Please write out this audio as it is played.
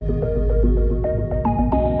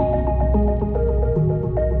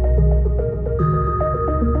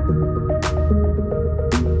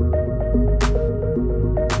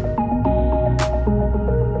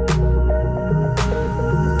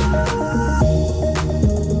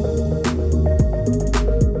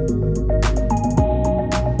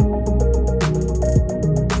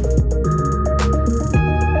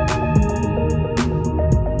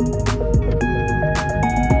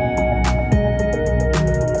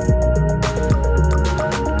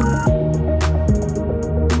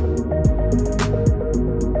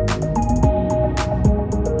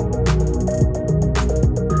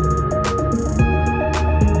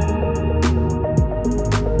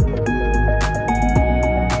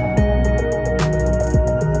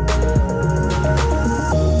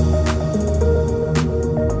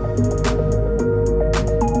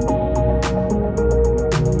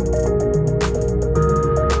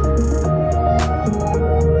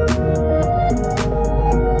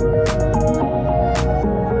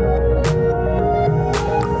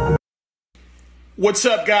What's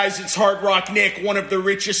up, guys? It's Hard Rock Nick, one of the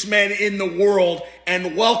richest men in the world,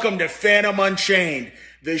 and welcome to Fantom Unchained,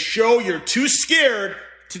 the show you're too scared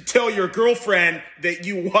to tell your girlfriend that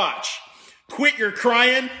you watch. Quit your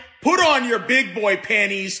crying, put on your big boy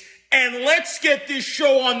panties, and let's get this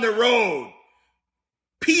show on the road.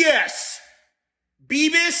 P.S.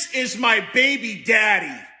 Bebis is my baby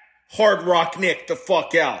daddy. Hard Rock Nick the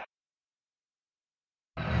fuck out.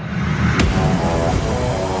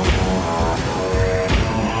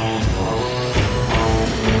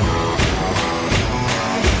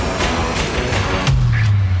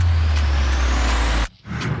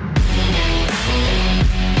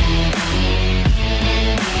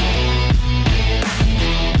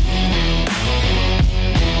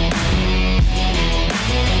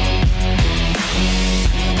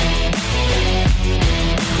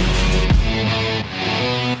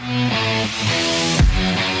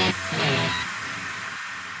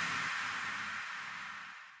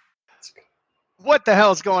 What the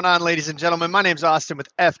hell is going on, ladies and gentlemen? My name's Austin with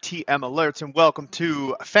FTM Alerts, and welcome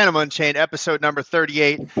to Fantom Unchained, episode number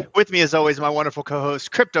 38. With me, as always, my wonderful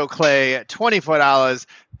co-host, Crypto Clay, $24.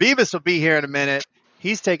 Bebis will be here in a minute.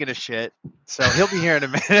 He's taking a shit, so he'll be here in a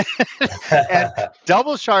minute. And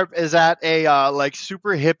Doublesharp is at a super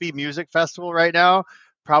hippie music festival right now,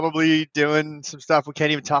 probably doing some stuff we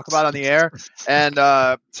can't even talk about on the air. And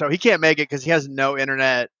so he can't make it because he has no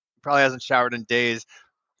internet, probably hasn't showered in days.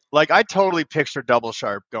 Like, I totally picture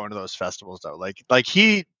Doublesharp going to those festivals, though. Like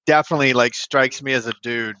he definitely, strikes me as a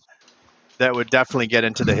dude that would definitely get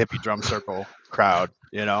into the hippie drum circle crowd,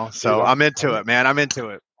 you know? So dude, I'm into it, man. I'm into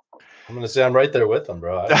it. I'm going to say I'm right there with them,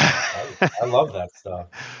 bro. I love that stuff.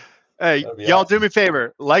 Hey, y'all do me a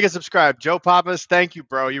favor. Like and subscribe. Joe Pappas, thank you,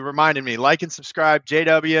 bro. You reminded me. Like and subscribe.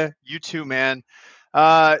 JW, you too, man.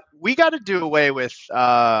 We got to do away with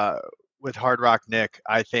Hard Rock Nick,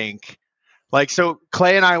 I think. So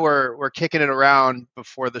Clay and I were kicking it around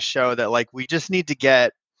before the show that we just need to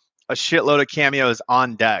get a shitload of cameos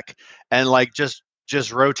on deck and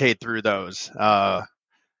just rotate through those.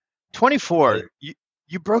 24,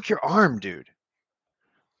 you broke your arm, dude.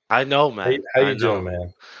 I know, man. How you doing,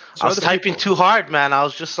 man? I was typing too hard, man. I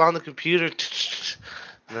was just on the computer,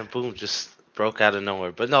 and then boom, just broke out of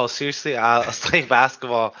nowhere. But no, seriously, I was playing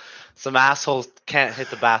basketball. Some assholes can't hit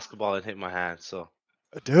the basketball and hit my hand, so.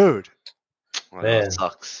 Dude. Man, it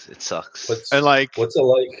sucks. It sucks. What's it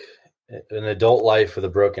like an adult life with a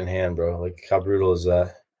broken hand, bro? How brutal is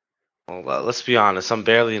that? Well, let's be honest. I'm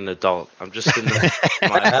barely an adult. I'm just in my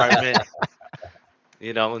apartment,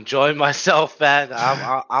 enjoying myself, man.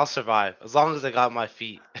 I'll survive as long as I got my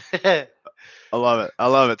feet. I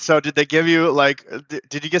love it. So did they give you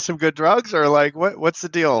did you get some good drugs or what's the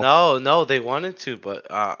deal? No, they wanted to, but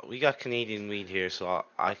we got Canadian weed here, so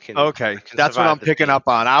I can. Okay, that's what I'm picking up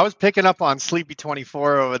on. I was picking up on Sleepy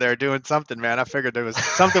 24 over there doing something, man. I figured there was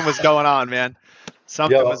something was going on, man.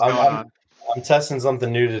 Something was going on. I'm testing something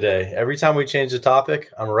new today. Every time we change the topic,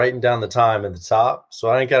 I'm writing down the time at the top, so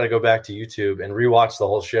I ain't got to go back to YouTube and rewatch the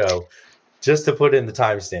whole show just to put in the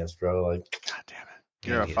timestamps, bro. God damn it.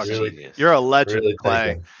 You're a legend, really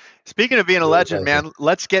Clay. Speaking of being a legend, man,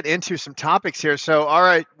 let's get into some topics here. So, all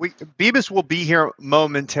right, Bebis will be here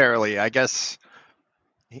momentarily. I guess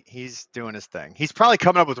he's doing his thing. He's probably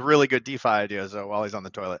coming up with really good DeFi ideas though while he's on the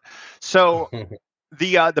toilet. So,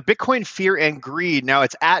 the Bitcoin fear and greed. Now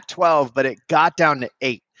it's at 12, but it got down to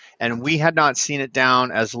 8, and we had not seen it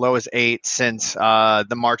down as low as 8 since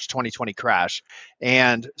the March 2020 crash.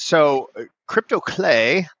 And so, Crypto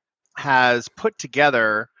Clay has put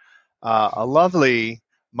together a lovely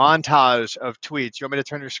montage of tweets. You want me to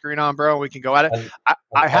turn your screen on, bro? We can go at it.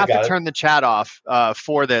 I have to turn the chat off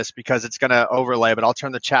for this because it's going to overlay, but I'll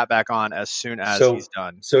turn the chat back on as soon as he's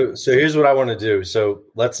done. So here's what I want to do. So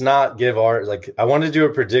let's not give I want to do a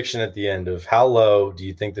prediction at the end of how low do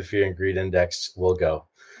you think the fear and greed index will go,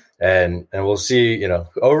 and we'll see.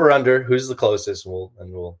 Over under who's the closest.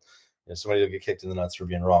 We'll somebody will get kicked in the nuts for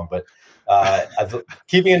being wrong, but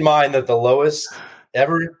keeping in mind that the lowest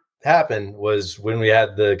ever happened was when we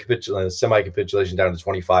had the semi-capitulation down to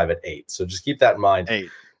 25 at 8. So just keep that in mind. 8.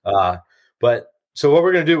 But so what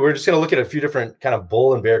we're going to do, we're just going to look at a few different kind of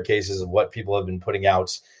bull and bear cases of what people have been putting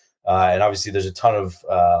out. And obviously there's a ton of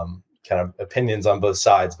kind of opinions on both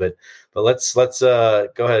sides, but let's go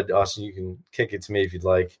ahead, Austin, you can kick it to me if you'd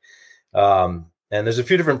like. And there's a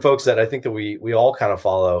few different folks that I think that we all kind of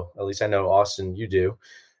follow. At least I know, Austin, you do.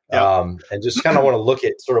 Yeah. And just kind of want to look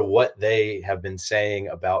at sort of what they have been saying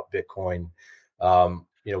about Bitcoin.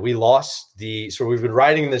 We lost so we've been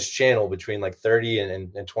riding this channel between 30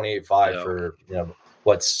 and 28.5 for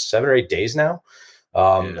 7 or 8 days now.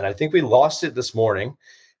 And I think we lost it this morning.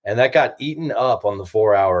 and that got eaten up on the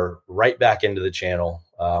 4 hour right back into the channel,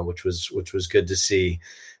 which was good to see,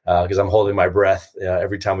 because I'm holding my breath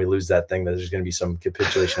every time we lose that thing that there's going to be some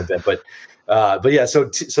capitulation event. But yeah, so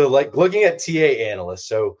like looking at TA analysts,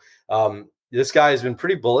 so this guy has been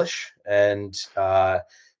pretty bullish, and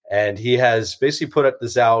he has basically put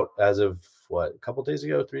this out as of a couple days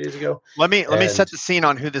ago, 3 days ago. Let me set the scene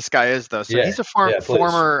on who this guy is, though. So he's a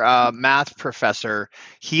former math professor.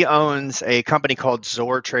 He owns a company called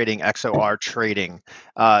Zor Trading, XOR Trading,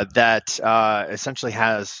 that essentially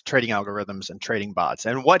has trading algorithms and trading bots.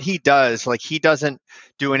 And what he does, like, he doesn't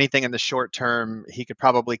do anything in the short term. He could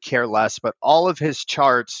probably care less, but all of his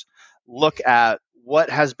charts look at what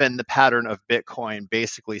has been the pattern of Bitcoin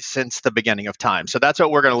basically since the beginning of time. So that's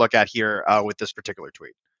what we're going to look at here with this particular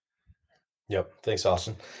tweet. Yep. Thanks,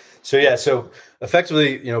 Austin. So yeah, so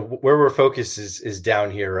effectively, where we're focused is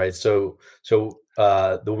down here, right? So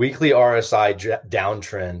the weekly RSI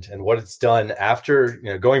downtrend, and what it's done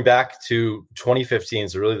after, going back to 2015,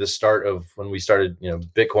 so really the start of when we started,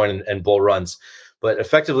 Bitcoin and bull runs, but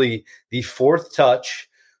effectively the fourth touch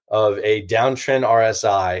of a downtrend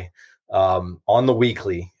RSI on the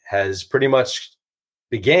weekly has pretty much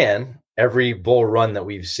began every bull run that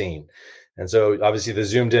we've seen. And so obviously the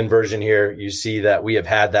zoomed in version here, you see that we have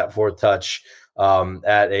had that fourth touch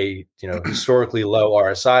at a historically low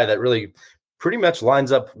RSI that really pretty much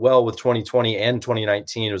lines up well with 2020 and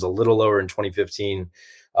 2019. It was a little lower in 2015,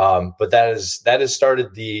 but that has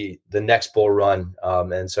started the next bull run.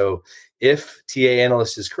 And so if TA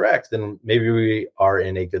analyst is correct, then maybe we are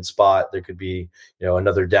in a good spot. There could be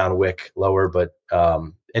another down wick lower, but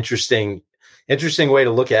interesting way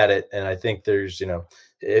to look at it. And I think there's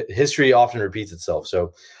history often repeats itself.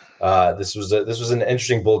 So this was an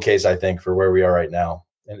interesting bull case, I think, for where we are right now.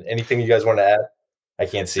 And anything you guys want to add? I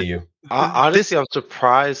can't see you. Honestly, I'm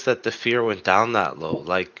surprised that the fear went down that low.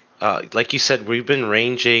 Like you said, we've been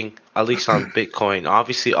ranging, at least on Bitcoin.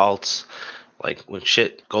 Obviously, alts, like when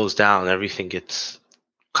shit goes down, everything gets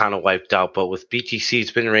kind of wiped out. But with BTC,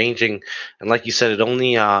 it's been ranging, and like you said, it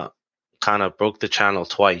only kind of broke the channel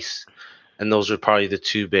twice, and those were probably the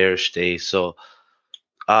two bearish days. So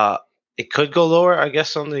it could go lower, I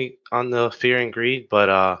guess, on the fear and greed, but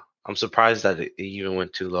I'm surprised that it even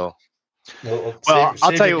went too low. Well,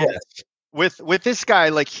 I'll tell you, with this guy,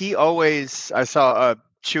 like, he always, I saw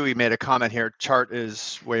Chewy made a comment here, chart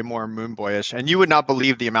is way more moon boyish, and you would not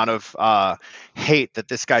believe the amount of hate that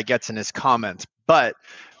this guy gets in his comments. But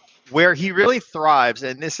where he really thrives,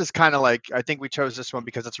 and this is kind of like, I think we chose this one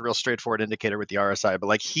because it's a real straightforward indicator with the RSI, but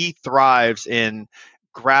like, he thrives in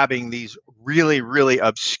grabbing these really, really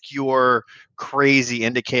obscure, crazy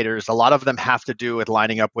indicators. A lot of them have to do with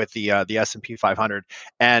lining up with the S&P 500.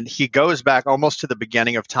 And he goes back almost to the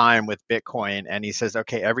beginning of time with Bitcoin, and he says,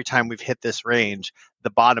 okay, every time we've hit this range, the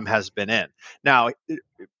bottom has been in. Now,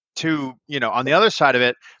 on the other side of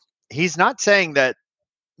it, he's not saying that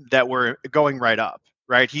we're going right up,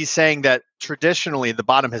 right? He's saying that traditionally the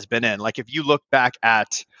bottom has been in. Like, if you look back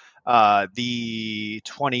at the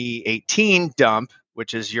 2018 dump,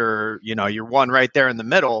 which is your one right there in the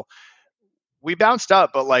middle, we bounced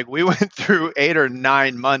up, but like, we went through 8 or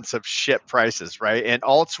 9 months of shit prices, right? And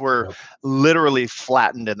alts were literally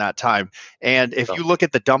flattened in that time. And if you look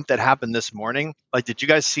at the dump that happened this morning, like, did you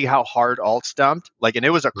guys see how hard alts dumped? Like, and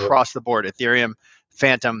it was across the board, Ethereum,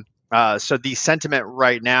 Fantom. So the sentiment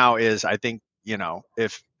right now is, I think,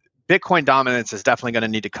 if Bitcoin dominance is definitely going to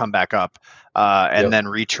need to come back up and then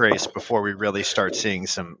retrace before we really start seeing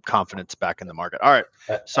some confidence back in the market. All right.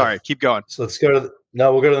 Sorry, keep going. So let's go to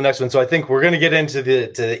we'll go to the next one. So I think we're going to get into the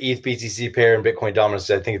ETH BTC pair and Bitcoin dominance.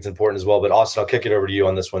 I think it's important as well. But Austin, I'll kick it over to you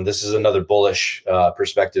on this one. This is another bullish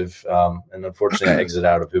perspective. And unfortunately, I exited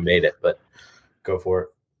out of who made it, but go for it.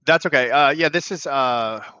 That's okay. This is,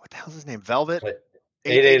 what the hell is his name? Velvet?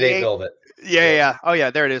 888 Velvet. Yeah. Oh yeah,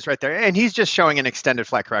 there it is right there. And he's just showing an extended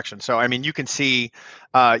flat correction. So, I mean, you can see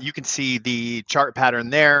the chart pattern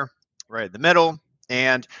there, right in the middle.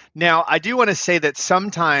 And now I do want to say that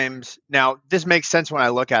sometimes, now this makes sense when I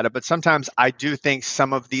look at it, but sometimes I do think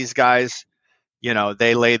some of these guys,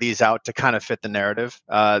 they lay these out to kind of fit the narrative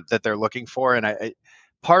that they're looking for. And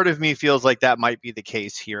part of me feels like that might be the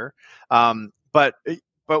case here. But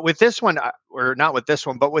with this one, or not with this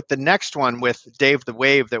one, but with the next one with Dave the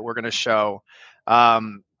Wave that we're going to show,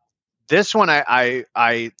 this one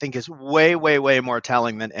I think is way, way, way more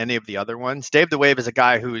telling than any of the other ones. Dave the Wave is a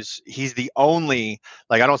guy he's the only,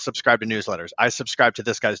 like, I don't subscribe to newsletters. I subscribe to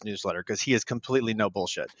this guy's newsletter because he is completely no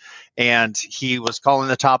bullshit. And he was calling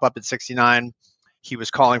the top up at 69. He was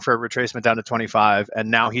calling for a retracement down to 25. And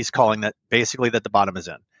now he's calling that basically that the bottom is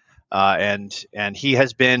in. and he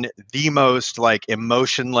has been the most like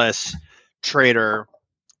emotionless trader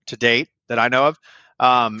to date that I know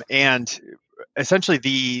of. And essentially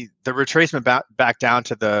the retracement back down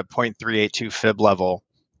to the 0.382 fib level.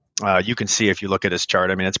 You can see if you look at his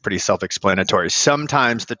chart. I mean, it's pretty self-explanatory.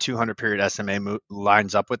 Sometimes the 200 period SMA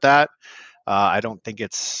lines up with that. I don't think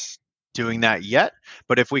it's doing that yet,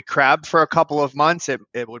 but if we crab for a couple of months,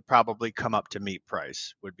 it would probably come up to meet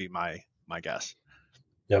price, would be my guess.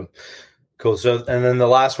 Yep. Cool. So, and then the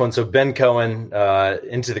last one. So Ben Cohen,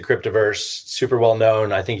 into the cryptoverse, super well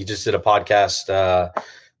known. I think he just did a podcast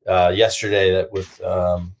yesterday that with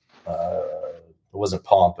it wasn't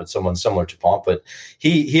Pomp, but someone similar to Pomp. But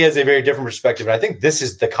he has a very different perspective, and I think this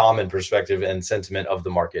is the common perspective and sentiment of the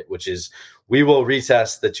market, which is we will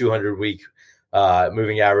retest the 200-week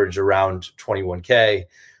moving average around 21K.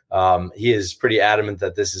 He is pretty adamant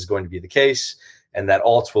that this is going to be the case, and that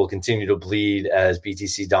alts will continue to bleed as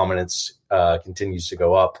BTC dominance continues to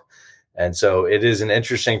go up. And so it is an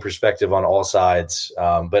interesting perspective on all sides.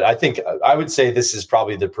 But I think I would say this is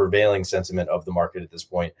probably the prevailing sentiment of the market at this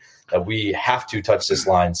point, that we have to touch this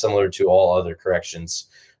line similar to all other corrections.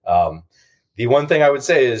 The one thing I would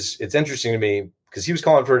say is it's interesting to me because he was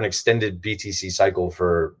calling for an extended BTC cycle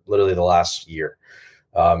for literally the last year.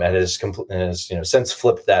 And has since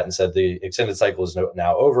flipped that and said the extended cycle is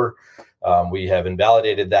now over. We have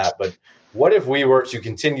invalidated that. But what if we were to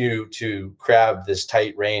continue to crab this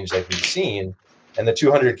tight range like we've seen, and the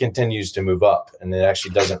 200 continues to move up, and it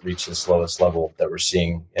actually doesn't reach this lowest level that we're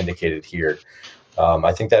seeing indicated here?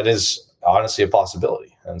 I think that is honestly a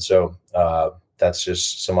possibility. And so that's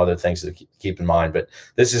just some other things to keep in mind. But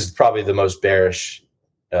this is probably the most bearish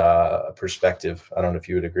perspective. I don't know if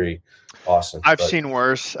you would agree, Austin. I've seen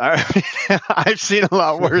worse. I've seen a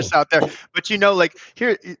lot worse out there. But like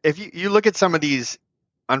here, if you look at some of these,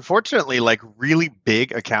 unfortunately, like really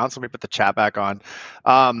big accounts, let me put the chat back on.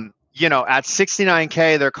 At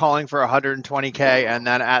 69K, they're calling for 120K, and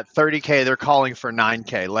then at 30K, they're calling for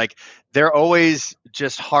 9K. Like they're always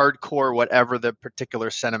just hardcore, whatever the particular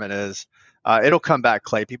sentiment is. It'll come back,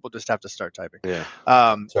 Clay. People just have to start typing. Yeah.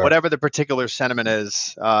 Whatever the particular sentiment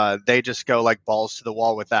is, they just go like balls to the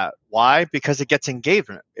wall with that. Why? Because it gets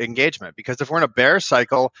engagement. Because if we're in a bear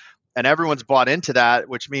cycle and everyone's bought into that,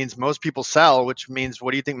 which means most people sell, which means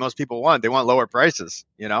what do you think most people want? They want lower prices,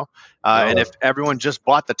 And if everyone just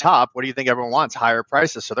bought the top, what do you think everyone wants? Higher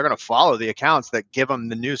prices. So they're going to follow the accounts that give them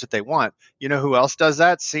the news that they want. You know who else does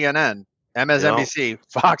that? CNN. MSNBC,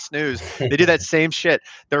 Fox News, they do that same shit.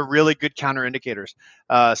 They're really good counter indicators.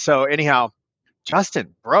 So anyhow,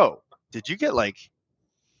 Justin, bro, did you get like,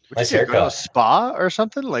 nice go haircut. to a spa or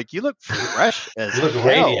something? Like you look fresh as you look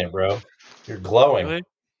hell. Radiant, bro. You're glowing. Really?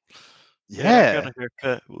 Yeah. I got a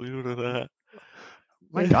haircut. Believe it or not.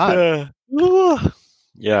 My God.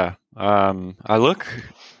 Yeah. I look,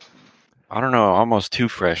 I don't know, almost too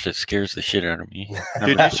fresh. It scares the shit out of me.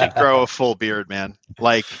 Dude, you should grow a full beard, man.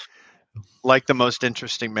 Like the most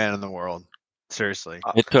interesting man in the world. Seriously.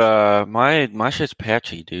 My shit's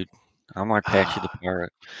patchy, dude. I'm like Patchy the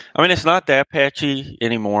Pirate. I mean, it's not that patchy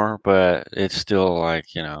anymore, but it's still like,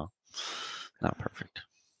 not perfect.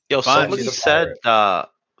 Yo, somebody said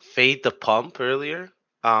fade the pump earlier.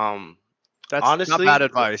 That's honestly not bad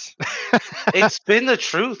advice. It's been the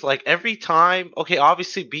truth. Like every time, okay,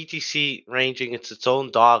 obviously BTC ranging, it's its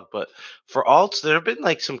own dog, but for alts, there have been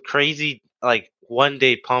like some crazy like 1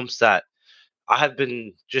 day pumps that I have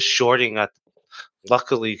been just shorting at.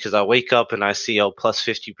 Luckily, because I wake up and I see plus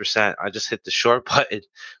 50%, I just hit the short button.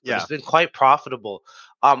 Yeah, it's been quite profitable.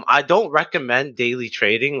 I don't recommend daily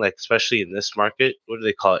trading, like especially in this market. What do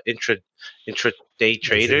they call it? Intraday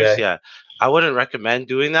traders. Yeah, I wouldn't recommend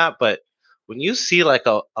doing that. But when you see like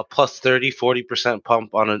a plus 30-40%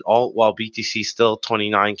 pump on an alt while BTC still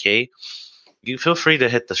 29K, you feel free to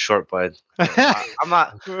hit the short button. I'm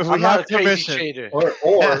not a crazy trader.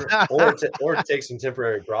 Or take some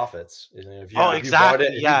temporary profits. If you, exactly.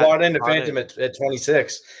 If you bought into Fantom at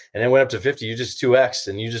 26 and then went up to 50, you just 2x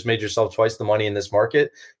and you just made yourself twice the money in this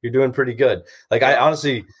market. You're doing pretty good. Like I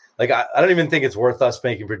honestly, I don't even think it's worth us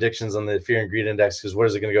making predictions on the fear and greed index, because what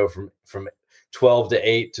is it going to go from 12 to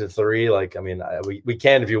 8 to 3? Like, I mean, we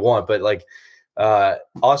can if you want, but like.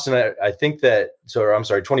 Austin, I think that,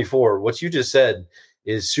 24, what you just said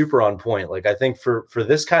is super on point. Like, I think for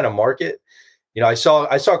this kind of market, I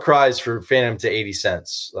saw cries for Fantom to 80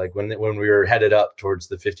 cents, like when we were headed up towards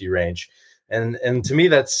the 50 range. And to me,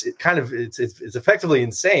 that's kind of, it's effectively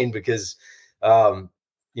insane because, one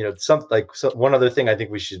other thing I think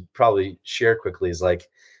we should probably share quickly is like,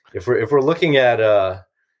 if we're looking at,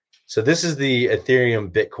 so this is the Ethereum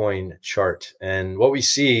Bitcoin chart. And what we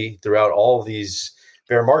see throughout all of these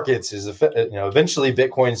bear markets is, eventually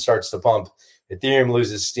Bitcoin starts to pump, Ethereum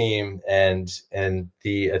loses steam, and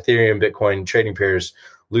the Ethereum Bitcoin trading pairs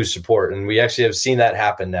lose support. And we actually have seen that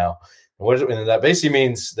happen now. And that basically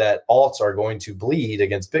means that alts are going to bleed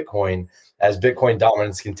against Bitcoin as Bitcoin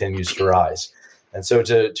dominance continues to rise. And so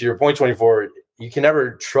to your point, 24, you can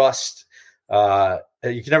never trust a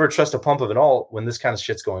pump of an alt when this kind of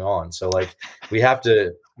shit's going on. So like we have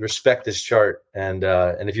to respect this chart. And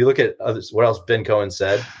if you look at what else Ben Cohen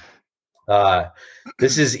said,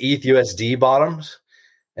 this is ETH USD bottoms,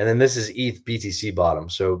 and then this is ETH BTC bottom.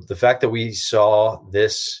 So the fact that we saw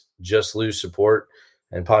this just lose support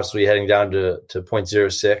and possibly heading down to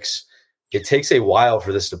 0.06, it takes a while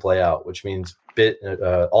for this to play out, which means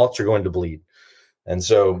alts are going to bleed. And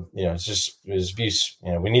so, we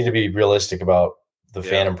need to be realistic about the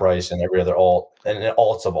Fantom price and every other alt and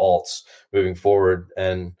alts of alts moving forward.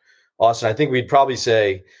 And Austin, I think we'd probably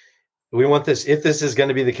say we want this, if this is going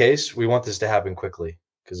to be the case, we want this to happen quickly,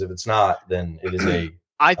 because if it's not, then it is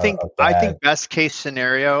I think best case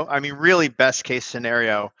scenario, really best case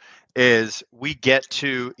scenario is we get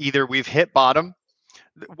to either we've hit bottom.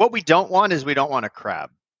 What we don't want is we don't want a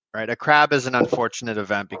crab, right? A crab is an unfortunate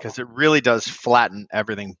event because it really does flatten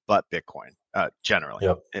everything but Bitcoin generally.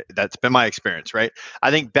 Yep. That's been my experience, right?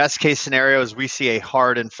 I think best case scenario is we see a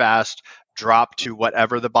hard and fast drop to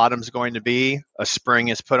whatever the bottom's going to be. A spring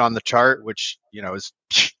is put on the chart, which, is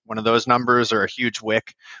one of those numbers, or a huge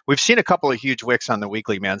wick. We've seen a couple of huge wicks on the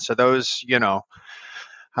weekly, man. So those, I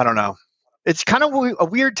don't know. It's kind of a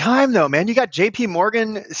weird time though, man. You got JP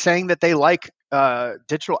Morgan saying that they like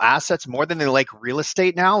digital assets more than they like real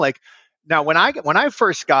estate now. Like now, when I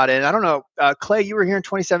first got in, I don't know, Clay, you were here in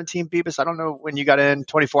 2017, Bebis. I don't know when you got in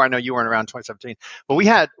 24. I know you weren't around 2017, but we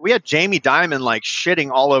had Jamie Dimon like shitting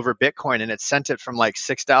all over Bitcoin, and it sent it from like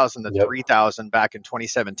 6,000 to 3,000 back in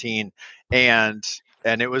 2017, and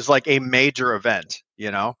it was like a major event,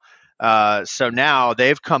 So now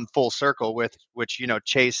they've come full circle with which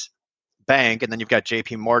Chase Bank, and then you've got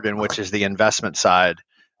JP Morgan, which is the investment side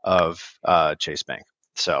of Chase Bank.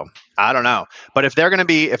 So I don't know, but if they're going to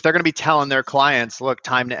be telling their clients, look,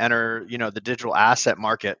 time to enter, the digital asset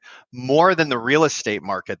market more than the real estate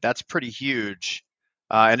market, that's pretty huge.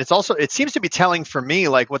 And it seems to be telling for me,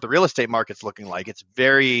 like what the real estate market's looking like.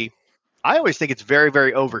 I always think it's very,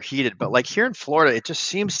 very overheated, but like here in Florida, it just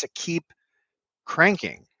seems to keep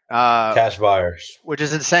cranking. Cash buyers, which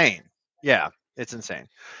is insane. Yeah, it's insane.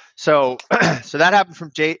 So that happened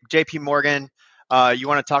from JP Morgan. You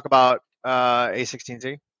want to talk about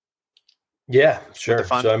A16Z? Yeah, sure.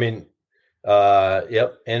 So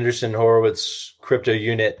Anderson Horowitz crypto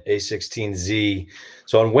unit A16Z.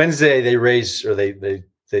 So on Wednesday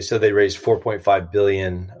they said they raised 4.5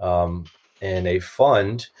 billion in a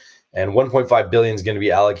fund, and 1.5 billion is going to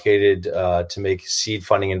be allocated to make seed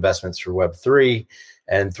funding investments for Web3,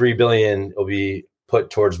 and 3 billion will be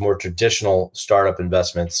put towards more traditional startup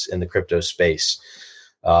investments in the crypto space.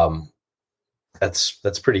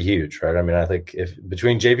 That's pretty huge, right? I think if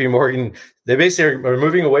between JP Morgan, they basically are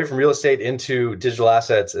moving away from real estate into digital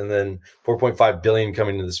assets, and then 4.5 billion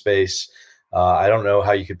coming into the space. I don't know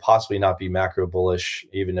how you could possibly not be macro bullish,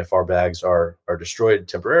 even if our bags are destroyed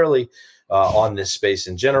temporarily on this space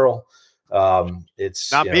in general.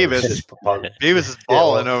 It's not Bebis. Bebis is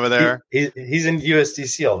balling over there. He's in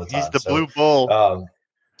USDC all the time. He's the blue bull.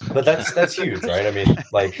 But that's huge, right?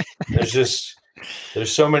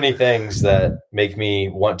 There's so many things that make me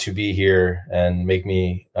want to be here and make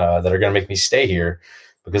me that are going to make me stay here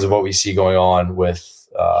because of what we see going on with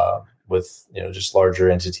just larger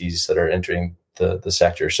entities that are entering the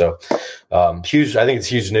sector. So huge. I think it's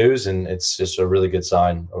huge news, and it's just a really good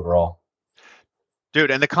sign overall. Dude,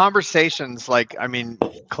 and the conversations,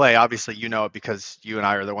 Clay, obviously you know it because you and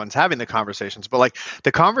I are the ones having the conversations, but like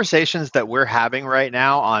the conversations that we're having right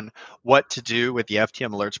now on what to do with the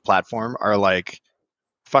FTM Alerts platform are like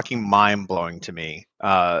fucking mind-blowing to me.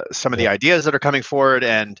 Some of the ideas that are coming forward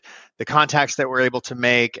and the contacts that we're able to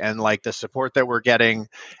make and like the support that we're getting.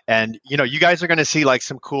 And, you guys are going to see like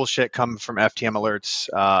some cool shit come from FTM Alerts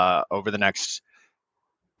over the next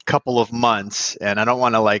couple of months. And I don't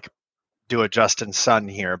want to like do a Justin Sun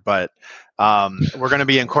here, but we're going to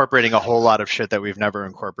be incorporating a whole lot of shit that we've never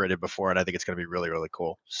incorporated before, and I think it's going to be really, really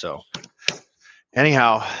cool. So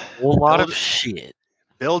anyhow, a lot of shit.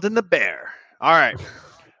 Building the bear. All right.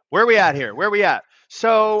 Where are we at here?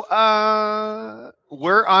 So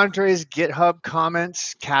we're Andre's GitHub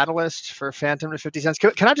comments catalyst for Fantom to 50 cents.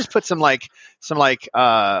 Can I just put some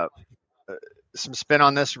spin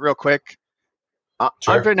on this real quick?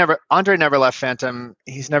 Sure. Andre never left Fantom.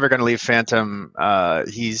 He's never going to leave Fantom.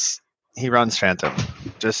 He runs Fantom.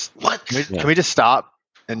 Just what? Can we just stop?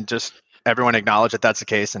 and just everyone acknowledge that that's the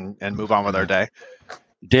case and move on with our day.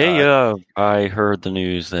 Day of, I heard the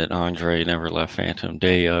news that Andre never left Fantom.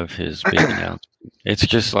 Day of his big announcement. It's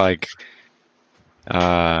just like,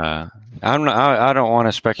 I don't want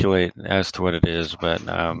to speculate as to what it is, but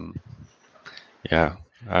yeah.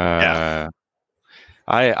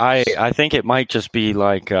 I think it might just be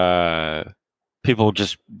like people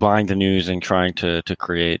just buying the news and trying to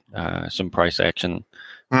create some price action,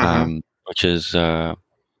 which is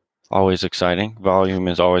always exciting. Volume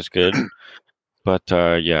is always good. But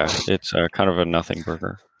yeah, it's kind of a nothing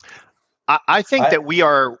burger. I think that we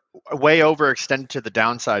are way overextended to the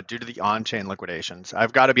downside due to the on-chain liquidations.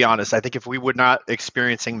 I've got to be honest. I think if we were not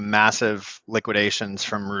experiencing massive liquidations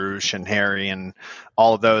from Roosh and Harry and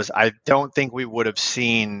all of those, I don't think we would have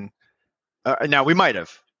seen. Now we might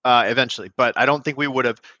have eventually, but I don't think we would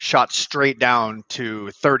have shot straight down to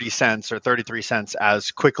 30 cents or 33 cents as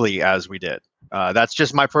quickly as we did. That's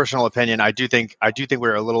just my personal opinion. I do think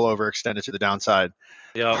we're a little overextended to the downside,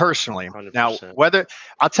 personally. 100%. Now, whether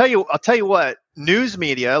I'll tell you what, news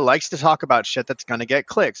media likes to talk about shit that's going to get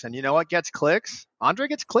clicks, and you know what gets clicks? Andre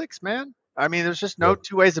gets clicks, man. I mean, there's just no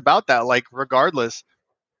two ways about that. Like, regardless,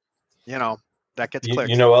 that gets clicks.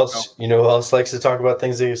 You know who else likes to talk about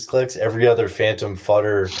things that gets clicks? Every other Fantom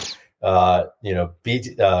fodder, Twitter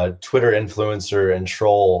influencer and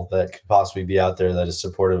troll that could possibly be out there that is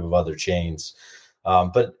supportive of other chains.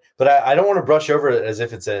 But I don't want to brush over it as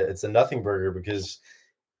if it's a nothing burger, because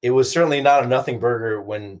it was certainly not a nothing burger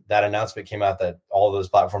when that announcement came out that all those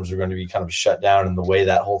platforms were going to be kind of shut down, and the way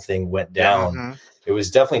that whole thing went down. Mm-hmm. It was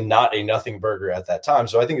definitely not a nothing burger at that time.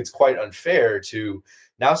 So I think it's quite unfair to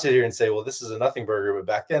now sit here and say, well, this is a nothing burger, but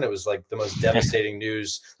back then it was like the most devastating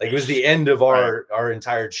news. Like, it was the end of our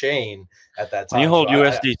entire chain at that time. When you hold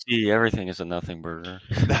USDT, everything is a nothing burger.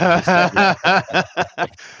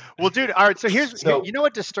 Well, dude, all right. So you know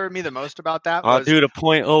what disturbed me the most about that? Dude, a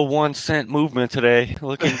 0.01 cent movement today,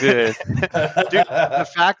 looking good. Dude, the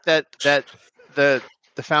fact that the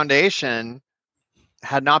foundation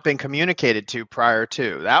had not been communicated to prior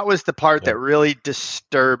to. That was the part that really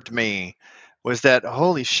disturbed me. Was that,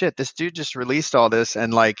 holy shit, this dude just released all this,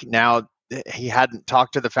 and like now he hadn't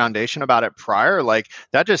talked to the foundation about it prior. Like,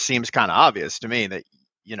 that just seems kind of obvious to me that,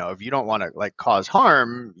 if you don't want to like cause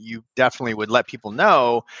harm, you definitely would let people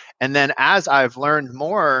know. And then as I've learned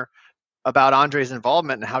more about Andre's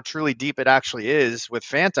involvement and how truly deep it actually is with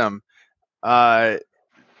Fantom,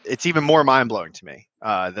 it's even more mind blowing to me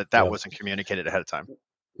that wasn't communicated ahead of time.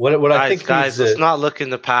 What I think, guys, let's not look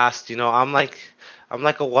in the past. I'm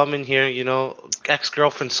like a woman here,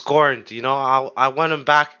 ex-girlfriend scorned, I want him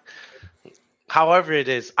back. However it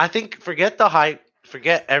is, I think forget the hype,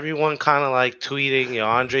 forget everyone kind of like tweeting,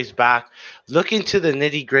 Andre's back. Look into the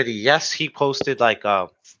nitty gritty. Yes, he posted like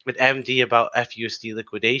with MD about FUSD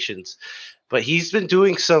liquidations, but he's been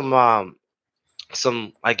doing some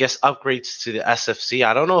I guess upgrades to the SFC.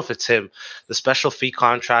 I don't know if it's him, the special fee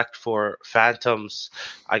contract for Fantoms,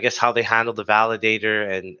 I guess how they handle the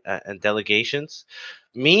validator and delegations.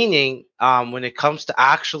 Meaning, when it comes to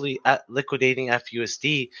actually liquidating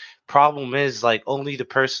FUSD, problem is like only the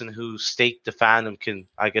person who staked the Fantom can,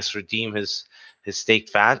 I guess, redeem his staked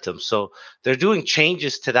Fantom. So they're doing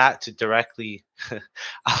changes to that to directly,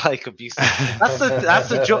 I like abuse. That's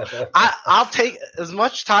the joke. I'll take as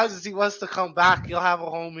much time as he wants to come back. You'll have a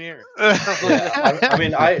home here. I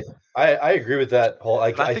mean, I agree with that whole.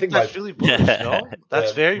 I think that's really bullish. No,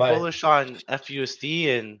 that's very bullish on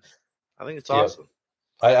FUSD, and I think it's awesome.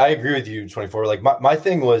 I agree with you, 24. Like my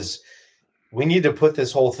thing was, we need to put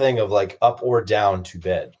this whole thing of like up or down to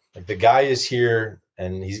bed. Like, the guy is here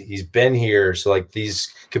and he's been here. So like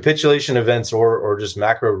these capitulation events or just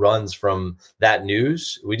macro runs from that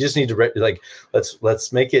news, we just need to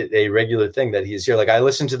let's make it a regular thing that he's here. Like, I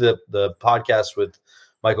listened to the podcast with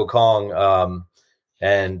Michael Kong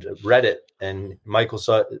and Reddit, and Michael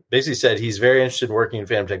basically said he's very interested in working in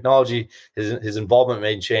Fantom technology. His involvement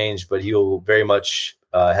may change, but he will very much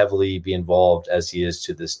heavily be involved as he is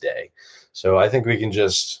to this day. So I think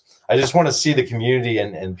I just want to see the community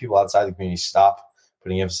and people outside the community stop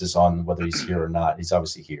putting emphasis on whether he's here or not. He's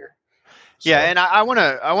obviously here. So. Yeah, and I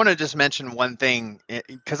want to just mention one thing,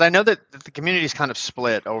 because I know that the community is kind of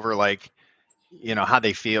split over like, how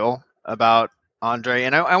they feel about Andre,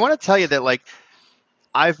 and I want to tell you that like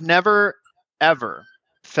I've never ever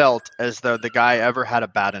felt as though the guy ever had a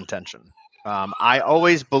bad intention. I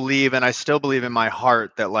always believe, and I still believe in my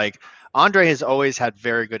heart, that like Andre has always had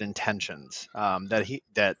very good intentions.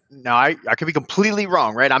 Now I could be completely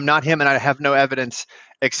wrong, right? I'm not him, and I have no evidence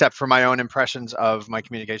except for my own impressions of my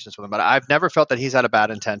communications with him. But I've never felt that he's had a bad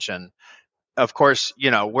intention. of course,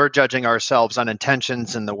 we're judging ourselves on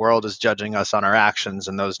intentions, and the world is judging us on our actions,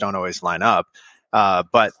 and those don't always line up.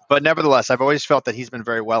 But nevertheless, I've always felt that he's been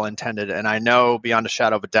very well intended, and I know beyond a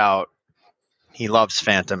shadow of a doubt he loves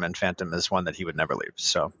Fantom, and Fantom is one that he would never leave.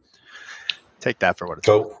 So take that for what it's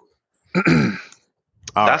worth.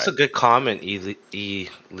 That's a good comment,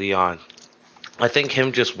 Leon. I think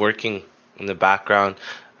him just working in the background,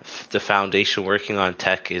 the foundation working on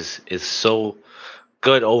tech is so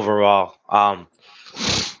good overall.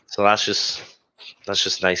 So that's just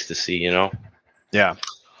nice to see, Yeah.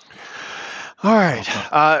 All right.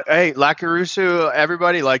 Hey, Lacarusu,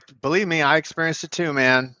 everybody, believe me, I experienced it too,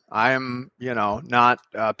 man. I am, not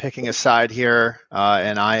picking a side here,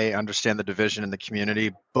 and I understand the division in the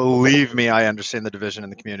community. Believe me, I understand the division in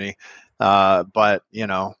the community. But,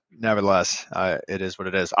 nevertheless, it is what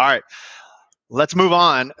it is. All right. Let's move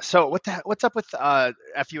on. So what's up with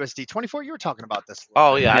FUSD 24? You were talking about this.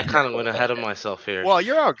 Oh yeah, I kind of went ahead of myself here. Well,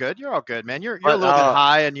 you're all good. You're all good, man. You're a little bit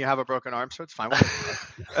high and you have a broken arm, so it's fine.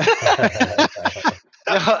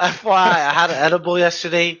 FYI, I had an edible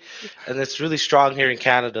yesterday, and it's really strong here in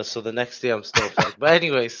Canada. So the next day I'm still fucked. But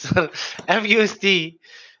anyways, FUSD.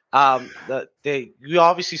 We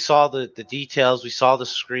obviously saw the details. We saw the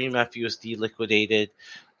Scream FUSD liquidated.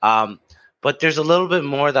 But there's a little bit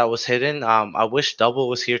more that was hidden. I wish Double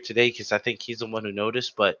was here today because I think he's the one who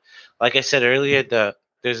noticed. But like I said earlier,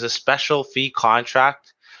 there's a special fee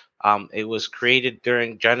contract. It was created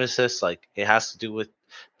during Genesis. It has to do with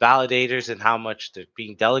validators and how much they're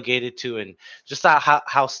being delegated to, and just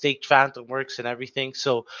how staked Fantom works and everything.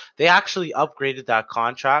 So they actually upgraded that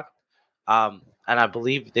contract, and I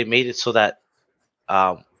believe they made it so that.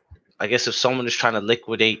 I guess if someone is trying to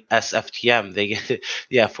liquidate SFTM, they get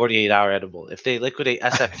 48-hour edible. If they liquidate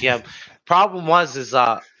SFTM, problem is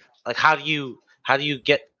how do you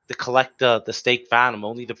get to collect the staked Fantom?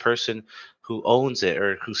 Only the person who owns it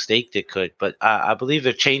or who staked it could. But I believe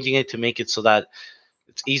they're changing it to make it so that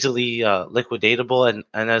it's easily liquidatable.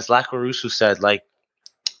 And as Lacarusu said,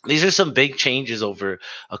 these are some big changes over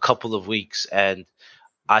a couple of weeks, and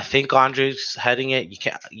I think Andre's heading it.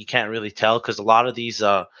 You can't really tell because a lot of these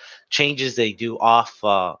changes they do off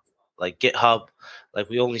GitHub.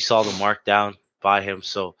 We only saw the markdown by him.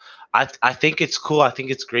 So I think it's cool. I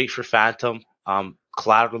think it's great for Fantom,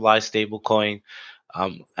 collateralized stablecoin,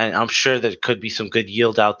 and I'm sure there could be some good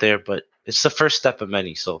yield out there. But it's the first step of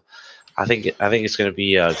many. So I think it's going to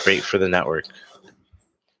be great for the network.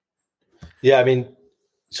 Yeah, I mean,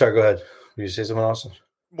 sorry. Go ahead. Will you say something else?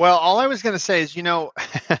 Well, all I was going to say is,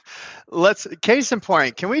 case in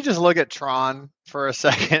point, can we just look at Tron for a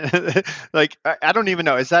second? I don't even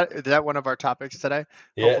know. Is that one of our topics today?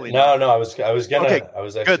 Yeah. Hopefully no. I was gonna. Okay, I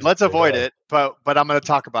was actually good. Let's avoid it, but I'm going to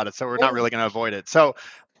talk about it. So we're not really going to avoid it. So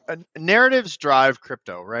narratives drive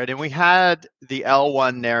crypto, right? And we had the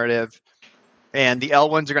L1 narrative. And the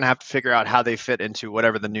L1s are going to have to figure out how they fit into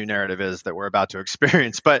whatever the new narrative is that we're about to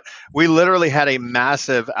experience. But we literally had a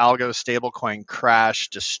massive algo stablecoin crash,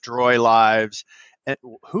 destroy lives. And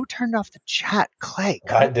who turned off the chat? Clay.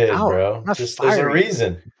 I did, bro. There's a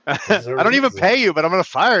reason. I don't even pay you, but I'm going to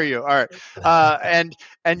fire you. All right.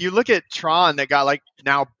 And you look at Tron that got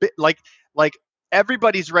now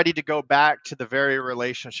everybody's ready to go back to the very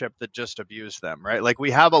relationship that just abused them, right?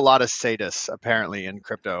 We have a lot of sadists apparently in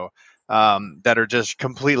crypto. That are just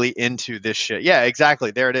completely into this shit. Yeah,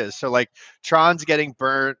 exactly. There it is. So Tron's getting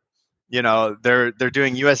burnt. They're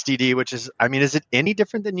doing USDD, which is it any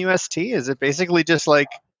different than UST? Is it basically just the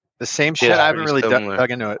same shit? I haven't really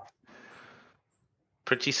dug into it.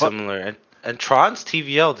 Pretty similar. And Tron's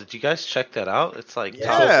TVL, did you guys check that out? It's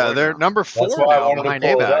they're number 4 now behind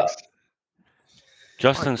AVAX.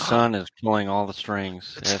 Justin's son is pulling all the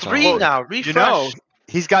strings. It's 3 now. Refresh.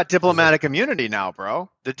 He's got diplomatic immunity now, bro.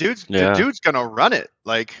 The dude's gonna run it.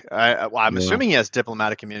 I'm assuming he has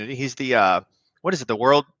diplomatic immunity. He's the what is it? The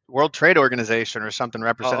World Trade Organization or something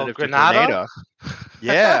representative to Grenada.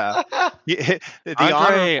 Yeah.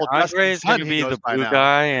 Andre is going to be the blue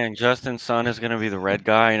guy, and Justin's son is going to be the red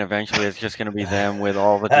guy, and eventually it's just going to be them with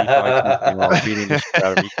all the DeFi beating the shit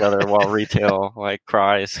out of each other while retail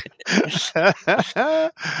cries.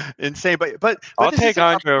 Insane, but I'll take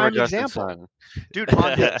Andre over Justin's son. Dude,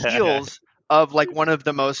 on the heels of one of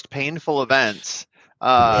the most painful events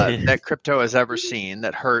that crypto has ever seen,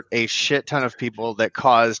 that hurt a shit ton of people, that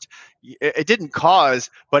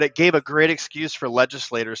but it gave a great excuse for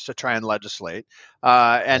legislators to try and legislate.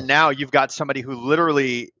 And now you've got somebody who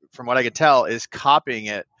literally, from what I can tell, is copying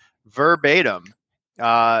it verbatim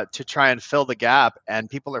to try and fill the gap. And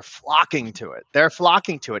people are flocking to it. They're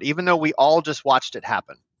flocking to it, even though we all just watched it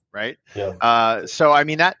happen. Right. Yeah. So,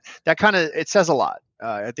 that kind of, it says a lot.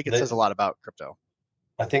 I think it says a lot about crypto.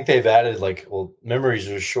 I think they've added memories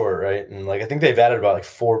are short, right? And I think they've added about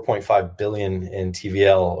 4.5 billion in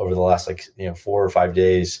TVL over the last 4 or 5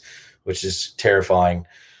 days, which is terrifying.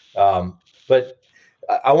 But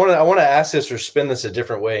I want to ask this or spin this a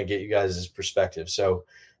different way and get you guys' perspective. So,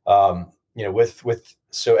 so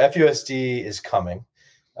FUSD is coming.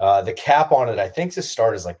 The cap on it, I think, to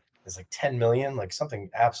start is like 10 million, like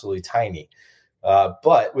something absolutely tiny.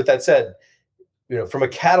 But with that said, from a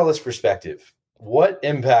catalyst perspective, what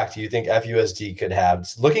impact do you think FUSD could have?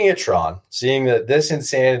 Looking at Tron, seeing that this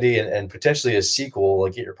insanity and potentially a sequel,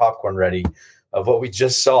 like get your popcorn ready, of what we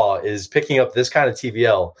just saw is picking up this kind of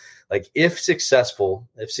TVL. Like if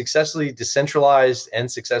successfully decentralized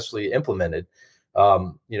and successfully implemented,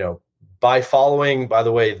 by following, by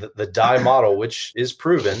the way, the DAI model, which is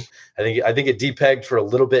proven. I think it depegged for a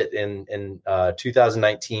little bit in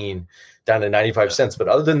 2019 down to 95 cents. But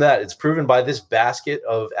other than that, it's proven by this basket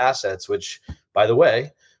of assets, which, by the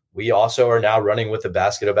way, we also are now running with the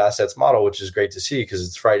basket of assets model, which is great to see because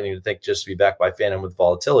it's frightening to think just to be backed by Fantom with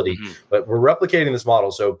volatility. Mm-hmm. But we're replicating this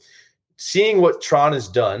model. So seeing what Tron has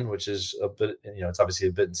done, which is a bit, it's obviously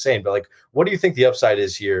a bit insane, but what do you think the upside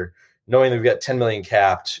is here? Knowing that we've got 10 million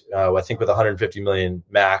capped, I think with 150 million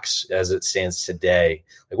max as it stands today,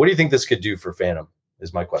 what do you think this could do for Fantom?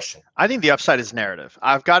 Is my question. I think the upside is narrative.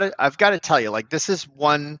 I've got to tell you, this is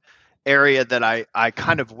one area that I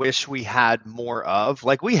kind of wish we had more of.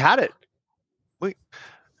 We had it.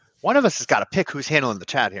 One of us has got to pick who's handling the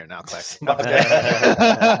chat here now, Clay.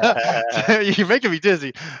 You're making me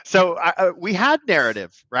dizzy. So we had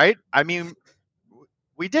narrative, right? I mean,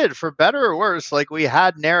 we did, for better or worse. We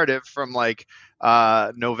had narrative from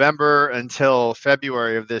November until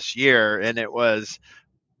February of this year, and it was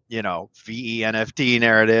VE NFT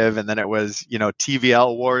narrative, and then it was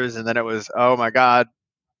TVL wars, and then it was, oh my God,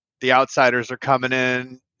 the outsiders are coming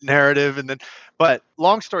in narrative, and then, but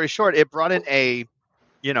long story short, it brought in an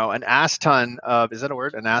ass ton of, is that a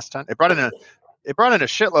word? An ass ton? It brought in a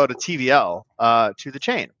shitload of TVL to the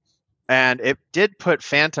chain. And it did put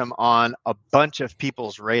Fantom on a bunch of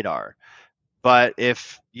people's radar. But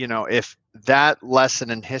if that lesson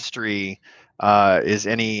in history is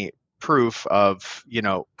any proof of,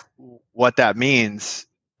 what that means,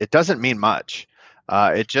 it doesn't mean much.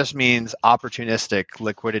 It just means opportunistic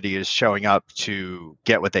liquidity is showing up to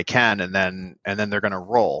get what they can, and then they're going to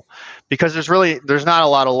roll, because there's not a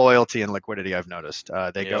lot of loyalty in liquidity. I've noticed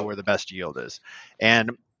they go where the best yield is,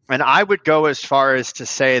 and I would go as far as to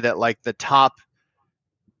say that the top,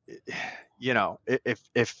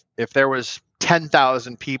 if there was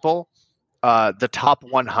 10,000 people, the top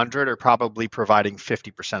 100 are probably providing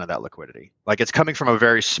 50% of that liquidity. It's coming from a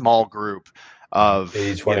very small group of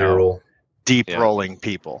 80-20 rule. Deep rolling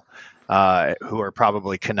people who are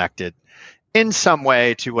probably connected in some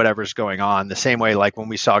way to whatever's going on. The same way, when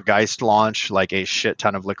we saw Geist launch, a shit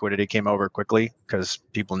ton of liquidity came over quickly because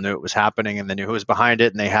people knew it was happening and they knew who was behind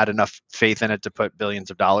it and they had enough faith in it to put billions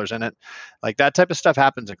of dollars in it. That type of stuff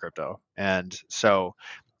happens in crypto. And so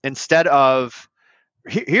instead of,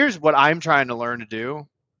 here's what I'm trying to learn to do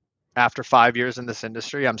after 5 years in this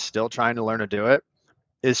industry, I'm still trying to learn to do it,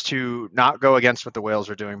 is to not go against what the whales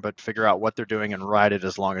are doing, but figure out what they're doing and ride it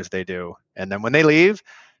as long as they do. And then when they leave,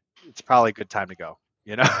 it's probably a good time to go.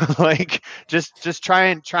 Just try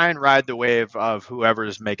and ride the wave of whoever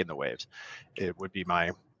is making the waves. It would be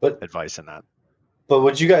my advice in that. But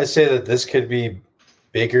would you guys say that this could be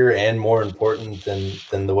bigger and more important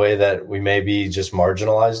than the way that we maybe just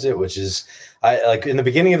marginalized it? Which is, in the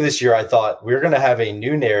beginning of this year, I thought we were going to have a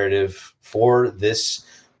new narrative for this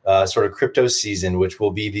sort of crypto season, which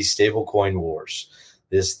will be the stablecoin wars.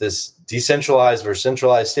 This decentralized versus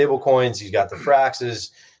centralized stablecoins. You got the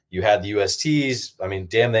Fraxes, you had the USTs. I mean,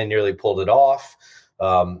 damn, they nearly pulled it off.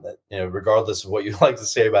 Regardless of what you like to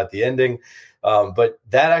say about the ending, but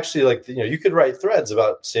that actually, you could write threads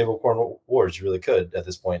about stablecoin wars. You really could at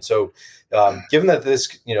this point. So, given that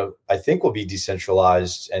this, I think will be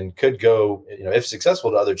decentralized and could go, if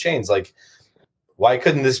successful, to other chains, why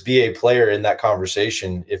couldn't this be a player in that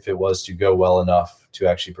conversation if it was to go well enough to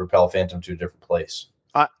actually propel Fantom to a different place?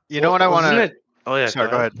 What I want to... Oh, yeah. Sorry,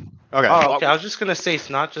 go ahead. Okay. Oh, okay. I was just going to say, it's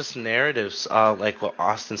not just narratives, like what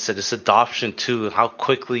Austin said. It's adoption, too, how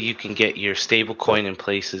quickly you can get your stablecoin in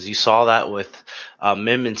places. You saw that with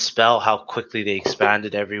MIM and Spell, how quickly they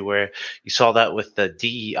expanded everywhere. You saw that with the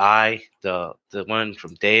DEI, the one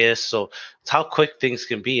from Deus. So it's how quick things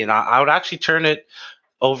can be. And I would actually turn it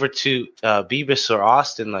over to Bebis or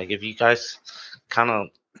Austin, if you guys kind of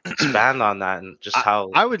expand on that and just how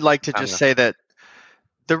I would like to just say that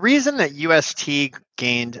the reason that UST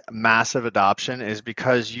gained massive adoption is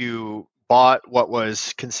because you bought what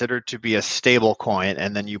was considered to be a stable coin,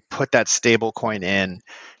 and then you put that stable coin in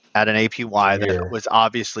at an APY that was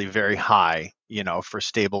obviously very high, for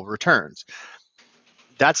stable returns.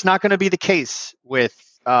 That's not going to be the case with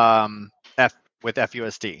FUSD,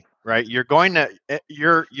 right? You're going to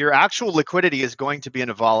your actual liquidity is going to be in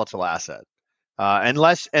a volatile asset,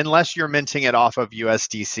 unless you're minting it off of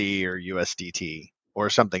USDC or USDT or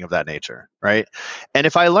something of that nature, right? And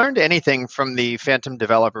if I learned anything from the Fantom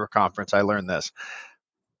Developer Conference, I learned this: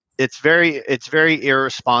 it's very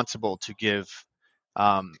irresponsible to give.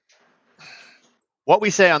 What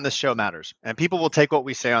we say on this show matters, and people will take what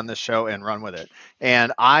we say on this show and run with it.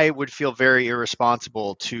 And I would feel very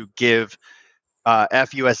irresponsible to give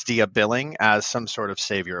FUSD a billing as some sort of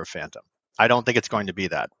savior of Fantom. I don't think it's going to be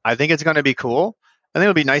that. I think it's going to be cool. I think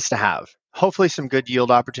it'll be nice to have. Hopefully some good yield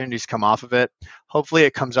opportunities come off of it. Hopefully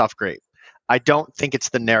it comes off great. I don't think it's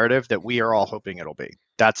the narrative that we are all hoping it'll be.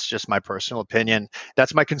 That's just my personal opinion.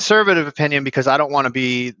 That's my conservative opinion, because I don't want to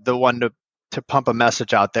be the one to pump a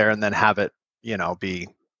message out there and then have it, be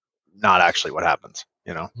not actually what happens,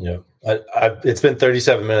 Yeah. It's been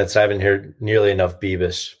 37 minutes. I haven't heard nearly enough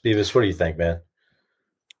Bebis. Bebis, what do you think, man?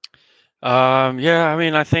 Yeah, I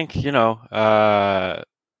mean, I think,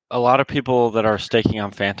 a lot of people that are staking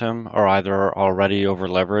on Fantom are either already over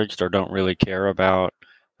leveraged or don't really care about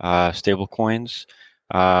stable coins.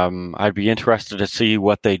 I'd be interested to see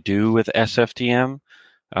what they do with SFTM.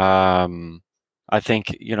 I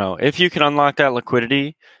think, if you can unlock that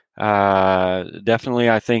liquidity, definitely,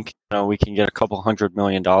 I think we can get a couple $100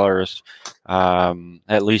 million,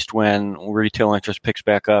 at least when retail interest picks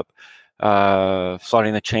back up,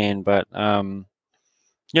 flooding the chain. But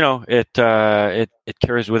it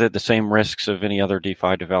carries with it the same risks of any other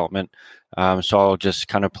DeFi development. So I'll just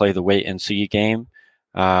kind of play the wait and see game.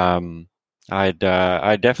 I'd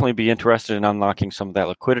definitely be interested in unlocking some of that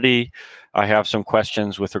liquidity. I have some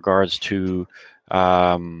questions with regards to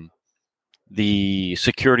the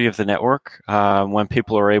security of the network when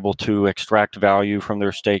people are able to extract value from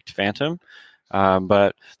their staked Fantom.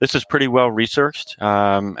 But this is pretty well researched,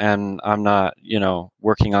 and I'm not,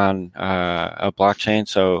 working on a blockchain,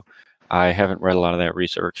 so I haven't read a lot of that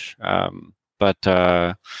research.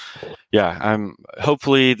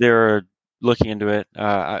 Hopefully they're looking into it.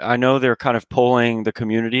 I know they're kind of polling the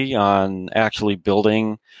community on actually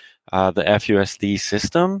building the FUSD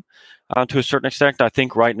system. To a certain extent, I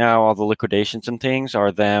think right now all the liquidations and things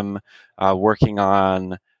are them working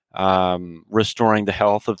on restoring the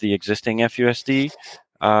health of the existing FUSD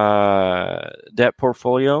debt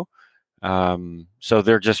portfolio. So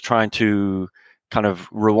they're just trying to kind of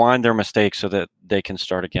rewind their mistakes so that they can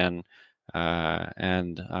start again. I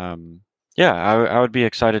would be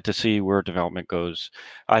excited to see where development goes.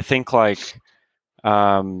 I think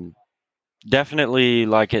definitely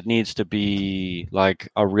it needs to be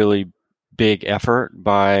a really big effort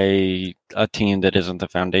by a team that isn't the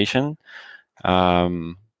foundation. I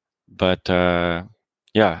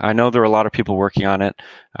know there are a lot of people working on it.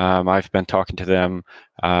 I've been talking to them.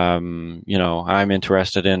 I'm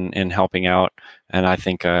interested in helping out, and I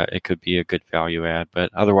think it could be a good value add. But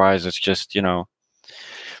otherwise, it's just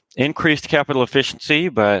increased capital efficiency,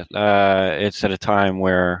 but it's at a time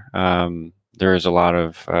where there is a lot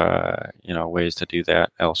of ways to do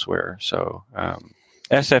that elsewhere. So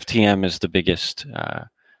SFTM is the biggest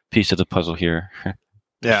piece of the puzzle here.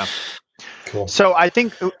 Yeah. Cool. So I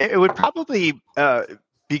think it would probably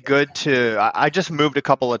be good to. I just moved a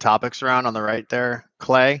couple of topics around on the right there,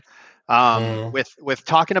 Clay. With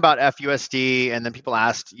talking about FUSD, and then people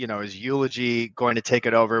asked, is Eulogy going to take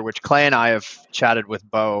it over? Which Clay and I have chatted with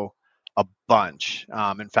Bo a bunch.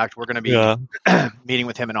 In fact, we're going to be meeting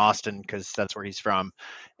with him in Austin because that's where he's from.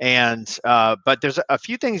 And but there's a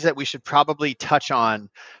few things that we should probably touch on,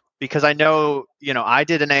 because I know, I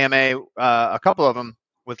did an AMA, a couple of them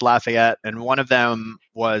with Lafayette, and one of them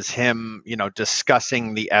was him,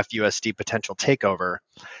 discussing the FUSD potential takeover.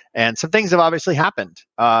 And some things have obviously happened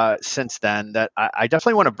since then that I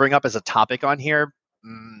definitely want to bring up as a topic on here.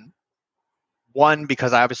 One,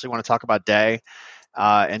 because I obviously want to talk about Day.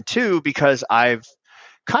 And two, because I've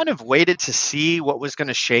kind of waited to see what was going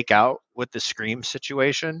to shake out with the Scream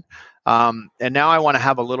situation. And now I want to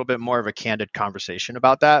have a little bit more of a candid conversation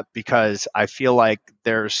about that, because I feel like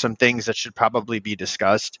there's some things that should probably be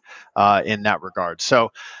discussed in that regard.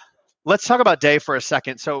 So let's talk about Day for a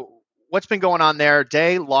second. So what's been going on there?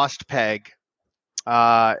 Day lost peg,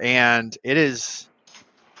 and it is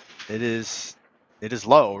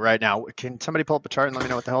low right now. Can somebody pull up a chart and let me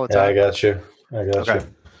know what the hell it's at? I got you. Okay.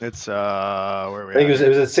 It's where are we at? I think it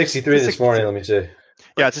was at 63 this morning. Let me see.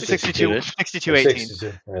 Yeah, it's a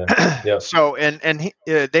 6218. Yeah. Yep. So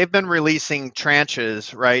they've been releasing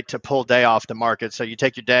tranches, right, to pull day off the market. So you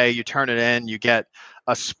take your day, you turn it in, you get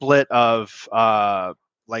a split of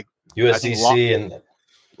like USDC and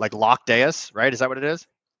like lock days, right? Is that what it is?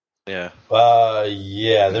 Yeah.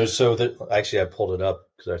 Yeah. Actually, I pulled it up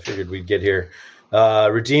because I figured we'd get here.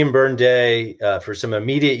 Redeem burn day for some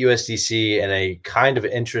immediate USDC and a kind of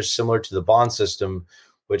interest similar to the bond system,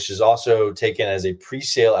 which is also taken as a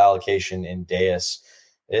pre-sale allocation in Deus.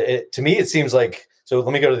 To me, it seems like, so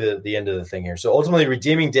let me go to the end of the thing here. So ultimately,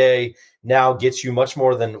 redeeming day now gets you much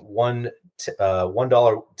more than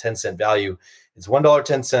 $1.10 value. It's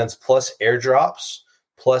 $1.10 plus airdrops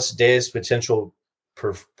plus Deus potentially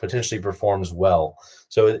performs well.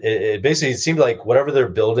 So it basically seemed like whatever they're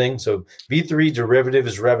building. So V3 derivative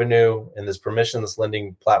is revenue, and this permissionless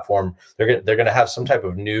lending platform, they're going to have some type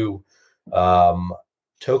of new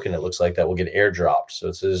token. It looks like that will get airdropped. So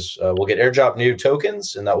it says we'll get airdrop new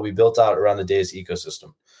tokens, and that will be built out around the Deus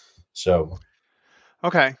ecosystem. So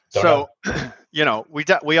okay, so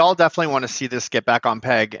we all definitely want to see this get back on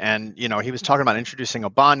peg, and he was talking about introducing a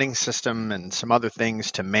bonding system and some other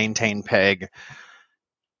things to maintain peg.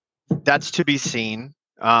 That's to be seen.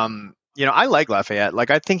 I like Lafayette.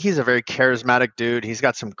 Like, I think he's a very charismatic dude. He's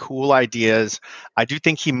got some cool ideas. I do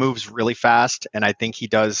think he moves really fast, and I think he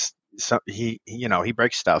does. So he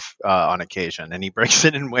breaks stuff on occasion, and he breaks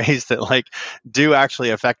it in ways that do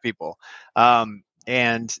actually affect people.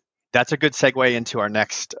 And that's a good segue into our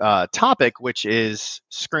next topic, which is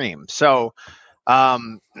Scream. So,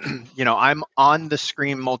 I'm on the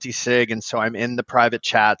Scream multi-sig, and so I'm in the private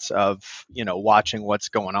chats of, watching what's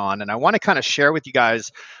going on. And I want to kind of share with you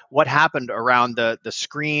guys what happened around the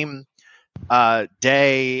Scream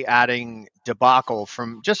day adding debacle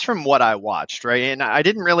from what I watched, right? And I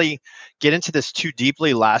didn't really get into this too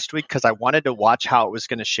deeply last week because I wanted to watch how it was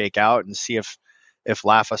going to shake out and see if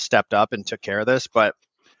Lafa stepped up and took care of this. But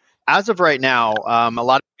as of right now, a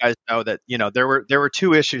lot of you guys know that there were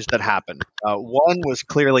two issues that happened. One was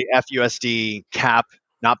clearly FUSD cap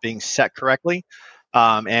not being set correctly,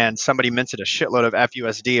 and somebody minted a shitload of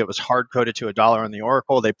FUSD. It was hard coded to $1 in the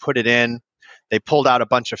Oracle. They put it in. They pulled out a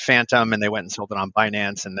bunch of Fantom and they went and sold it on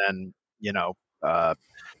Binance. And then,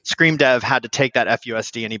 Scream Dev had to take that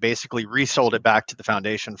FUSD and he basically resold it back to the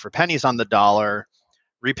foundation for pennies on the dollar,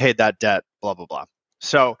 repaid that debt, blah, blah, blah.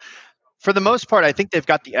 So for the most part, I think they've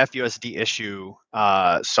got the FUSD issue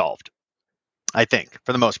solved. I think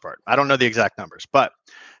for the most part. I don't know the exact numbers, but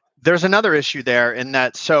there's another issue there in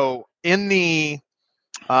that. So in the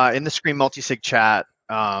Scream multisig chat,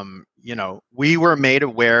 we were made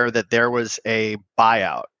aware that there was a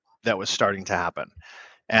buyout that was starting to happen.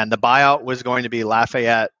 And the buyout was going to be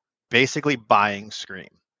Lafayette basically buying Scream.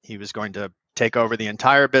 He was going to take over the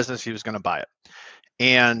entire business. He was going to buy it.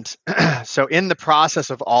 And so in the process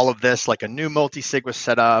of all of this, a new multi-sig was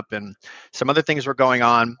set up and some other things were going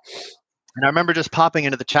on. And I remember just popping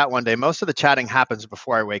into the chat one day. Most of the chatting happens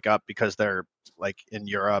before I wake up because they're in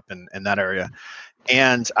Europe and that area.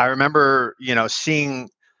 And I remember, seeing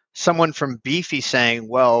someone from Beefy saying,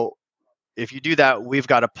 well, if you do that, we've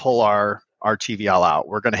got to pull our TVL out.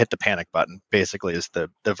 We're going to hit the panic button, basically, is the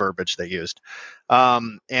verbiage they used.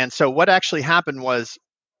 And so what actually happened was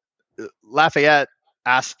Lafayette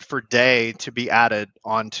asked for Day to be added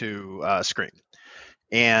onto Scream.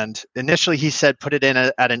 And initially he said put it in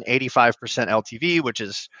at an 85% LTV, which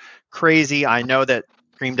is crazy. I know that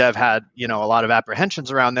Scream Dev had, a lot of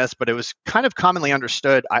apprehensions around this, but it was kind of commonly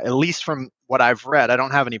understood, at least from what I've read, I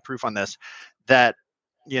don't have any proof on this, that,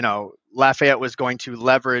 Lafayette was going to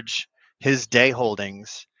leverage his Day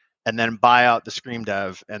holdings and then buy out the Scream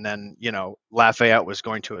Dev. And then, Lafayette was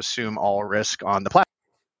going to assume all risk on the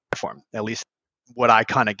platform, at least what I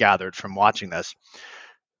kind of gathered from watching this.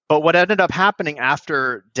 But what ended up happening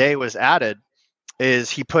after Day was added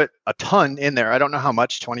is he put a ton in there. I don't know how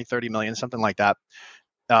much, 20, 30 million, something like that.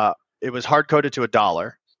 It was hard coded to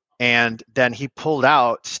 $1. And then he pulled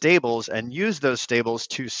out stables and used those stables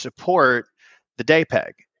to support the Day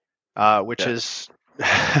peg, which is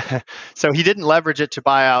so he didn't leverage it to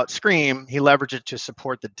buy out Scream. He leveraged it to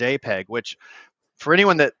support the Day peg, which for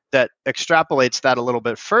anyone that extrapolates that a little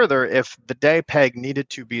bit further, if the Day peg needed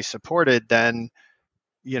to be supported, then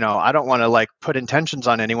I don't want to put intentions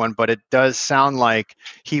on anyone, but it does sound like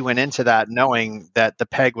he went into that knowing that the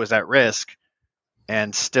peg was at risk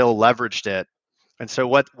and still leveraged it. And so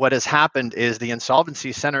what has happened is the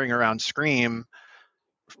insolvency centering around Scream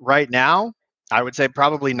right now, I would say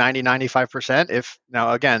probably 90-95%.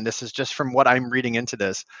 Now, again, this is just from what I'm reading into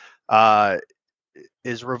this,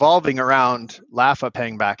 is revolving around Lafa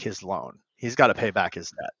paying back his loan. He's got to pay back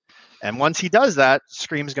his debt. And once he does that,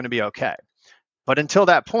 Scream's going to be okay. But until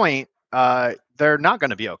that point, they're not going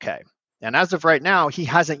to be okay. And as of right now, he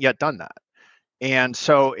hasn't yet done that. And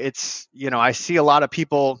so it's, I see a lot of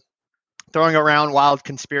people throwing around wild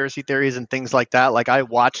conspiracy theories and things like that. Like, I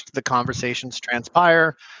watched the conversations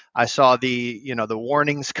transpire. I saw the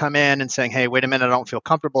warnings come in and saying, hey, wait a minute, I don't feel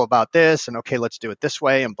comfortable about this. And okay, let's do it this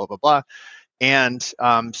way and blah, blah, blah. And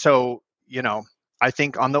so, I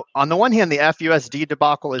think on the one hand, the FUSD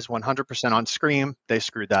debacle is 100% on Scream. They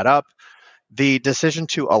screwed that up. The decision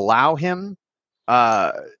to allow him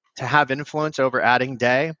to have influence over adding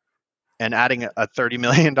Day and adding a $30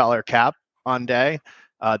 million cap on Day,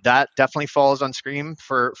 that definitely falls on Scream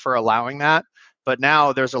for allowing that. But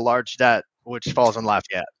now there's a large debt which falls on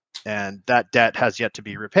Lafayette, and that debt has yet to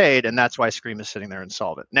be repaid, and that's why Scream is sitting there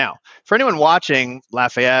insolvent. Now, for anyone watching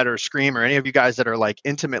Lafayette or Scream or any of you guys that are like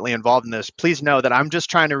intimately involved in this, please know that I'm just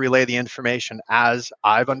trying to relay the information as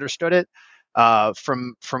I've understood it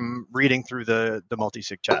from reading through the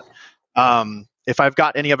multi-sig chat. If I've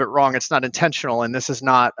got any of it wrong, it's not intentional, and this is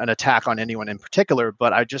not an attack on anyone in particular,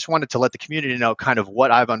 but I just wanted to let the community know kind of what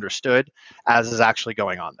I've understood as is actually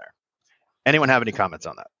going on there. Anyone have any comments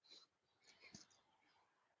on that?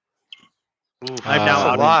 I'm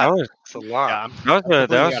now a lot. That's a lot. Yeah, that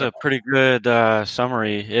was a pretty good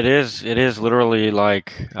summary. It is literally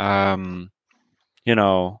like,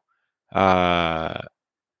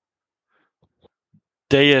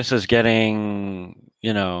 Deus is getting,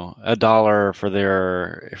 $1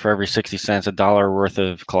 for every 60 cents, $1 worth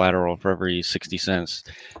of collateral for every 60 cents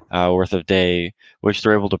worth of Day, which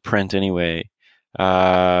they're able to print anyway,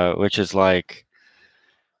 which is like,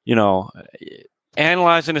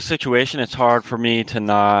 analyzing the situation, it's hard for me to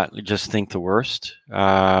not just think the worst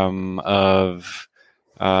of,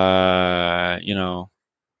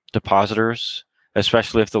 depositors,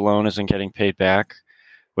 especially if the loan isn't getting paid back,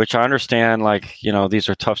 which I understand, like, these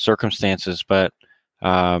are tough circumstances, but,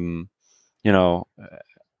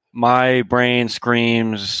 my brain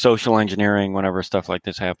screams social engineering whenever stuff like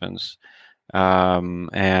this happens.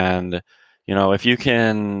 And, if you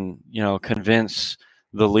can, convince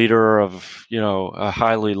the leader of, a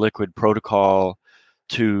highly liquid protocol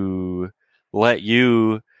to let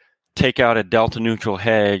you take out a delta neutral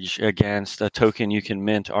hedge against a token you can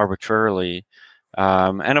mint arbitrarily.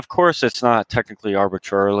 And of course, it's not technically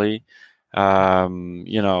arbitrarily.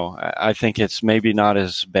 I think it's maybe not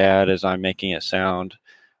as bad as I'm making it sound,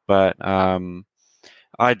 but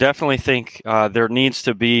I definitely think there needs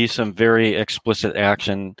to be some very explicit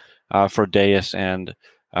action for Deus, and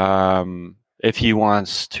if he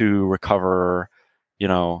wants to recover,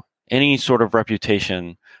 any sort of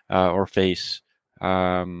reputation or face,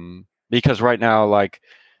 because right now, like,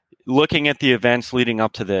 looking at the events leading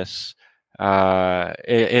up to this,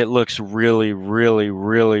 it looks really, really,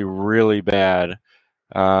 really, really bad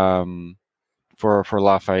for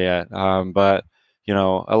Lafayette. But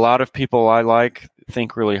a lot of people I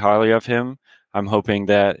think really highly of him. I'm hoping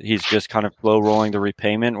that he's just kind of slow rolling the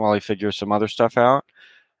repayment while he figures some other stuff out.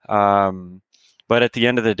 But at the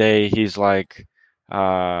end of the day, he's like,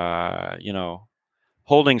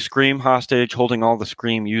 holding Scream hostage, holding all the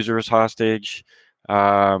Scream users hostage.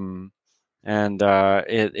 And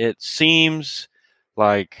it seems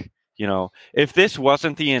like, if this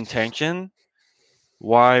wasn't the intention,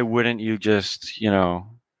 why wouldn't you just,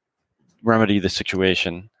 remedy the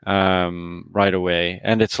situation right away?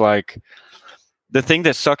 And it's like, the thing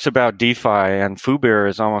that sucks about DeFi, and Fubear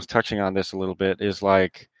is almost touching on this a little bit, is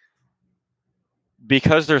like,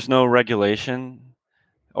 because there's no regulation,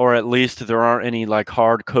 or at least there aren't any like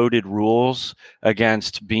hard-coded rules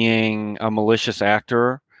against being a malicious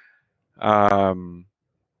actor,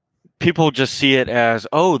 people just see it as,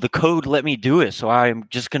 oh, the code let me do it, so I'm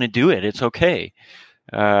just going to do it. It's okay.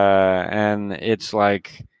 And it's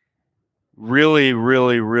like really,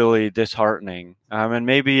 really, really disheartening. And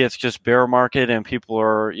maybe it's just bear market and people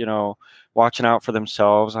are, watching out for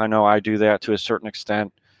themselves. I know I do that to a certain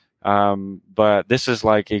extent. But this is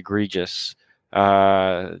like egregious.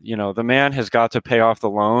 The man has got to pay off the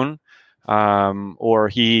loan, or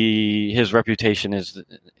his reputation is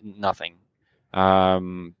nothing.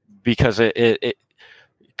 Because it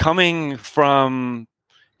coming from,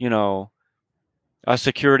 a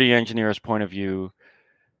security engineer's point of view,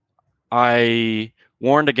 I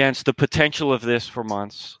warned against the potential of this for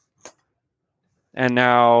months, and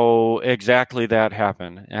now exactly that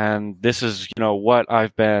happened. And this is, what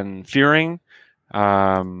I've been fearing.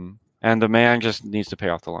 And the man just needs to pay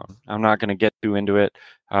off the loan. I'm not going to get too into it,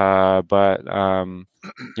 but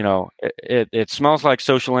it smells like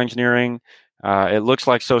social engineering. It looks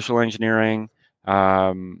like social engineering.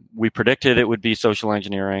 We predicted it would be social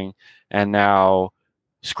engineering, and now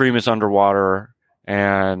Scream is underwater,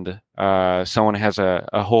 and someone has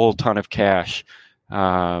a whole ton of cash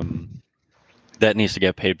that needs to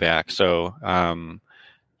get paid back. So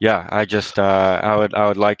yeah, I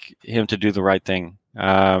would like him to do the right thing.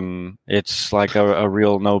 It's like a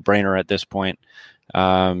real no-brainer at this point.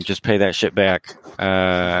 Just pay that shit back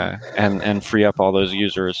and free up all those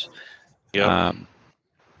users. Yeah.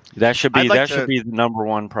 That should be the number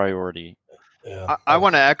one priority. Yeah. I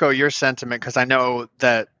want to echo your sentiment, because I know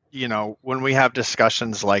that, you know, when we have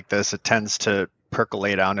discussions like this, it tends to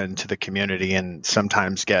percolate out into the community and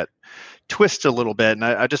sometimes get twisted a little bit. And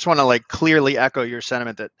I just want to like clearly echo your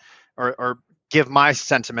sentiment that, or give my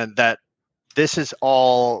sentiment that this is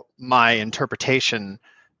all my interpretation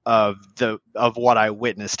of what I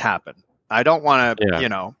witnessed happen. I don't want to, you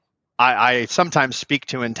know, I sometimes speak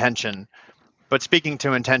to intention. But speaking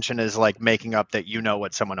to intention is like making up that you know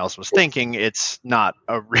what someone else was thinking. It's not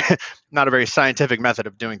a very scientific method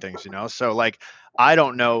of doing things, you know. So like, I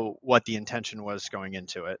don't know what the intention was going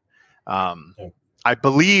into it. I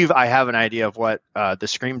believe I have an idea of what the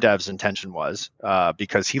Scream dev's intention was,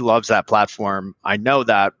 because he loves that platform. I know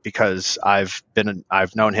that because I've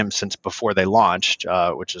known him since before they launched,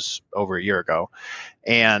 which is over a year ago.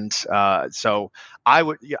 And so I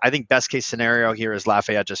think best case scenario here is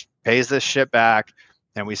Lafayette just pays this shit back,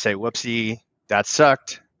 and we say, whoopsie, that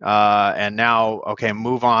sucked. And now, okay,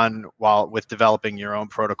 move on with developing your own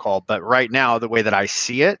protocol. But right now, the way that I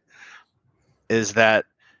see it is that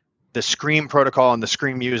the Scream protocol and the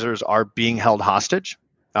Scream users are being held hostage,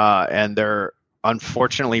 and they're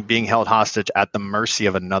unfortunately being held hostage at the mercy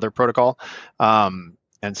of another protocol. And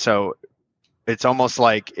so it's almost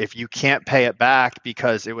like if you can't pay it back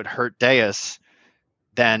because it would hurt Deus,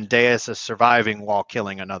 then Deus is surviving while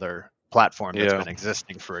killing another platform that's been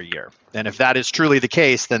existing for a year. And if that is truly the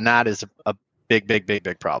case, then that is a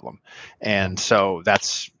big problem. And so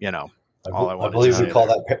that's, you know, all I want to say. I believe we call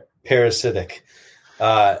that parasitic.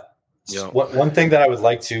 One thing that I would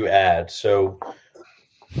like to add, so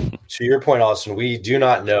to your point, Austin, we do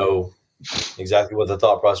not know exactly what the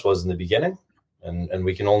thought process was in the beginning, and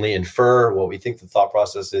we can only infer what we think the thought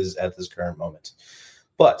process is at this current moment.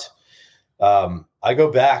 But I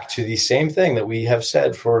go back to the same thing that we have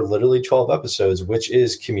said for literally 12 episodes, which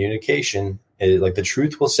is communication. Like, the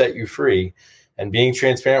truth will set you free, and being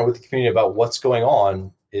transparent with the community about what's going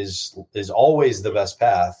on is always the best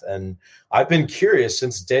path. And I've been curious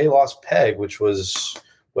since Day lost Peg, which was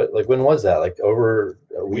when was that? Like over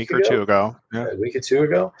a week or two ago. Yeah. A week or two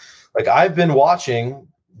ago. Like, I've been watching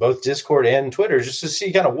both Discord and Twitter just to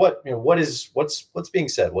see kind of what's being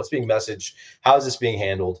said, what's being messaged, how is this being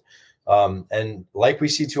handled. And like we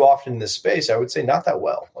see too often in this space, I would say not that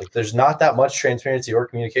well. Like, there's not that much transparency or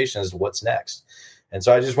communication as to what's next. And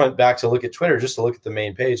so I just went back to look at Twitter just to look at the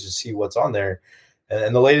main page to see what's on there.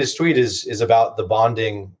 And the latest tweet is about the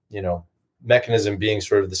bonding, you know, mechanism being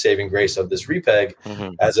sort of the saving grace of this repeg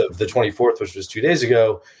as of the 24th, which was 2 days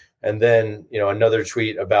ago. And then, you know, another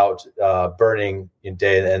tweet about burning in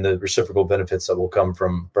Day and the reciprocal benefits that will come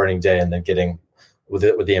from burning Day and then getting with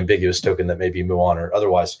the ambiguous token that may be Muon or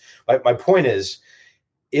otherwise. My point is,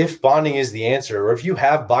 if bonding is the answer, or if you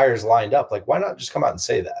have buyers lined up, like, why not just come out and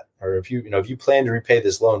say that? Or if you plan to repay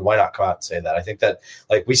this loan, why not come out and say that? I think that,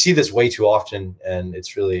 like, we see this way too often, and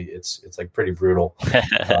it's really it's like pretty brutal.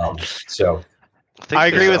 So I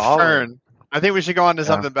agree with Fern. I think we should go on to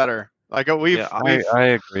something better. Like, I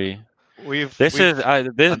agree.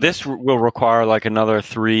 This will require like another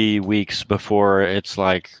 3 weeks before it's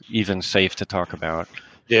like even safe to talk about.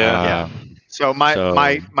 So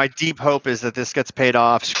my deep hope is that this gets paid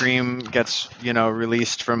off. Scream gets, you know,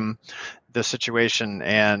 released from the situation,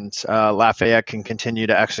 and Lafayette can continue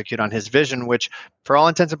to execute on his vision, which for all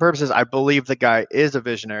intents and purposes, I believe the guy is a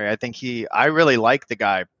visionary. I really like the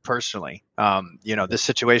guy personally. You know, this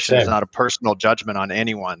situation is not a personal judgment on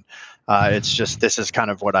anyone. It's just, this is kind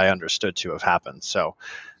of what I understood to have happened. So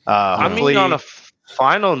I mean, on a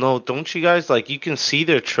final note, don't you guys, like, you can see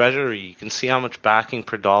their treasury, you can see how much backing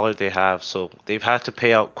per dollar they have. So they've had to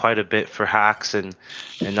pay out quite a bit for hacks and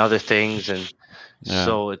other things, and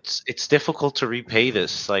so it's difficult to repay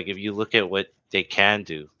this. Like, if you look at what they can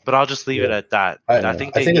do, but I'll just leave it at that. I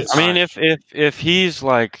think if he's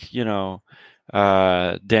like, you know,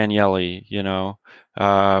 Daniele, you know,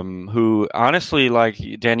 who honestly, like,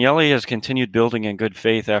 Daniele has continued building in good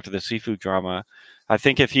faith after the Sifu drama. I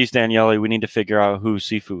think if he's Daniele, we need to figure out who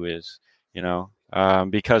Sifu is, you know,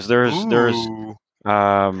 because there's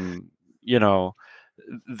you know,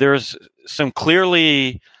 there's some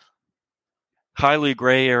clearly highly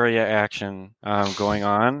gray area action going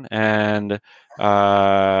on, and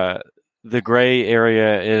the gray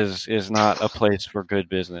area is not a place for good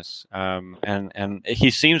business. And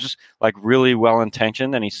he seems like really well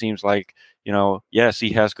intentioned, and he seems like, yes,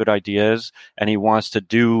 he has good ideas and he wants to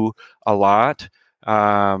do a lot,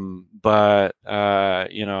 but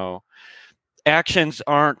actions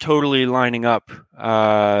aren't totally lining up,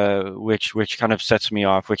 which kind of sets me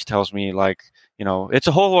off, which tells me like, it's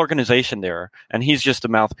a whole organization there, and he's just a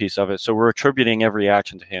mouthpiece of it. So we're attributing every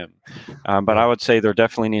action to him. But I would say there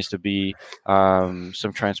definitely needs to be some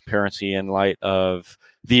transparency in light of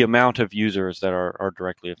the amount of users that are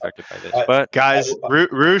directly affected by this. But guys,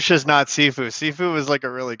 Roosh is not Sifu. Sifu is like a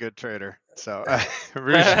really good trader. So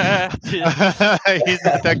Roosh, he's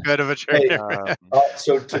not that good of a trader.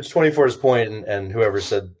 So to 24's point, and whoever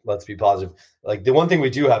said let's be positive, like the one thing we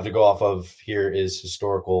do have to go off of here is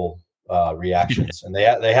historical reactions, and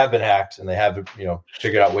they have been hacked, and they have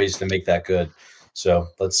figured out ways to make that good. So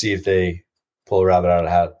let's see if they pull a rabbit out of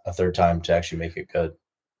a hat a third time to actually make it good.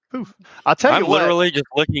 Oof. I'll tell you what. I'm literally just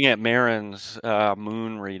looking at Marin's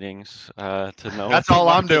moon readings to know. That's all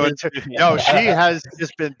I'm doing. No, she has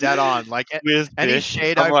just been dead on. Like any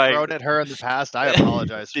shade I've thrown at her in the past, I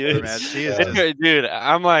apologize to her, man. She is dude.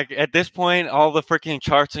 I'm like, at this point, all the freaking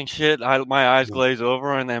charts and shit, my eyes glaze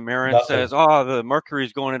over, and then Marin says, "Oh, the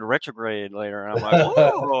Mercury's going into retrograde later," and I'm like,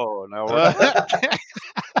 "Whoa, no."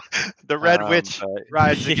 The Red Witch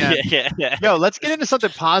rides again. Yeah. Yo, let's get into something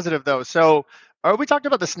positive though. So. We talked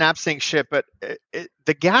about the SnapSync ship, but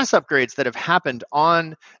the gas upgrades that have happened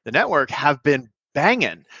on the network have been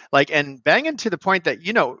banging, and banging to the point that,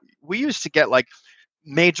 we used to get like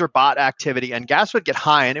major bot activity and gas would get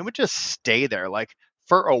high and it would just stay there like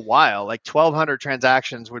for a while, like 1,200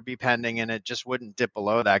 transactions would be pending and it just wouldn't dip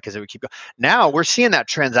below that because it would keep going. Now we're seeing that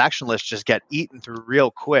transaction list just get eaten through real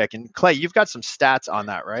quick. And Clay, you've got some stats on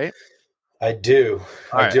that, right? I do.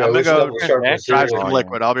 All right, I'm going to go drive some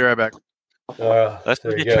liquid. I'll be right back. Let's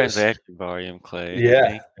look at transaction volume, Clay.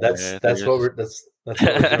 Yeah, that's what we're doing,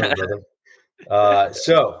 brother.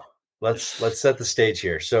 So let's set the stage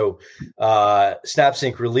here. So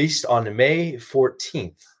SnapSync released on May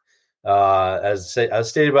 14th, as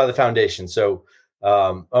stated by the foundation. So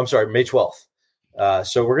I'm sorry, May 12th.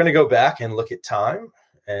 So we're going to go back and look at time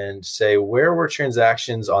and say where were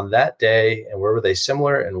transactions on that day and where were they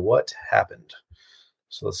similar and what happened.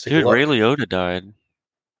 So let's take a look. Ray Liotta died.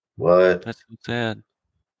 What? That's so sad.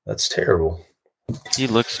 That's terrible. He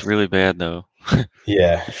looks really bad, though.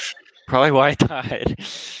 Yeah. Probably why he died.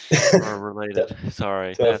 Or related.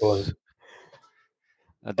 Sorry. Definitely.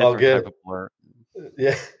 That's a different type of part.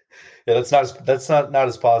 Yeah. That's not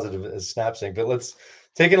as positive as SnapSync. But let's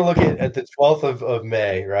take a look at the 12th of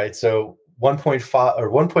May, right? So 1.5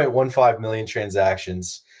 or 1.15 million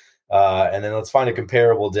transactions. And then let's find a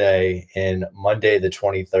comparable day in Monday, the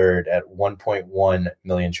 23rd at 1.1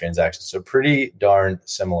 million transactions. So pretty darn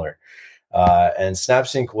similar. And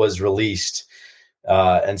SnapSync was released.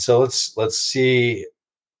 And so let's see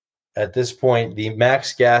at this point, the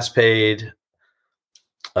max gas paid.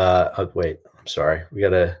 Wait, I'm sorry. We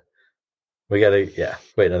gotta, yeah,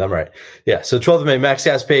 wait, no, I'm right. Yeah. So 12th of May, max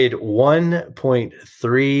gas paid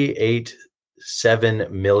 1.387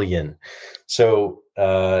 million. So,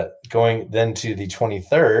 going then to the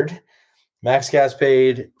 23rd, max gas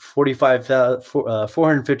paid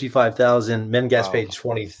 455,000. Men gas paid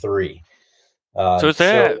 23. So is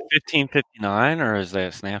that 1559 or is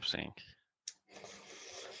that SnapSync?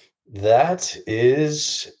 That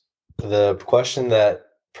is the question that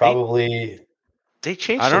probably they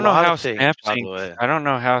changed. I don't know how SnapSync. I don't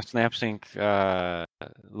know how SnapSync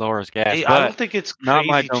lowers gas. Hey, I don't think it's crazy not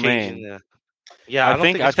my domain. Yeah, I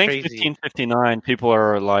think 1559 people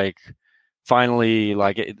are like finally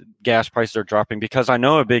like gas prices are dropping, because I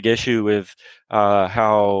know a big issue with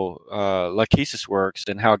how Lachesis works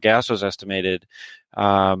and how gas was estimated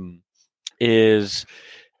is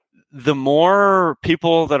the more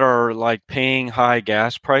people that are like paying high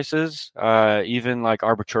gas prices, even like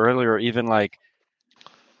arbitrarily or even like,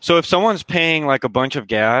 so if someone's paying like a bunch of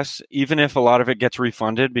gas, even if a lot of it gets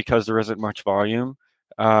refunded because there isn't much volume,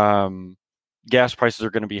 gas prices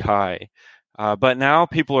are going to be high. But now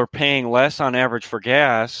people are paying less on average for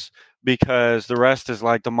gas because the rest is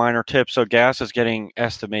like the minor tips. So gas is getting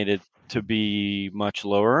estimated to be much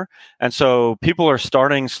lower. And so people are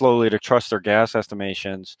starting slowly to trust their gas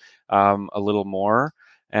estimations a little more.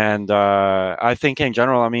 And I think in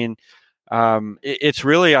general, I mean, it's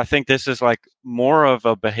really, I think this is like more of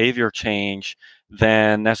a behavior change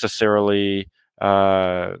than necessarily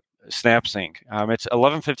SnapSync. It's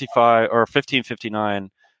 1155 or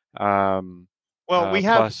 1559 Well, we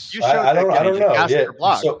have. Plus, You showed I don't know. gas Yeah. per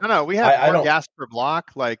block. So No, we have I more don't. gas per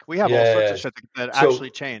block. Like we have all sorts of shit that actually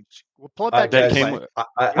changed. We'll pull up that that data. came.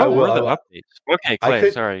 I What were will. the updates? Okay,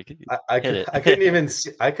 Clay. Sorry. I couldn't even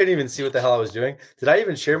see. I couldn't even see what the hell I was doing. Did I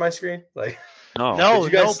even share my screen? Like, No,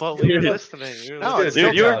 guys, but we were listening.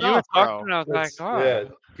 Dude, you were talking. I was like, oh. Yeah,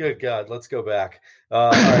 good God, let's go back.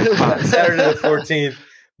 All right, Saturday the 14th,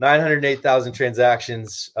 908,000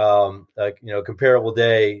 transactions. Comparable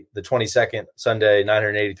day, the 22nd, Sunday,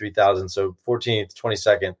 983,000. So 14th,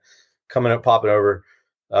 22nd, popping over.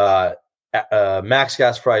 Max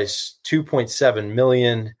gas price 2.7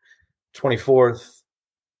 million. 24th,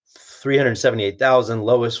 378,000.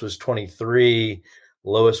 Lowest was 23.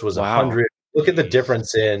 Lowest was 100. Look at the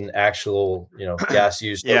difference in actual, gas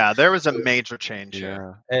use. Yeah, there was a major change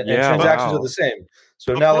here. And transactions are the same.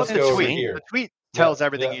 So now let's go over here. The tweet tells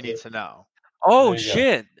everything you need to know. Oh,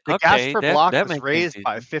 shit. The gas per block was raised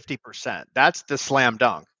by 50%. That's the slam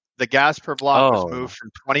dunk. The gas per block was moved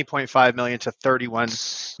from 20.5 million to 31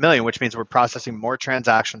 million, which means we're processing more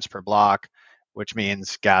transactions per block, which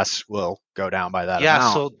means gas will go down by that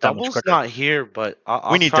amount. So Double's not here, but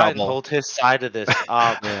I'll need try Double. and hold his side of this.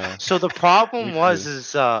 So the problem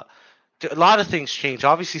is a lot of things change.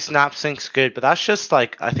 Obviously, SnapSync's good, but that's just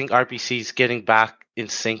like I think RPC's getting back in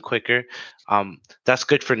sync quicker. That's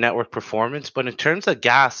good for network performance. But in terms of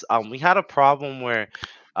gas, we had a problem where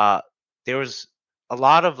there was a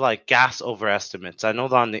lot of like gas overestimates. I know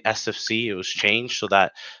that on the SFC it was changed so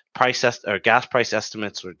that gas price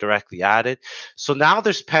estimates were directly added. So now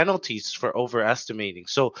there's penalties for overestimating.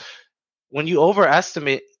 So when you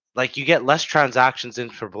overestimate, like you get less transactions in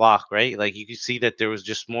per block, right? Like you can see that there was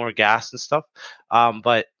just more gas and stuff.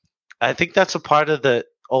 But I think that's a part of the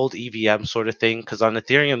old EVM sort of thing, because on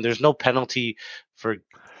Ethereum there's no penalty for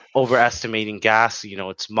overestimating gas.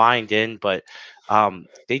 It's mined in, but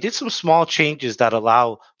they did some small changes that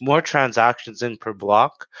allow more transactions in per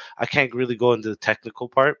block. I can't really go into the technical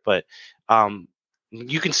part, but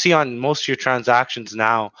you can see on most of your transactions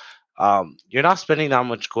now, you're not spending that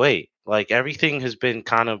much GUI. Like everything has been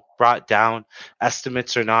kind of brought down.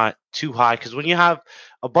 Estimates are not too high, because when you have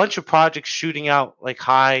a bunch of projects shooting out like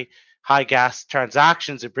high gas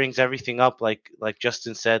transactions, it brings everything up, like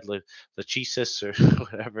Justin said, Lachesis or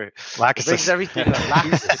whatever. It brings everything up.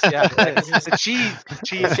 The cheese.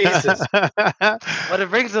 But it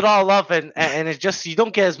brings it all up, and it just, you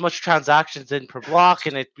don't get as much transactions in per block,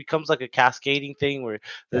 and it becomes like a cascading thing where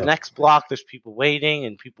the next block there's people waiting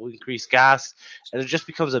and people increase gas, and it just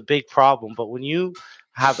becomes a big problem. But when you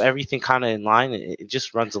have everything kind of in line, it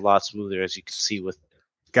just runs a lot smoother, as you can see with.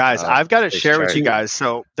 Guys, I've got to share with you guys.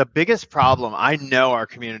 So the biggest problem, I know our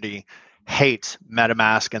community hates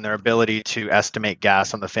MetaMask and their ability to estimate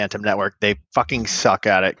gas on the Fantom network. They fucking suck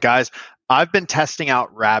at it. Guys, I've been testing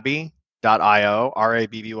out Rabby.io,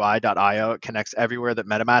 Rabby.io. It connects everywhere that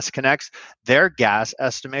MetaMask connects. Their gas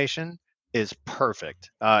estimation is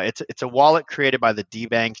perfect. It's a wallet created by the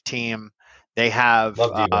DBank team. They have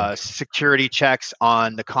security checks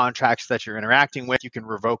on the contracts that you're interacting with. You can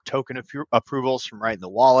revoke token approvals from right in the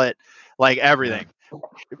wallet, like everything.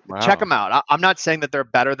 Wow. Check them out. I'm not saying that they're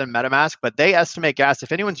better than MetaMask, but they estimate gas.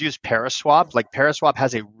 If anyone's used Paraswap, like Paraswap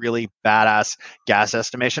has a really badass gas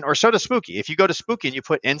estimation, or so does Spooky. If you go to Spooky and you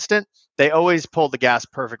put instant, they always pull the gas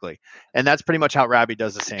perfectly. And that's pretty much how Rabby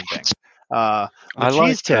does the same thing. I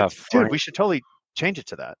like tip. Dude, we should totally change it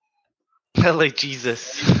to that. Like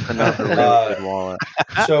Jesus. Another really good wallet.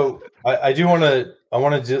 So I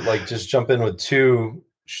want to just jump in with two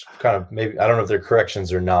kind of, maybe, I don't know if they're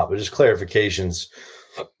corrections or not, but just clarifications.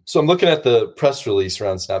 So I'm looking at the press release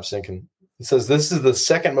around SnapSync, and it says this is the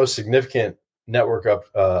second most significant network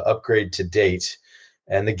upgrade to date,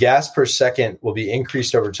 and the gas per second will be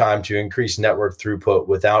increased over time to increase network throughput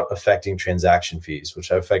without affecting transaction fees,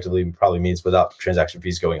 which effectively probably means without transaction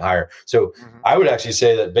fees going higher. So I would actually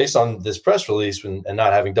say that based on this press release and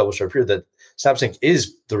not having Doublesharp here, that SnapSync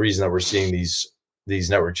is the reason that we're seeing these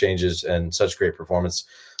network changes and such great performance.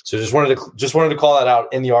 So just wanted to call that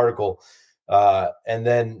out in the article. And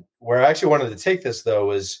then where I actually wanted to take this,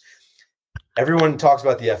 though, is everyone talks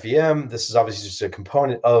about the FEM. This is obviously just a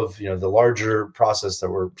component of the larger process that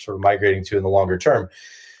we're sort of migrating to in the longer term.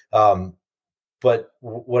 But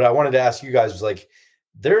what I wanted to ask you guys was, like,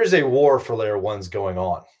 there is a war for layer ones going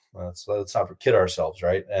on. Let's not kid ourselves,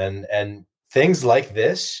 right? And things like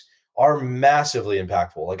this are massively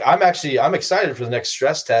impactful. Like I'm excited for the next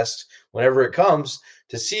stress test whenever it comes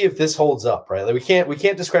to see if this holds up, right? Like we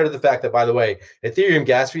can't discredit the fact that, by the way, Ethereum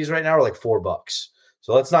gas fees right now are like $4.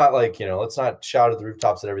 So let's not let's not shout at the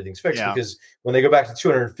rooftops that everything's fixed, because when they go back to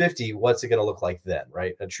 250, what's it going to look like then,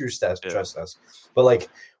 right? A true stress test. But like,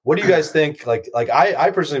 what do you guys think? Like I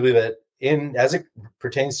personally believe that as it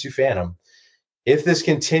pertains to Fantom, if this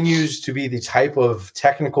continues to be the type of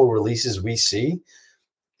technical releases we see,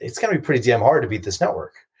 it's going to be pretty damn hard to beat this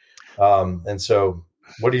network. And so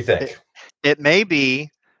what do you think? It may be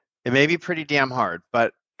pretty damn hard,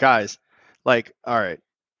 but guys, like, all right,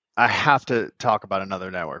 I have to talk about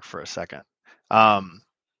another network for a second.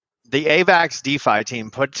 The AVAX DeFi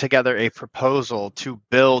team put together a proposal to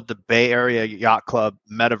build the Bay Area Yacht Club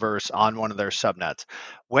metaverse on one of their subnets.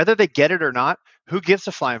 Whether they get it or not, who gives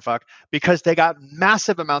a flying fuck? Because they got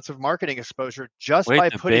massive amounts of marketing exposure just by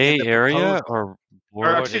putting Bay in the Area proposal.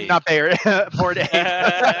 or excuse me, not Bay Area, Bored Ape.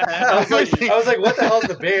 I was like, what the hell is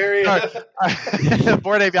the Bay Area?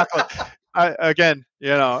 Bored Ape Yacht Club. Again,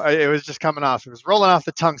 it was just coming off. It was rolling off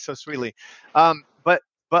the tongue so sweetly. But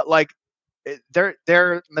like,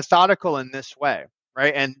 they're methodical in this way,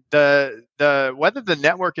 right? And the whether the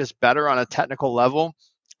network is better on a technical level,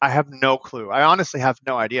 I have no clue. I honestly have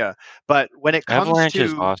no idea. But when it comes Avalanche to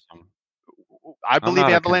is awesome. I believe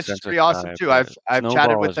Avalanche is pretty awesome too. I've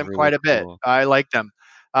chatted with them quite a bit. Cool. I like them.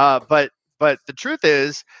 But the truth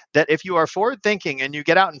is that if you are forward thinking and you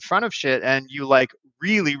get out in front of shit and you like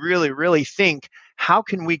really, really, really think, how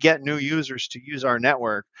can we get new users to use our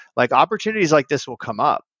network? Like, opportunities like this will come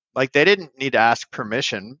up. Like, they didn't need to ask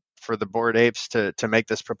permission for the Bored Apes to make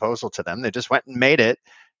this proposal to them. They just went and made it.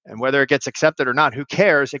 And whether it gets accepted or not, who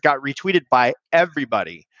cares? It got retweeted by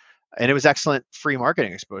everybody. And it was excellent free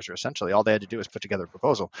marketing exposure, essentially. All they had to do was put together a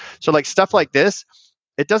proposal. So like stuff like this,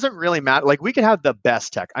 it doesn't really matter. Like, we could have the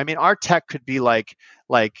best tech. I mean, our tech could be like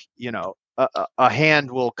a hand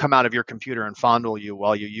will come out of your computer and fondle you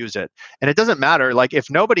while you use it. And it doesn't matter. Like, if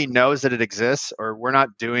nobody knows that it exists, or we're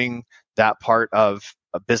not doing that part of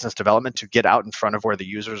a business development to get out in front of where the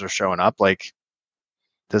users are showing up, like,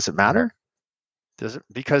 does it matter? Does it?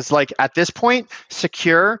 Because like at this point,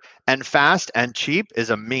 secure and fast and cheap is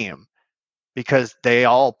a meme, because they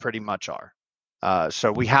all pretty much are.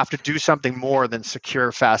 So we have to do something more than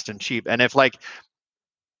secure, fast, and cheap. And if like,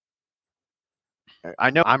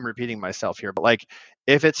 I know I'm repeating myself here, but like,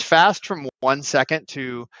 if it's fast from 1 second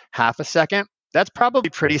to half a second, that's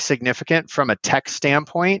probably pretty significant from a tech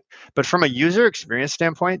standpoint. But from a user experience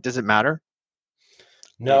standpoint, does it matter?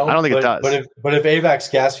 No, I don't think it does. But if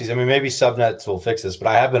AVAX gas fees, I mean, maybe subnets will fix this, but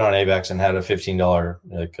I have been on AVAX and had a $15,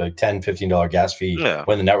 like $10, $15 gas fee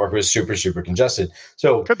when the network was super, super congested.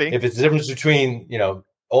 So if it's the difference between,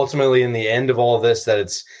 ultimately in the end of all of this, that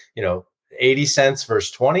it's, 80 cents versus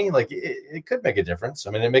 20, like it could make a difference.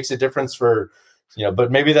 I mean, it makes a difference for, but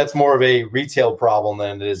maybe that's more of a retail problem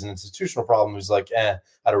than it is an institutional problem. Who's like, I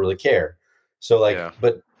don't really care. So like,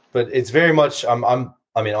 but it's very much, I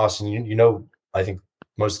mean, Austin, I think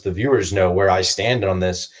most of the viewers know where I stand on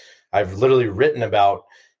this. I've literally written about,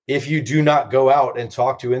 if you do not go out and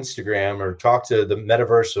talk to Instagram or talk to the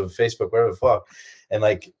metaverse of Facebook, whatever the fuck, and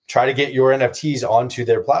like try to get your NFTs onto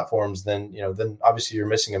their platforms, then obviously you're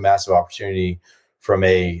missing a massive opportunity from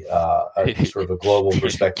a sort of a global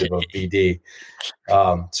perspective of BD.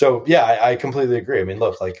 So yeah, I completely agree. I mean,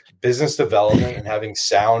 look, like business development and having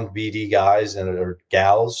sound BD guys or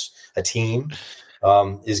gals, a team,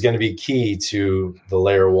 is going to be key to the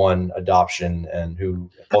layer one adoption and who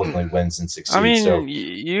ultimately wins and succeeds. I mean,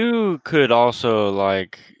 you could also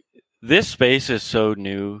like, this space is so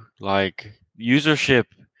new, like usership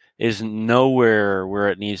is nowhere where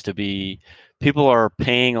it needs to be. People are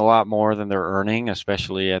paying a lot more than they're earning,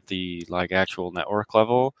 especially at the like actual network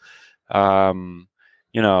level.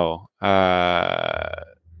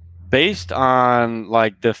 Based on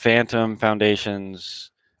like the Fantom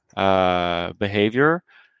Foundation's behavior,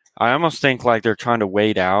 I almost think like they're trying to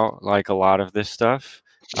wait out like a lot of this stuff,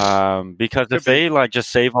 because if they like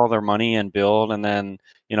just save all their money and build, and then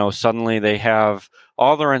suddenly they have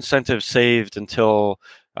all their incentives saved until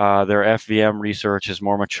their FVM research is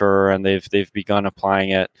more mature and they've begun applying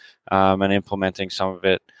it and implementing some of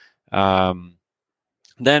it,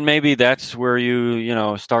 then maybe that's where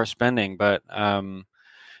you start spending. But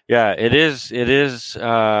it is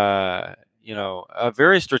a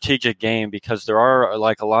very strategic game, because there are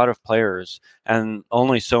like a lot of players and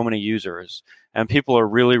only so many users, and people are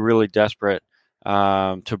really, really desperate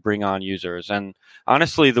to bring on users. And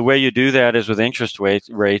honestly, the way you do that is with interest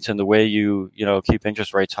rates, and the way you keep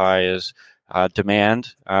interest rates high is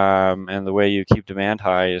demand, and the way you keep demand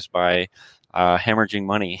high is by hemorrhaging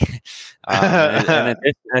money. And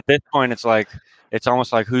at this point, it's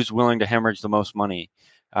almost like who's willing to hemorrhage the most money.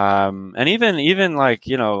 And even like,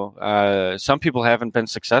 some people haven't been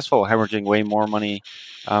successful hemorrhaging way more money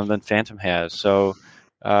than Fantom has. So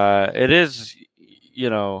it is,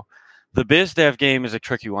 the biz dev game is a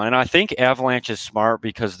tricky one. And I think Avalanche is smart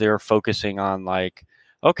because they're focusing on like,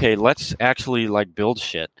 okay, let's actually like build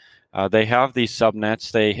shit. They have these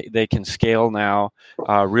subnets. They can scale now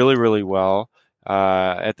really, really well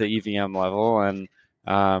at the EVM level. And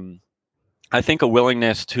I think a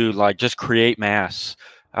willingness to like just create mass.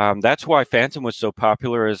 That's why Fantom was so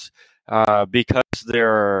popular, is because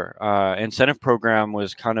their incentive program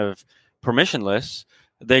was kind of permissionless.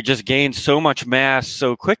 They just gained so much mass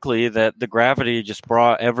so quickly that the gravity just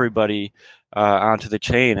brought everybody onto the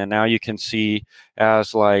chain. And now you can see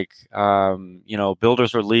as like,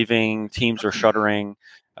 builders are leaving, teams are shuttering,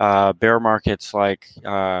 bear markets, like,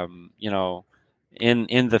 in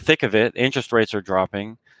the thick of it, interest rates are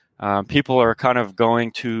dropping. People are kind of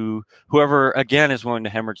going to whoever, again, is willing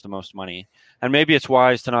to hemorrhage the most money. And maybe it's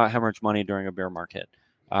wise to not hemorrhage money during a bear market.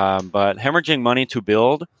 But hemorrhaging money to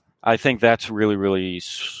build, I think that's really, really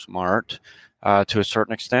smart to a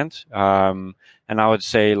certain extent. And I would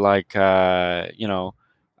say, like, I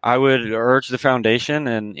would urge the foundation,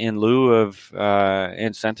 and in lieu of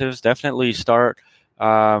incentives, definitely start,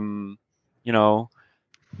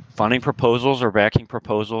 funding proposals or backing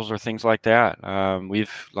proposals or things like that.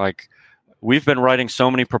 We've been writing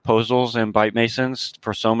so many proposals in Byte Masons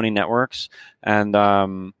for so many networks, and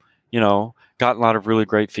got a lot of really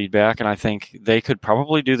great feedback. And I think they could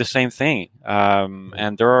probably do the same thing.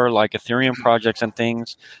 And there are like Ethereum projects and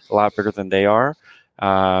things a lot bigger than they are.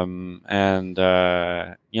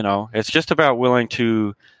 It's just about willing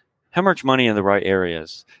to hemorrhage money in the right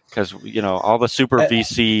areas, because all the super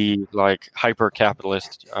VC like hyper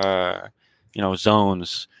capitalist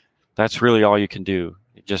zones, that's really all you can do.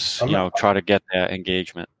 Just try to get that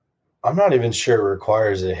engagement. I'm not even sure it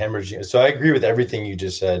requires a hemorrhaging. So I agree with everything you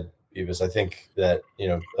just said, Bebis. I think that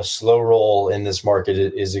a slow roll in this market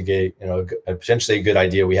is a potentially a good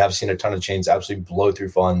idea. We have seen a ton of chains absolutely blow through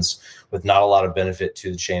funds with not a lot of benefit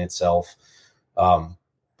to the chain itself.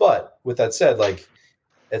 But with that said, like,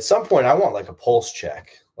 at some point, I want like a pulse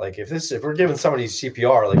check. Like if we're giving somebody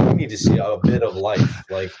CPR, like we need to see a bit of life.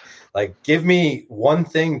 Like give me one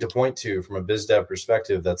thing to point to from a biz dev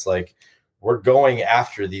perspective that's like we're going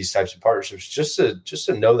after these types of partnerships just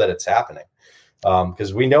to know that it's happening.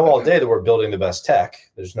 Because we know all day that we're building the best tech.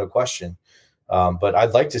 There's no question. But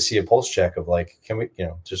I'd like to see a pulse check of like, can we,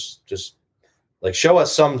 just like show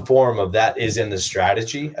us some form of that is in the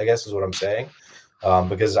strategy, I guess is what I'm saying.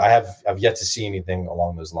 Because I've yet to see anything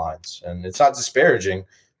along those lines, and it's not disparaging;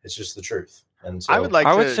 it's just the truth. And so I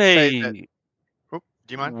would say that, do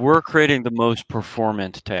you mind? We're creating the most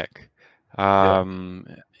performant tech.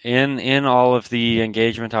 In all of the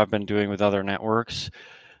engagement I've been doing with other networks,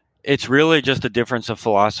 it's really just a difference of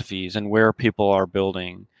philosophies and where people are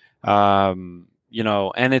building. And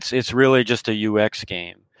it's really just a UX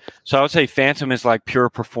game. So I would say Fantom is like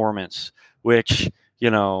pure performance, which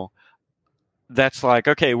that's like,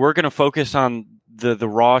 okay, we're going to focus on the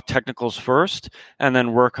raw technicals first, and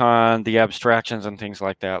then work on the abstractions and things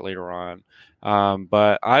like that later on.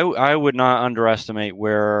 But I would not underestimate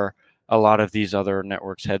where a lot of these other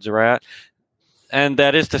networks' heads are at. And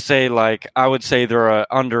that is to say, like, I would say there are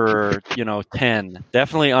under, 10,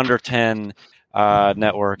 definitely under 10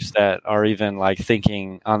 networks that are even like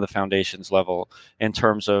thinking on the foundations level in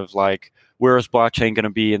terms of like, where is blockchain going to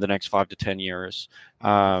be in the next 5 to 10 years?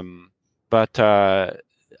 But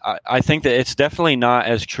I think that it's definitely not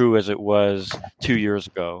as true as it was 2 years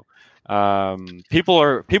ago. People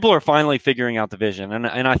are finally figuring out the vision,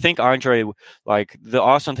 and I think Andre, like, the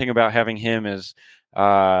awesome thing about having him is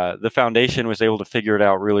the foundation was able to figure it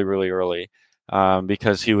out really, really early,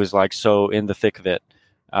 because he was like so in the thick of it.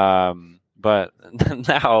 But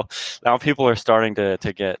now people are starting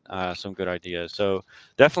to get some good ideas. So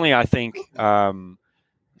definitely, I think.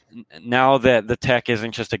 Now that the tech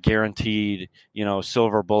isn't just a guaranteed,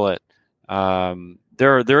 silver bullet,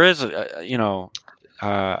 there is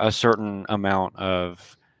a certain amount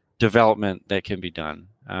of development that can be done.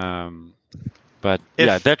 But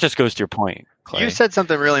that just goes to your point, Clay. You said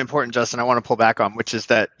something really important, Justin, I want to pull back on, which is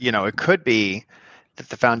that, it could be that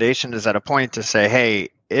the foundation is at a point to say, hey,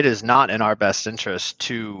 it is not in our best interest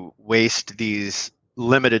to waste these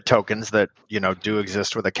limited tokens that do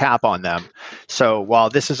exist with a cap on them. So while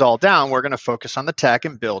this is all down, we're going to focus on the tech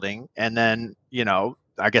and building, and then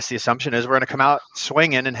I guess the assumption is we're going to come out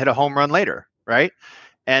swinging and hit a home run later, right?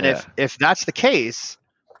 And if that's the case,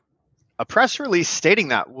 a press release stating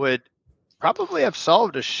that would probably have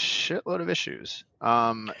solved a shitload of issues.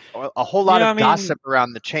 A whole lot of gossip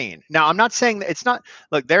around the chain. Now, I'm not saying that it's not.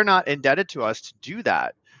 Look, they're not indebted to us to do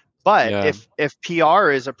that. But if PR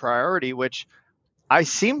is a priority, which I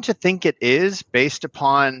seem to think it is, based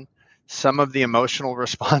upon some of the emotional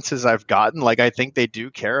responses I've gotten, like I think they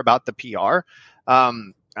do care about the PR.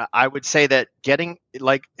 I would say that getting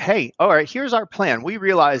like, hey, all right, here's our plan. We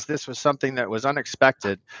realize this was something that was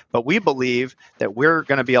unexpected, but we believe that we're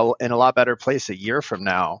going to be in a lot better place a year from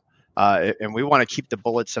now. And we want to keep the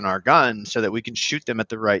bullets in our gun so that we can shoot them at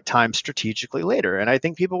the right time strategically later. And I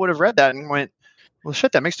think people would have read that and went, well,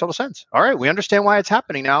 shit, that makes total sense. All right, we understand why it's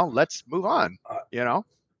happening now. Let's move on. I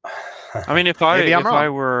mean, if I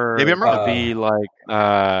were to be like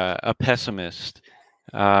a pessimist,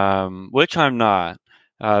 which I'm not.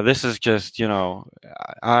 This is just,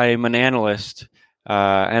 I'm an analyst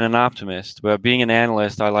and an optimist. But being an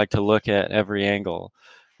analyst, I like to look at every angle.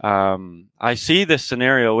 I see this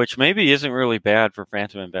scenario, which maybe isn't really bad for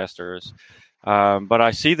Fantom investors, but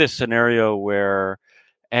I see this scenario where,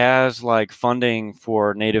 as like funding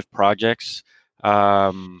for native projects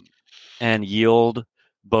and yield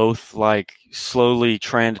both like slowly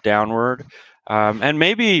trend downward. And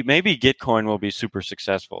maybe Gitcoin will be super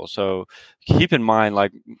successful. So keep in mind,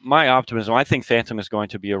 like my optimism, I think Fantom is going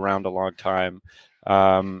to be around a long time.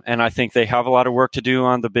 And I think they have a lot of work to do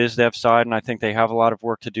on the biz dev side. And I think they have a lot of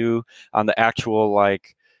work to do on the actual,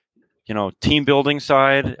 like, team building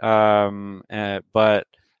side. But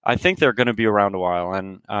I think they're going to be around a while.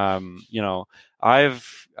 And,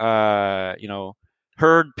 I've,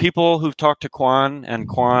 heard people who've talked to Quan, and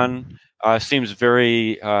Quan seems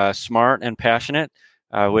very smart and passionate,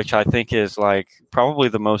 which I think is like probably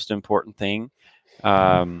the most important thing.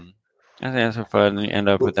 I think that's a fun, and you end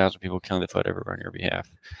up with 1,000 people killing the FUD everywhere on your behalf.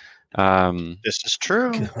 This is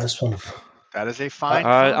true. That is a fine.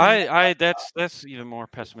 That's even more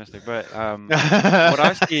pessimistic. But what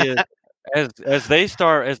I see is as they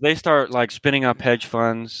start like spinning up hedge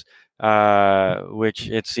funds, which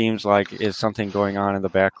it seems like is something going on in the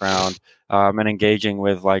background, and engaging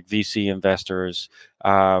with like VC investors,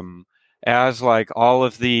 as like all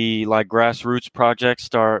of the like grassroots projects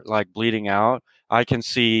start like bleeding out, I can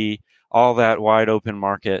see all that wide open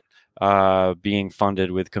market being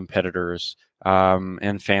funded with competitors,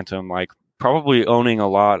 and Fantom like probably owning a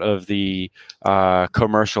lot of the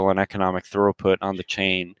commercial and economic throughput on the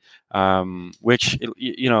chain, which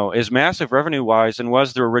is massive revenue wise and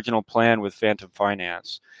was the original plan with Fantom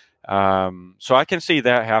Finance. So I can see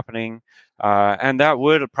that happening, and that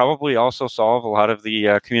would probably also solve a lot of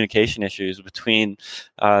the communication issues between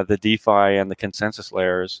the DeFi and the consensus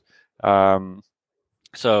layers.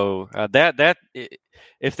 So that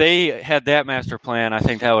if they had that master plan, I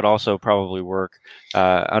think that would also probably work.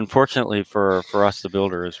 Unfortunately for us, the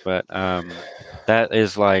builders, but that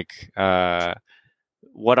is like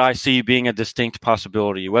what I see being a distinct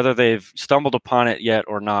possibility. Whether they've stumbled upon it yet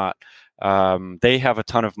or not, they have a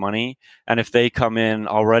ton of money, and if they come in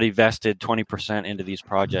already vested 20% into these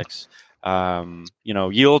projects,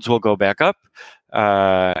 yields will go back up.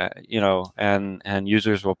 And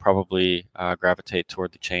users will probably gravitate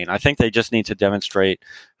toward the chain. I think they just need to demonstrate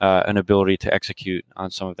an ability to execute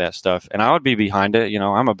on some of that stuff, and I would be behind it.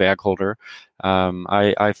 I'm a bag holder.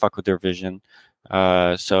 I fuck with their vision.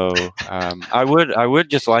 So I would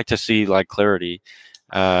just like to see like clarity,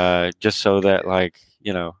 just so that like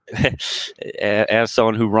as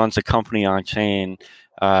someone who runs a company on chain,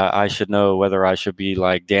 I should know whether I should be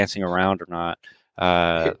like dancing around or not.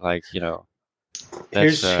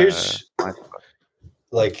 Here's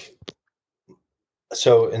like,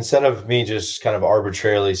 so instead of me just kind of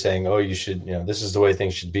arbitrarily saying, oh, you should, this is the way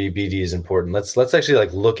things should be, BD is important. Let's actually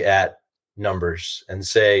like look at numbers and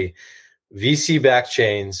say VC backed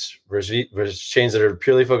chains versus chains that are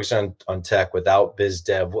purely focused on tech without biz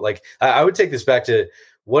dev. Like I would take this back to,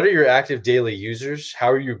 what are your active daily users?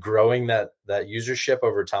 How are you growing that usership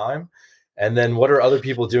over time? And then what are other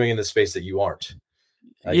people doing in the space that you aren't?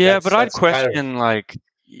 Like but I'd question do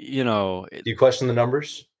you question the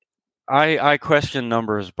numbers? I question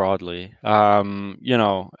numbers broadly. I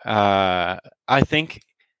think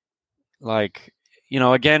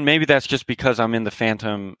again, maybe that's just because I'm in the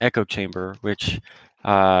Fantom echo chamber, which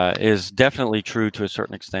is definitely true to a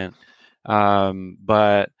certain extent.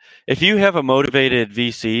 But if you have a motivated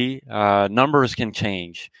VC, numbers can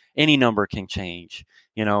change. Any number can change,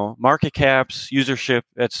 market caps, usership,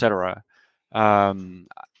 etc.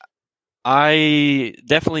 I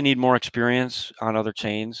definitely need more experience on other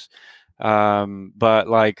chains. But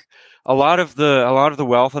like a lot of the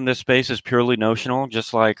wealth in this space is purely notional,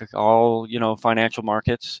 just like all, financial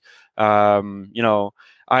markets. I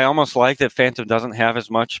I almost like that Fantom doesn't have as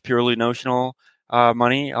much purely notional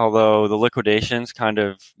money, although the liquidations kind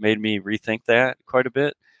of made me rethink that quite a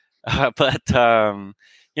bit. But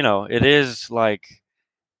it is like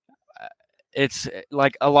it's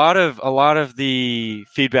like a lot of the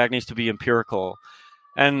feedback needs to be empirical,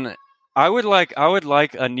 and I would like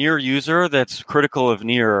a near user that's critical of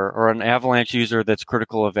near, or an Avalanche user that's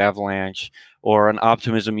critical of Avalanche, or an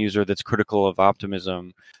optimism user that's critical of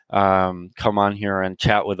optimism. Come on here and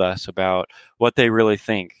chat with us about what they really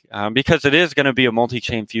think, because it is going to be a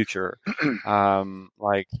multi-chain future.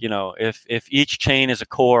 If each chain is a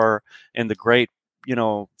core in the great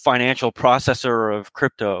financial processor of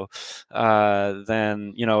crypto,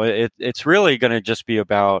 then it's really going to just be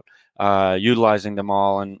about utilizing them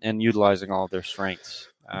all and utilizing all their strengths.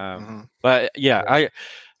 But yeah,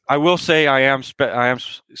 I will say I am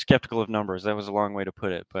skeptical of numbers. That was a long way to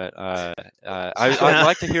put it, but I'd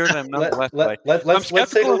like to hear them nonetheless. I'm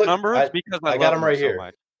skeptical of numbers because I got them right here. So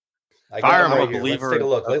much. I got them right here. Let's take a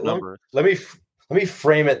look. Let me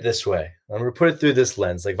frame it this way. I'm going to put it through this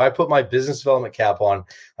lens. Like if I put my business development cap on,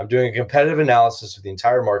 I'm doing a competitive analysis of the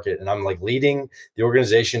entire market, and I'm like leading the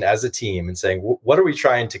organization as a team and saying, what are we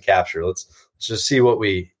trying to capture? Let's just see what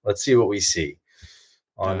we see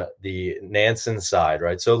on the Nansen side,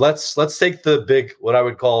 right? So let's take the big, what I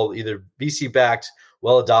would call either VC backed,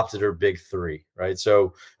 well adopted, or big three, right? So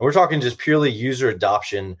and we're talking just purely user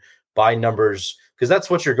adoption by numbers, because that's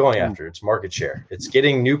what you're going after. It's market share. It's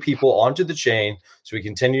getting new people onto the chain so we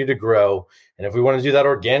continue to grow. And if we want to do that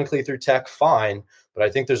organically through tech, fine. But I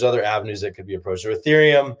think there's other avenues that could be approached. So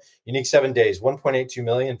Ethereum, unique 7 days, 1.82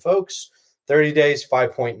 million folks, 30 days,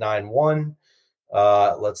 5.91.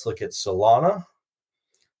 Let's look at Solana.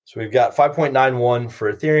 So we've got 5.91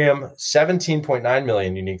 for Ethereum, 17.9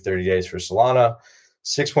 million unique 30 days for Solana,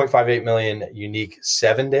 6.58 million unique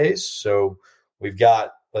 7 days. So we've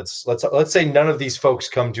got, let's say none of these folks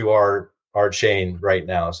come to our chain right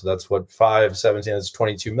now. So that's what 517, that's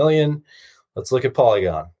 22 million. Let's look at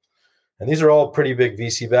Polygon. And these are all pretty big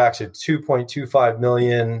VC backs at 2.25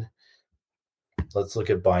 million. Let's look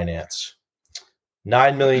at Binance.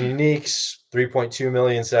 9 million uniques, 3.2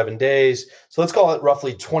 million 7 days. So let's call it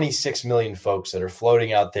roughly 26 million folks that are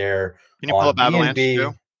floating out there. Can you pull up Avalanche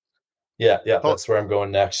too? Yeah, that's where I'm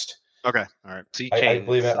going next. Okay, all right. I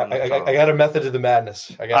believe it. I got a method to the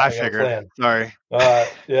madness. I got a plan. Sorry.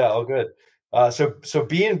 All good. So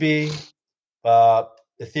BNB,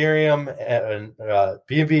 Ethereum, and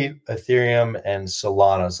BNB, Ethereum, and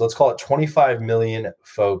Solana. So let's call it 25 million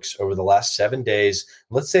folks over the last 7 days.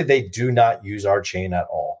 Let's say they do not use our chain at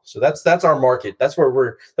all. So that's our market. That's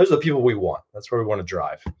where those are the people we want. That's where we want to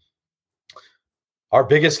drive. Our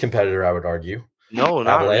biggest competitor, I would argue. No,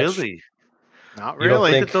 not Avalanche. really. Not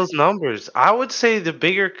really. Look at those numbers. I would say the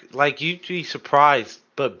bigger, you'd be surprised,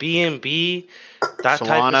 but BNB, that Solana,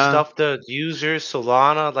 type of stuff, the users,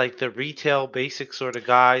 Solana, like the retail basic sort of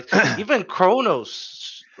guys, even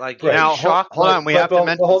Chronos, now, hold on, we have to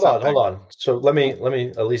mention hold on. So let me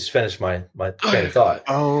at least finish my train of thought.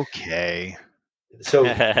 Okay. So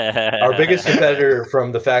our biggest competitor,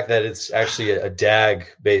 from the fact that it's actually a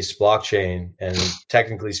DAG-based blockchain, and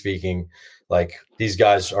technically speaking, like these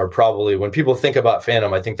guys are probably, when people think about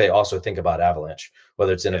Fantom, I think they also think about Avalanche,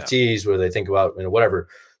 whether it's NFTs, whether they think about whatever.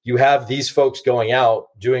 You have these folks going out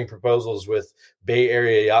doing proposals with Bay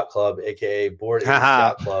Area Yacht Club, aka Board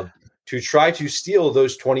Yacht Club, to try to steal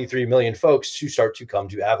those 23 million folks to start to come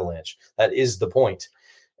to Avalanche. That is the point.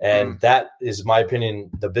 And that is, my opinion,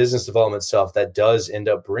 the business development stuff that does end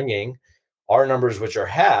up bringing our numbers, which are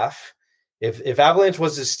half. If Avalanche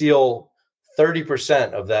was to steal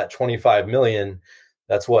 30% of that 25 million,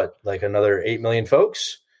 that's what, like another 8 million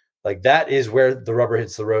folks. Like that is where the rubber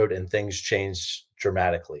hits the road and things change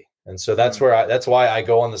dramatically. And so that's why I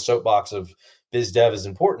go on the soapbox of biz dev is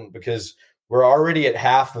important, because we're already at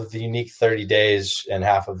half of the unique 30 days and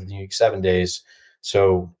half of the unique 7 days.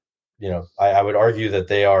 So, I would argue that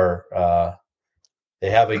they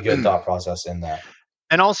have a good thought process in that.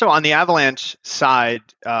 And also on the Avalanche side,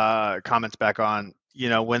 comments back on,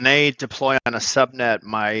 when they deploy on a subnet,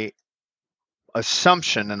 my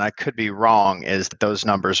assumption, and I could be wrong, is that those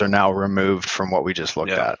numbers are now removed from what we just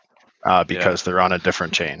looked at because they're on a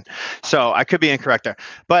different chain. So I could be incorrect there.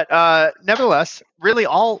 But nevertheless, really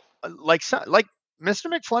all like Mr.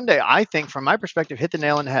 McFlunday, I think from my perspective, hit the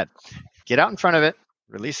nail on the head. Get out in front of it,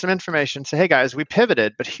 release some information, say, hey guys, we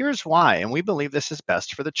pivoted, but here's why, and we believe this is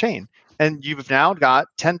best for the chain. And you've now got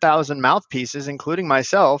 10,000 mouthpieces, including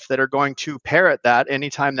myself, that are going to parrot that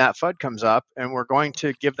anytime that FUD comes up, and we're going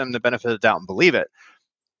to give them the benefit of the doubt and believe it.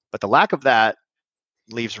 But the lack of that,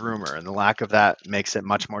 leaves rumor, and the lack of that makes it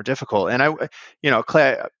much more difficult. And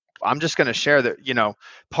Clay, I'm just going to share that,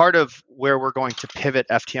 part of where we're going to pivot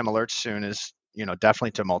FTM Alerts soon is,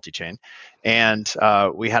 definitely to multi-chain. And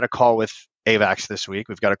we had a call with AVAX this week.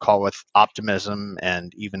 We've got a call with Optimism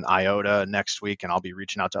and even IOTA next week, and I'll be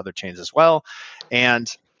reaching out to other chains as well.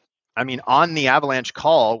 And I mean, on the Avalanche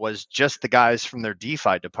call was just the guys from their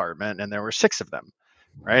DeFi department, and there were 6 of them,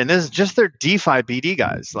 right? And this is just their DeFi BD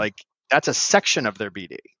guys. Like, that's a section of their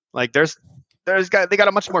BD. Like, they got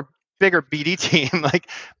a much more bigger BD team. Like,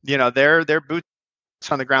 their boots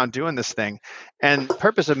on the ground doing this thing. And the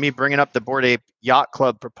purpose of me bringing up the Bored Ape Yacht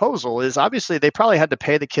Club proposal is obviously they probably had to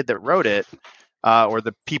pay the kid that wrote it, or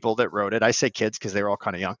the people that wrote it. I say kids because they were all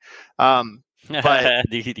kind of young. But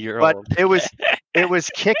it was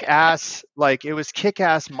kick-ass,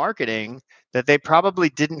 kick-ass marketing that they probably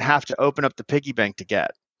didn't have to open up the piggy bank to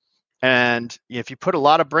get. And if you put a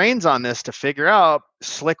lot of brains on this to figure out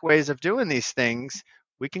slick ways of doing these things,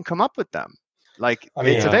 we can come up with them.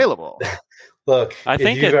 It's available. Look, I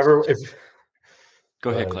think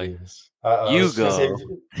go ahead, Clay. You go.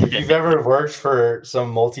 If you've ever worked for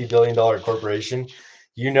some multi-billion-dollar corporation,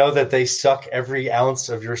 you know that they suck every ounce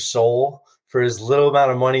of your soul for as little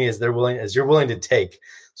amount of money as you're willing to take.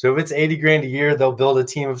 So if it's $80,000 a year, they'll build a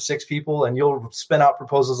team of 6 people, and you'll spin out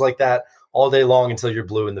proposals like that all day long until you're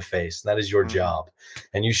blue in the face. And that is your job.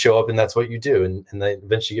 And you show up, and that's what you do. And they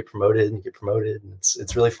eventually get promoted, and you get promoted, and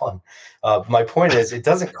it's really fun. My point is, it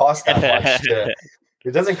doesn't cost that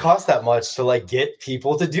much to get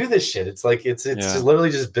people to do this shit. It's just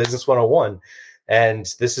literally just business 101. And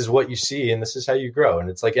this is what you see, and this is how you grow. And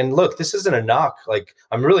it's and look, this isn't a knock.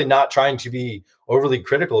 I'm really not trying to be overly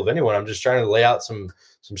critical of anyone. I'm just trying to lay out some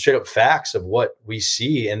straight up facts of what we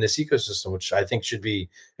see in this ecosystem, which I think should be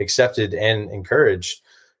accepted and encouraged.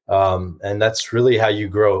 And that's really how you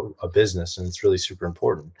grow a business, and it's really super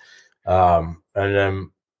important. And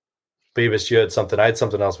then Bebis, you had something. I had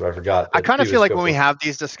something else, but I forgot. I kind of feel like when we have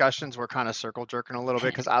these discussions, we're kind of circle jerking a little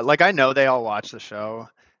bit because I know they all watch the show.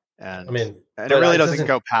 And it really doesn't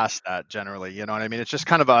go past that generally. You know what I mean? It's just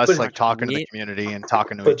kind of us talking to the community and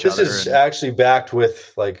talking to each other. But this is actually backed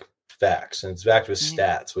with facts, and it's backed with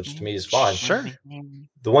stats, which to me is fine. Sure.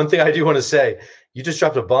 The one thing I do want to say, you just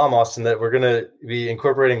dropped a bomb, Austin, that we're going to be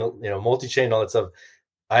incorporating, multi-chain and all that stuff.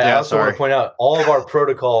 I also want to point out all of our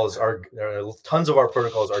protocols tons of our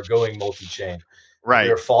protocols are going multi-chain. Right.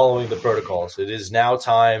 We are following the protocols. It is now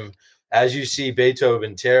time. As you see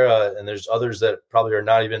Beethoven, Terra, and there's others that probably are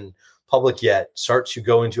not even public yet, start to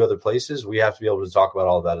go into other places, we have to be able to talk about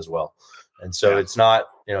all of that as well. And so it's not,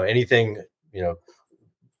 anything,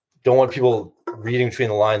 don't want people reading between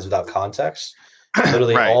the lines without context.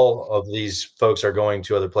 Literally all of these folks are going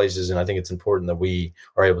to other places, and I think it's important that we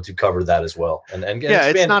are able to cover that as well. And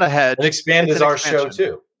expand, it's not ahead. And expand is our show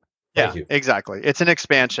too. Thank you. Exactly. It's an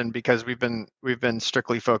expansion because we've been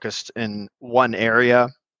strictly focused in one area.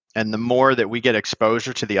 And the more that we get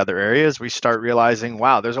exposure to the other areas, we start realizing,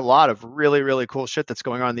 wow, there's a lot of really, really cool shit that's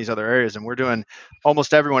going on in these other areas. And we're doing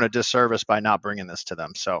almost everyone a disservice by not bringing this to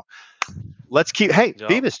them. So let's keep, hey,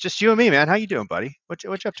 Bebis, just you and me, man. How you doing, buddy? What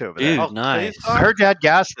you up to over there? Dude, nice. I heard you had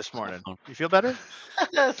gas this morning. You feel better?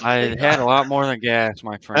 I had a lot more than gas,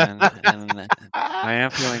 my friend. And I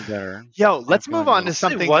am feeling better. Yo, let's move on to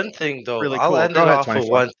something. One thing, though. Really I'll cool. end it off with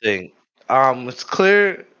one thing. It's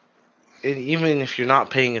clear, and even if you're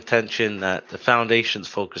not paying attention, that the foundation's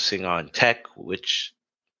focusing on tech, which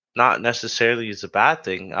not necessarily is a bad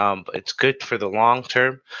thing. But it's good for the long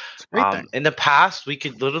term. In the past, we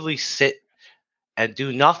could literally sit and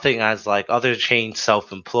do nothing as other chains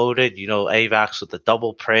self-imploded. AVAX with the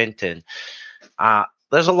double print, and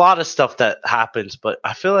there's a lot of stuff that happens. But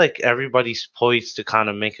I feel like everybody's poised to kind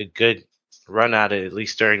of make a good run at it, at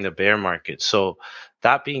least during the bear market. So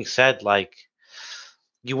that being said,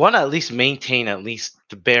 you want to at least maintain at least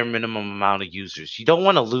the bare minimum amount of users. You don't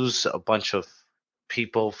want to lose a bunch of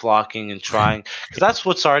people flocking and trying, because that's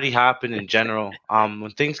what's already happened in general.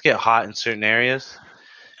 When things get hot in certain areas,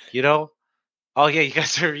 Oh yeah, you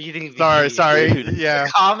guys are reading. Sorry. Yeah.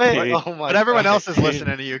 Comment. Oh my. But everyone else is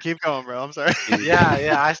listening to you. Keep going, bro. I'm sorry.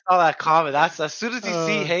 Yeah. I saw that comment. That's as soon as you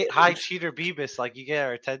see hi cheater Bebis, you get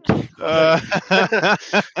our attention.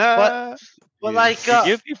 But you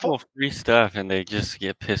give people free stuff and they just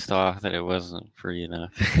get pissed off that it wasn't free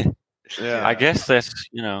enough. Yeah. I guess that's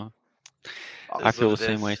I feel the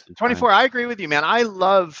same way. 24. I agree with you, man. I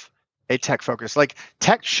love a tech focus.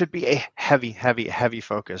 Tech should be a heavy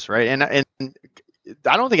focus, right? And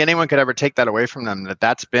I don't think anyone could ever take that away from them.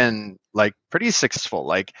 That's been pretty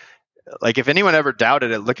successful. like if anyone ever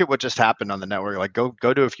doubted it, look at what just happened on the network. Like go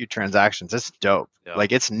do a few transactions. It's dope. Yeah.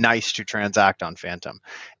 Like it's nice to transact on Fantom.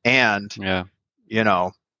 And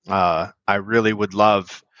I really would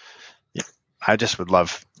love, I just would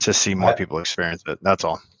love to see more people experience it. That's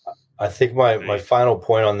all. I think my final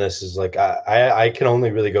point on this is like I can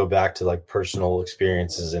only really go back to like personal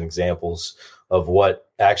experiences and examples of what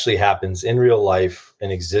actually happens in real life in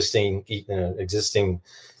existing ecosystems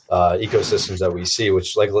that we see,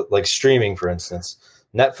 which like streaming, for instance.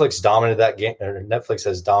 Netflix dominated that game, or Netflix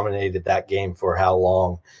has dominated that game for how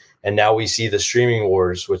long? And now we see the streaming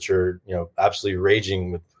wars, which are absolutely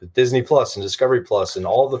raging with Disney Plus and Discovery Plus and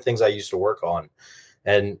all the things I used to work on.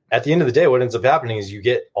 And at the end of the day, what ends up happening is you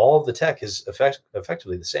get all of the tech is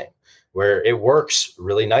effectively the same, where it works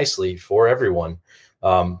really nicely for everyone.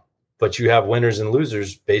 But you have winners and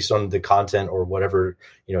losers based on the content or whatever,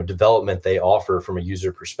 development they offer from a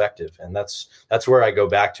user perspective. And that's where I go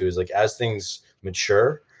back to is like, as things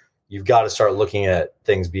mature, you've got to start looking at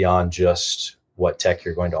things beyond just what tech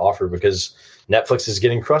you're going to offer, because Netflix is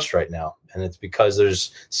getting crushed right now. And it's because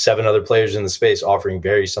there's 7 other players in the space offering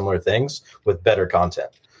very similar things with better content.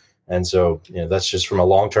 And so, that's just from a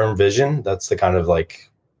long-term vision. That's the kind of like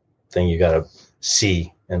thing you got to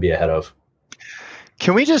see and be ahead of.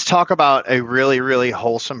 Can we just talk about a really, really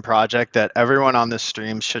wholesome project that everyone on this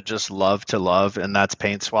stream should just love to love, and that's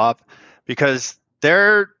PaintSwap, because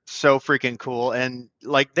they're so freaking cool. And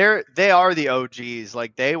like they are the OGs.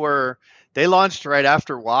 Like they launched right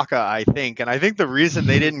after Waka, I think. And I think the reason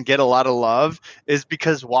they didn't get a lot of love is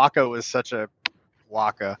because Waka was such a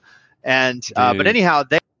Waka. And but anyhow,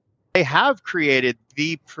 they have created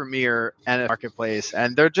the premier NFT marketplace,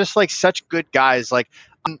 and they're just like such good guys. Like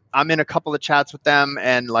I'm in a couple of chats with them,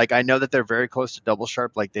 and like I know that they're very close to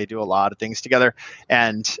Doublesharp. Like they do a lot of things together,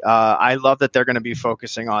 and I love that they're going to be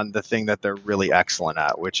focusing on the thing that they're really excellent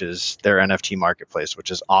at, which is their NFT marketplace,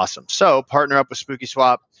 which is awesome. So partner up with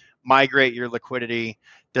SpookySwap, migrate your liquidity.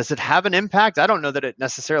 Does it have an impact? I don't know that it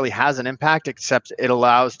necessarily has an impact, except it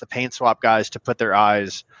allows the PaintSwap guys to put their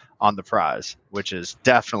eyes on the prize, which is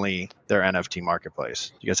definitely their NFT marketplace.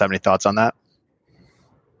 Do you guys have any thoughts on that?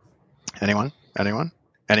 Anyone?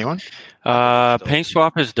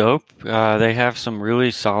 PaintSwap is dope. They have some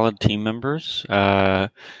really solid team members. I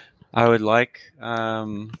would like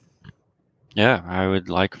for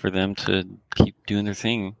them to keep doing their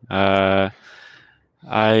thing.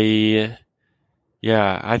 I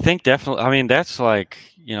think definitely. I mean, that's like,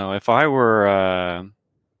 if I were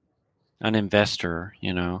an investor,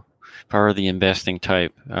 if I were the investing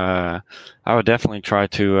type, I would definitely try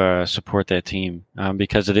to support that team,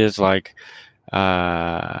 because it is like,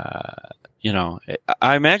 I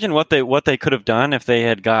imagine what they could have done if they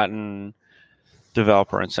had gotten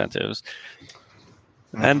developer incentives.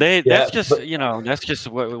 And that's just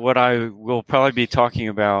what I will probably be talking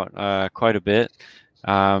about quite a bit.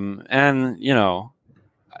 I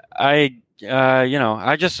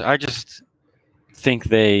just think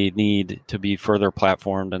they need to be further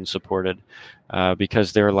platformed and supported,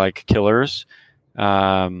 because they're like killers.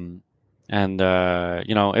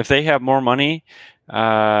 If they have more money,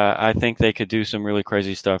 I think they could do some really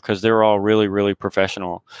crazy stuff, because they're all really, really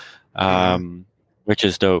professional, which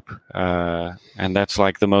is dope. And that's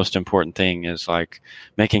like the most important thing, is like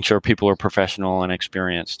making sure people are professional and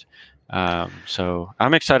experienced. So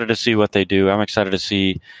I'm excited to see what they do. I'm excited to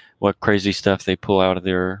see what crazy stuff they pull out of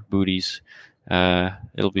their booties.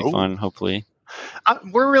 It'll be fun, hopefully.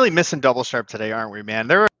 We're really missing Doublesharp today, aren't we, man?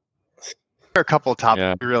 There are a couple of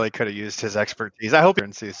topics we really could have used his expertise. I hope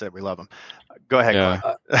you see that we love him. Go ahead,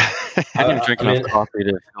 I didn't drink enough coffee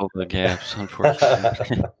to fill the gaps,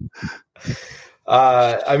 unfortunately.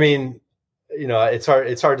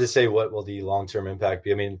 It's hard to say what will the long-term impact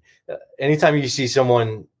be. I mean, anytime you see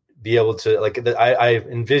someone be able to, like, I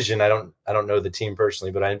envision, I don't know the team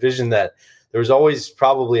personally, but I envision that there's always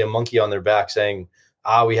probably a monkey on their back saying,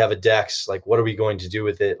 we have a DEX, like, what are we going to do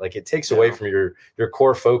with it? Like, it takes away from your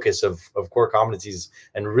core focus of core competencies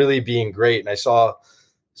and really being great. And I saw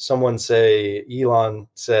someone say, Elon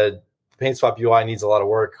said, PaintSwap UI needs a lot of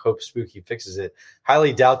work. Hope Spooky fixes it.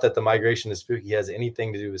 Highly doubt that the migration to Spooky has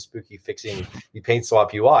anything to do with Spooky fixing the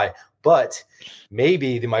PaintSwap UI, but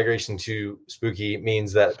maybe the migration to Spooky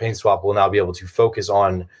means that PaintSwap will now be able to focus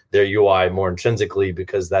on their UI more intrinsically,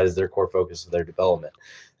 because that is their core focus of their development.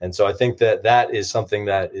 And so I think that is something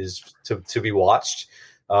that is to be watched.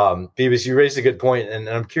 Bebis, you raised a good point, and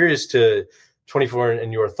I'm curious to 24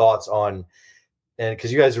 and your thoughts on, and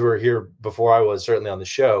because you guys were here before I was, certainly on the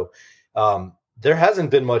show, there hasn't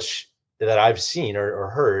been much that I've seen or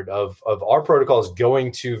heard of our protocols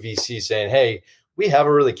going to VC saying, hey, we have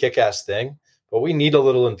a really kick-ass thing, but we need a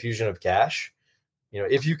little infusion of cash.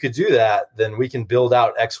 If you could do that, then we can build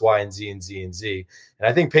out X, Y, and Z and Z and Z. And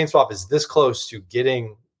I think PaintSwap is this close to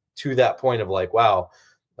getting to that point of like, wow,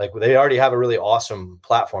 like they already have a really awesome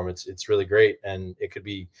platform. It's really great, and it could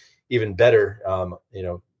be even better.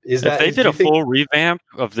 If they did a full revamp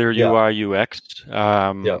of their UI UX,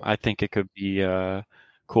 I think it could be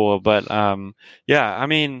cool. But I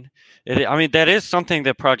mean, that is something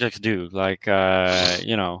that projects do. Like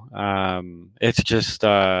it's just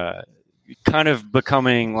kind of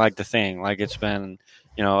becoming like the thing. Like it's been,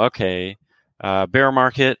 bear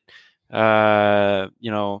market,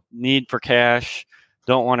 need for cash,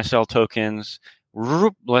 don't want to sell tokens.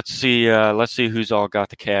 Let's see who's all got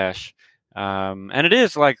the cash. And it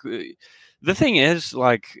is like, the thing is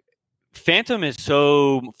like, Fantom is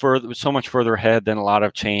so much further ahead than a lot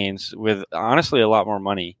of chains with honestly a lot more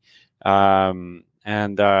money. Like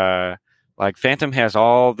Fantom has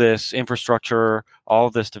all this infrastructure, all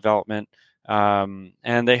this development,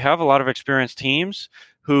 and they have a lot of experienced teams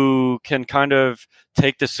who can kind of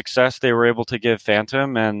take the success they were able to give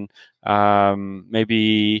Fantom and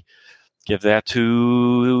maybe give that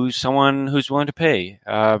to someone who's willing to pay.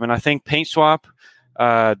 And I think PaintSwap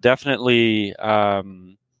definitely, that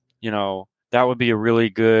would be a really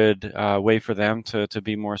good way for them to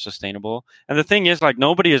be more sustainable. And the thing is, like,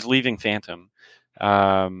 nobody is leaving Fantom.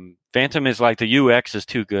 Fantom is like, the UX is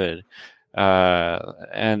too good.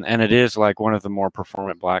 And it is like one of the more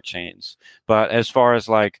performant blockchains. But as far as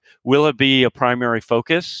like, will it be a primary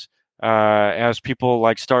focus as people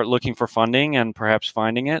like start looking for funding and perhaps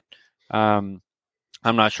finding it? I'm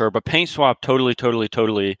not sure, but PaintSwap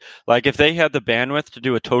totally. Like if they had the bandwidth to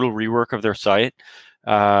do a total rework of their site,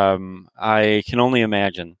 I can only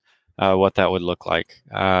imagine what that would look like,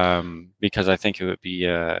 because I think it would be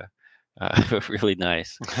really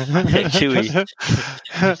nice.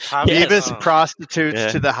 Bebis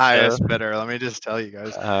prostitutes to the highest bidder. Let me just tell you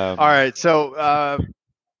guys. All right, so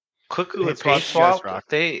quickly with PaintSwap,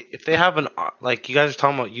 if they have like you guys are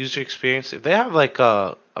talking about user experience, if they have like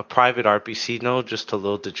a private RPC node just to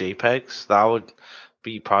load the JPEGs, that would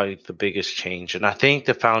be probably the biggest change. And I think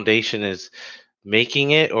the foundation is making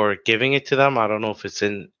it or giving it to them. I don't know if it's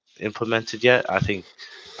implemented yet. I think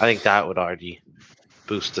that would already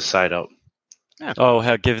boost the site up. Yeah.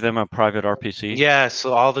 Oh, give them a private RPC? Yeah,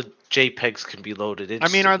 so all the JPEGs can be loaded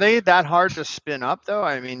instantly. I mean, are they that hard to spin up though?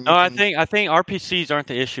 I mean, no, I think RPCs aren't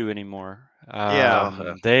the issue anymore.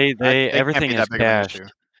 They everything is cached.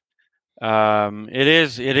 It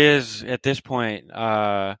is at this point.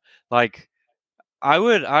 Like I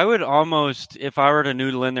would almost, if I were to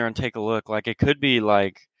noodle in there and take a look, like it could be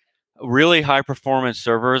like really high performance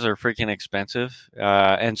servers are freaking expensive,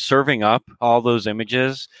 and serving up all those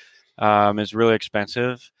images is really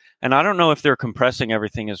expensive. And I don't know if they're compressing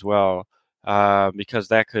everything as well, because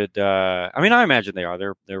that could. I mean, I imagine they are.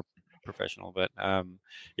 They're professional, but there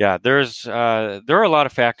are a lot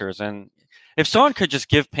of factors. And if someone could just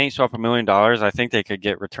give PaintSwap $1 million, I think they could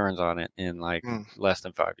get returns on it in like less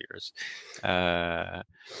than 5 years.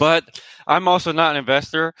 But I'm also not an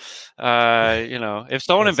investor. If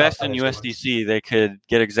someone invests in USDC, they could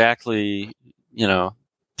get exactly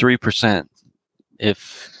 3%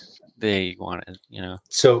 if they want it.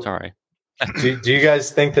 So sorry. do you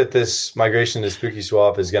guys think that this migration to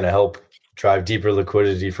SpookySwap is going to help drive deeper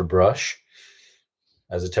liquidity for Brush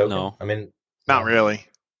as a token? No. I mean, not really.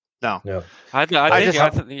 No. I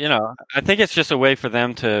think it's just a way for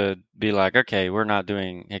them to be like, okay, we're not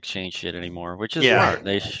doing exchange shit anymore, which is smart.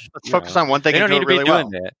 Let's focus on one thing. They don't need to be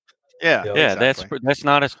doing that. Yeah, exactly. That's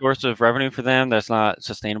not a source of revenue for them. That's not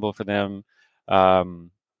sustainable for them.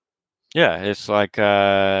 It's like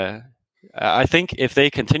I think if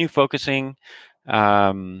they continue focusing,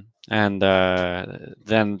 then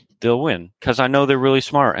they'll win, because I know they're really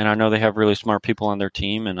smart, and I know they have really smart people on their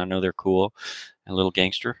team, and I know they're cool and a little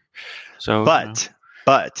gangster. So,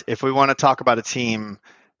 but if we want to talk about a team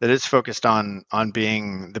that is focused on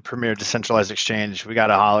being the premier decentralized exchange, we got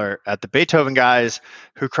to holler at the Beethoven guys,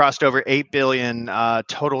 who crossed over 8 billion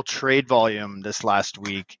total trade volume this last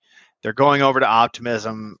week. They're going over to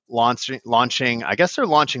Optimism, launching. I guess they're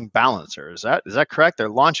launching Balancer. Is that correct? They're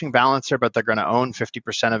launching Balancer, but they're going to own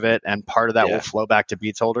 50% of it, and part of that will flow back to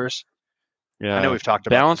Beats holders. Yeah, I know we've talked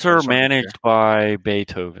about Balancer managed by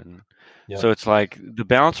Beethoven. Yep. So it's like the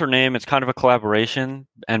Balancer name. It's kind of a collaboration,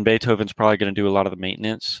 and Beethoven's probably going to do a lot of the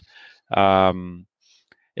maintenance. It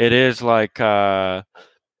is like, I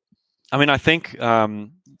think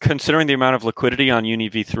considering the amount of liquidity on Uni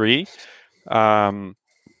V3.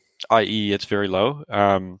 I.e., it's very low.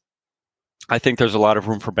 I think there's a lot of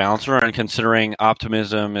room for Balancer, and considering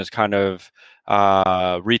Optimism is kind of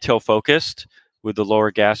retail focused with the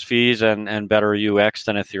lower gas fees and better UX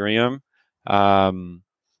than Ethereum.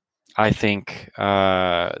 I think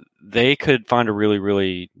they could find a really,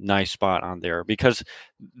 really nice spot on there because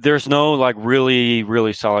there's no like really,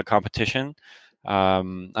 really solid competition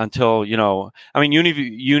until,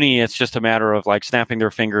 Uni, it's just a matter of like snapping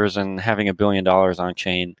their fingers and having $1 billion on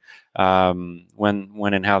chain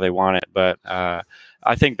when and how they want it. But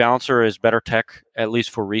I think Balancer is better tech, at least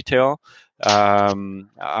for retail.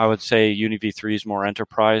 I would say UniV3 is more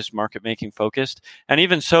enterprise market making focused, and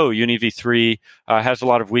even so, UniV3 has a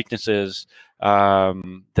lot of weaknesses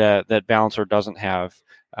that Balancer doesn't have.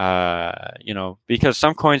 Because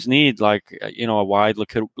some coins need like a wide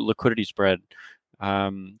liquidity spread.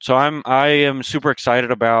 So I am super excited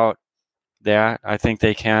about that. I think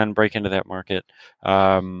they can break into that market.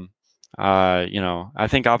 I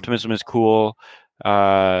think Optimism is cool.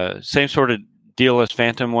 Same sort of deal as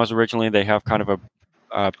Fantom was originally. They have kind of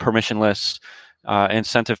a permissionless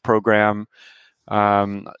incentive program.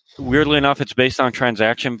 Weirdly enough, it's based on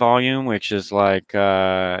transaction volume, which is like,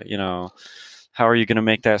 how are you going to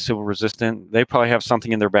make that Sybil resistant? They probably have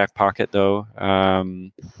something in their back pocket, though,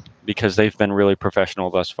 because they've been really professional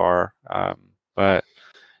thus far. But,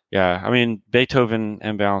 yeah, I mean, Beethoven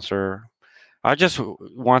and Balancer, I just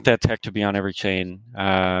want that tech to be on every chain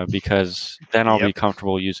because then I'll be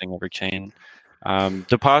comfortable using every chain.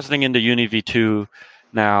 Depositing into UniV2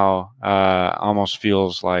 now almost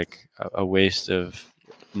feels like a waste of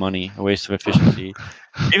money, a waste of efficiency.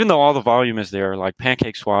 Even though all the volume is there, like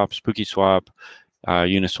Pancake Swap, Spooky Swap,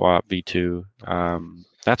 Uniswap, V2,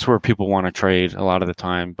 that's where people want to trade a lot of the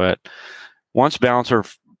time. But once Balancer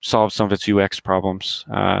solves some of its UX problems,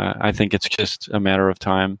 I think it's just a matter of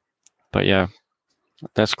time. But yeah,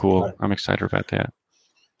 that's cool. I'm excited about that.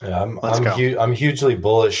 Yeah, I'm hugely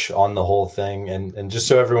bullish on the whole thing, and just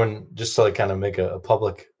so everyone, just to like kind of make a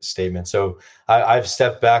public statement. So I've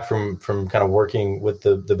stepped back from kind of working with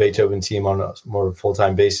the Beethoven team on a more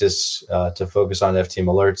full-time basis to focus on FTM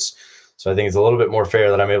Alerts. So I think it's a little bit more fair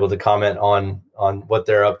that I'm able to comment on what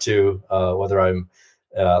they're up to, whether I'm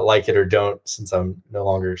like it or don't, since I'm no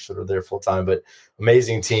longer sort of there full-time. But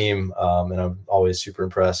amazing team, and I'm always super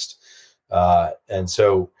impressed. And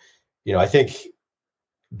so, I think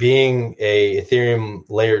being a Ethereum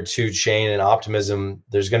layer 2 chain and Optimism,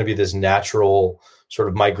 there's going to be this natural sort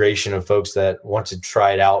of migration of folks that want to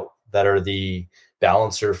try it out that are the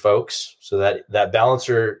Balancer folks. So that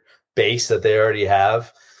Balancer base that they already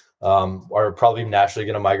have are probably naturally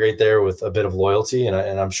going to migrate there with a bit of loyalty. And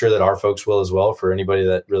I'm sure that our folks will as well, for anybody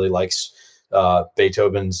that really likes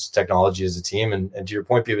Beethoven's technology as a team. And to your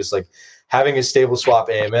point, Bebis, like having a stable swap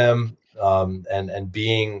AMM and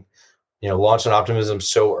being launched on Optimism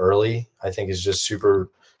so early, I think is just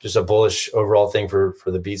a bullish overall thing for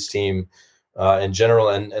the Beats team in general.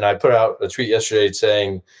 And I put out a tweet yesterday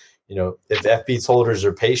saying, if FBeats holders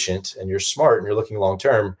are patient and you're smart and you're looking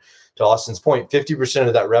long-term, to Austin's point, 50%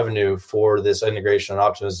 of that revenue for this integration on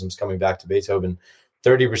Optimism is coming back to Beethoven.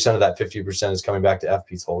 30% of that 50% is coming back to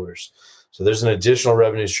FBeats holders. So there's an additional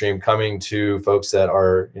revenue stream coming to folks that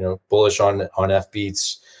are, bullish on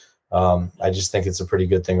FBeats. I just think it's a pretty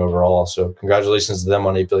good thing overall. So congratulations to them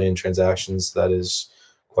on 8 billion transactions. That is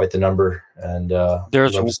quite the number. And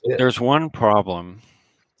there's one problem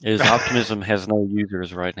is Optimism has no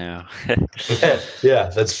users right now. Yeah,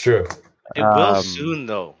 that's true. It will soon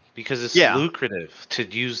though, because it's lucrative to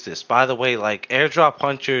use this. By the way, like airdrop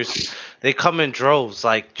punchers, they come in droves.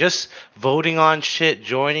 Like just voting on shit,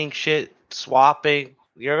 joining shit, swapping,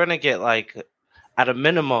 you're going to get like at a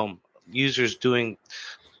minimum users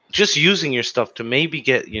just using your stuff to maybe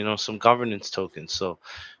get, some governance tokens. So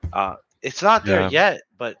it's not there yet,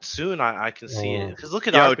 but soon I can see it. Because look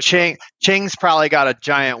at Ching's probably got a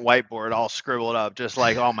giant whiteboard all scribbled up, just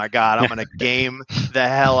like, oh my God, I'm going to game the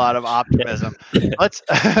hell out of Optimism. Let's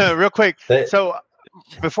real quick. So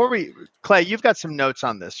before Clay, you've got some notes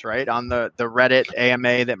on this, right? On the Reddit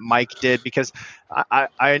AMA that Mike did, because I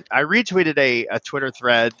retweeted a Twitter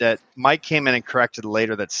thread that Mike came in and corrected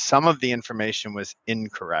later that some of the information was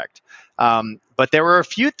incorrect. But there were a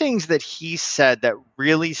few things that he said that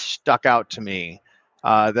really stuck out to me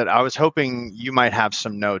that I was hoping you might have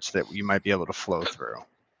some notes that you might be able to flow through.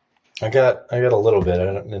 I got a little bit.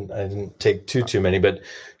 I didn't take too many, but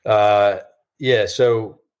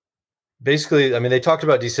so basically, I mean, they talked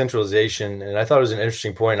about decentralization, and I thought it was an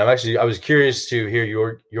interesting point. I was curious to hear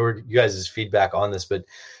you guys' feedback on this, but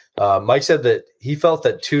Mike said that he felt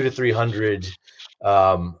that 200 to 300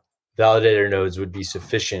 validator nodes would be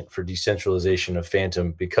sufficient for decentralization of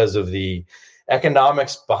Fantom because of the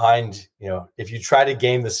economics behind, if you try to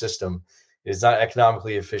game the system, it's not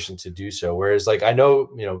economically efficient to do so. Whereas like, I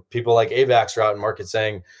know, people like AVAX are out in market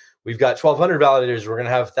saying, we've got 1,200 validators, we're going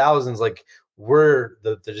to have thousands. Like, we're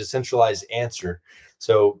the decentralized answer.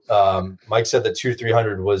 So Mike said that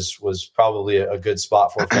 200-300 was probably a good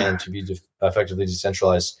spot for Fantom to be effectively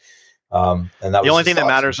decentralized. And that the only thing that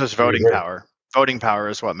matters is voting power. Voting power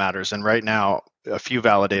is what matters. And right now, a few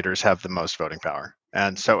validators have the most voting power.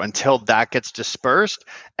 And so until that gets dispersed,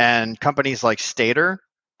 and companies like Stater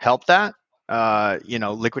help that,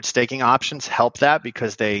 liquid staking options help that,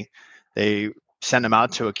 because they send them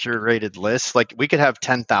out to a curated list. Like, we could have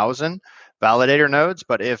 10,000 validator nodes,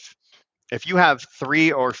 but if you have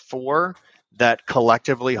 3 or 4 that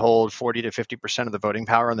collectively hold 40 to 50% of the voting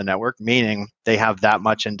power on the network, meaning they have that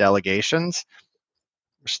much in delegations,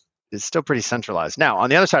 it's still pretty centralized. Now, on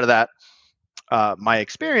the other side of that, my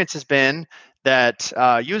experience has been that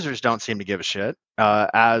users don't seem to give a shit,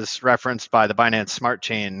 as referenced by the Binance Smart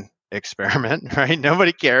Chain experiment, right?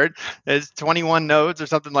 Nobody cared. There's 21 nodes or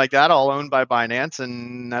something like that, all owned by Binance,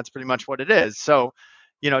 and that's pretty much what it is. So,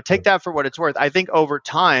 take that for what it's worth. I think over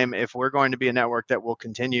time, if we're going to be a network that will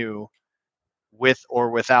continue with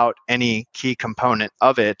or without any key component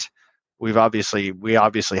of it, we obviously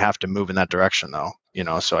have to move in that direction, though.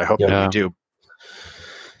 So I hope that we do.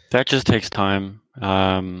 That just takes time,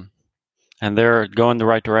 and they're going the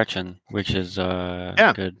right direction, which is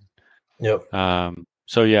good. Yep.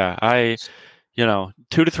 So yeah, 200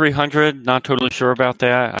 to 300, not totally sure about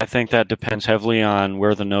that. I think that depends heavily on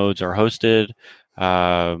where the nodes are hosted,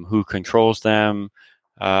 who controls them,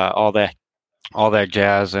 all that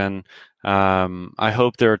jazz, and I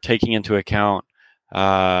hope they're taking into account,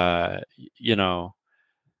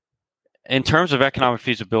 in terms of economic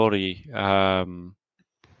feasibility,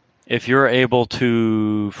 if you're able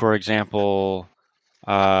to, for example,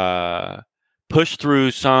 push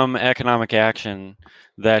through some economic action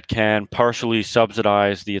that can partially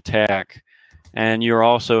subsidize the attack, and you're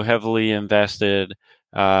also heavily invested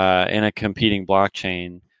in a competing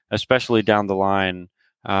blockchain, especially down the line,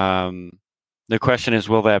 the question is,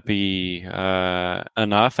 will that be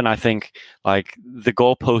enough? And I think like the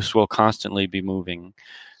goalposts will constantly be moving.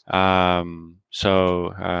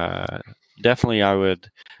 So definitely,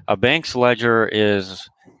 a bank's ledger is,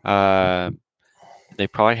 they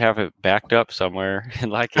probably have it backed up somewhere.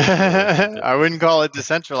 I wouldn't call it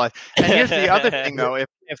decentralized. And here's the other thing, though: if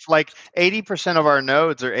like 80% of our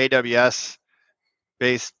nodes are AWS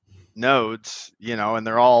based nodes, and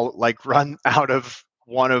they're all like run out of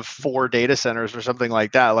one of 4 data centers or something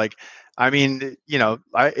like that. Like, I mean,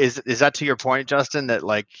 is that to your point, Justin? That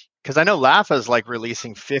like, because I know LAFA is like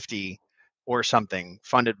releasing 50 or something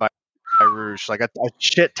funded by Rouge, like a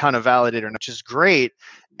shit ton of validator, which is great,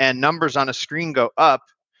 and numbers on a screen go up,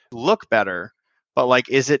 look better, but like,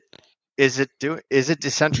 is it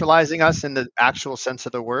decentralizing us in the actual sense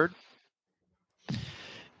of the word?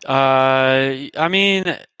 I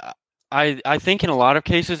mean, I think in a lot of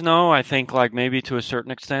cases, no. I think like maybe to a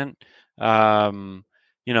certain extent. The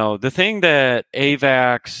thing that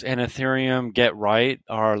AVAX and Ethereum get right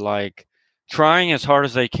are like trying as hard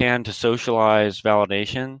as they can to socialize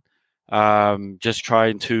validation. Just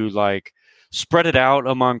trying to like spread it out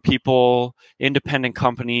among people, independent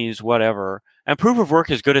companies, whatever. And proof of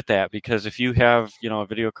work is good at that, because if you have, a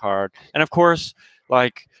video card, and of course,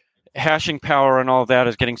 like hashing power and all of that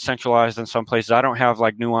is getting centralized in some places. I don't have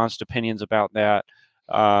like nuanced opinions about that.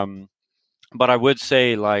 But I would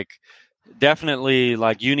say like definitely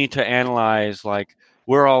like you need to analyze like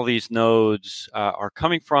where all these nodes are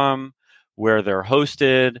coming from, where they're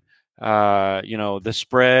hosted, the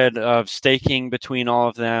spread of staking between all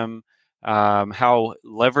of them, how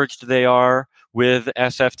leveraged they are with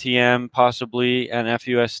SFTM possibly and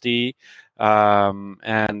FUSD,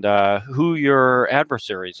 and who your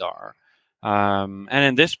adversaries are. And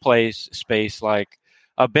in this space, like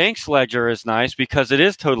a bank's ledger is nice because it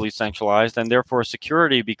is totally centralized, and therefore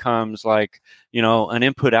security becomes like, an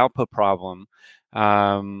input-output problem.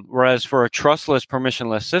 Whereas for a trustless,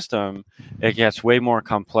 permissionless system, it gets way more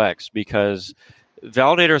complex because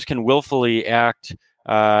validators can willfully act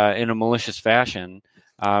in a malicious fashion,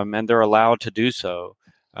 and they're allowed to do so.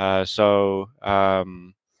 So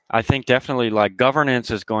I think definitely like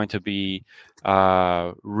governance is going to be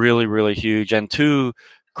really, really huge. And to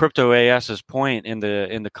Crypto AS's point in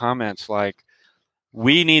the comments, like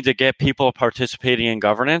we need to get people participating in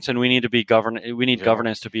governance, and we need to be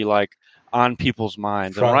governance to be like on people's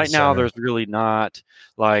minds. And right now there's really not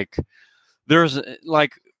like there's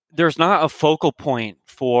not a focal point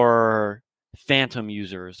for Fantom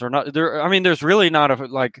users. I mean, there's really not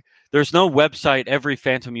there's no website every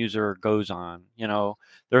Fantom user goes on. You know,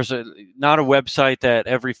 there's not a website that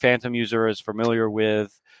every Fantom user is familiar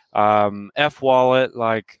with. F Wallet,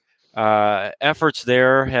 like efforts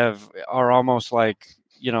there are almost like,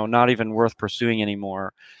 you know, not even worth pursuing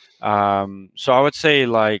anymore. So I would say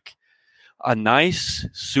like a nice,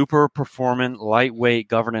 super performant, lightweight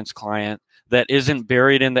governance client that isn't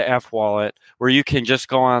buried in the F Wallet, where you can just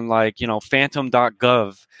go on like, you know,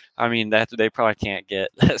 Fantom.gov. I mean, that they probably can't get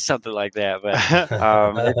something like that, but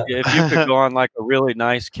if you could go on like a really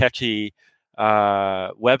nice, catchy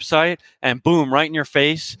website and boom, right in your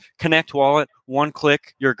face, connect wallet, one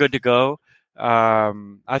click, you're good to go.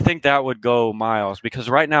 I think that would go miles, because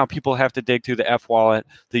right now people have to dig through the F Wallet.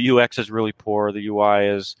 The UX is really poor. The UI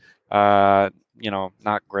is, you know,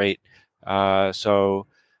 not great. So,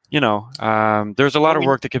 you know, there's a lot of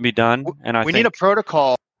work that can be done, and I think need a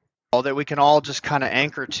protocol that we can all just kind of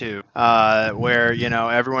anchor to, where, you know,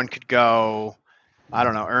 everyone could go, I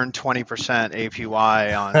don't know, earn 20%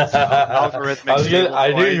 APY on algorithmic.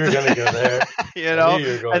 I knew you were going to go there. You know,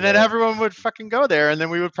 and then everyone would fucking go there, and then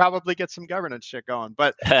we would probably get some governance shit going.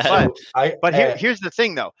 But here's the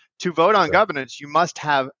thing, though: to vote on governance, you must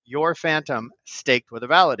have your Fantom staked with a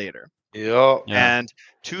validator. Yeah. And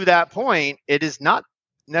to that point, it is not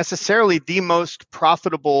necessarily the most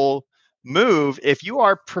profitable move. If you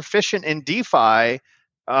are proficient in DeFi,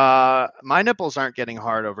 my nipples aren't getting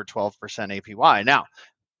hard over 12% APY. Now,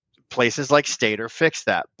 places like Stater fix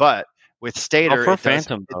that, but with Stater, for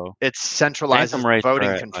Fantom, it centralizes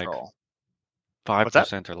voting control. Like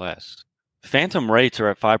 5% or less. Fantom rates are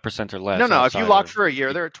at 5% or less. No. If you lock for a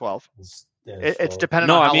year, they're at 12. It's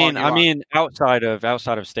dependent on how long you I mean, outside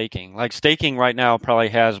of staking. Like staking right now probably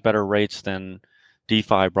has better rates than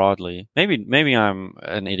DeFi broadly. Maybe I'm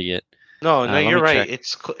an idiot. No, you're right.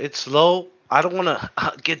 Check. It's low. I don't want to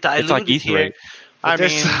get diluted like ETH here. rate.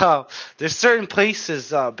 There's certain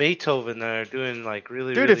places, Beethoven, that are doing like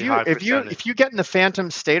really, dude. Really high percentage. If you get in the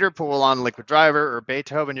Fantom Stater pool on Liquid Driver or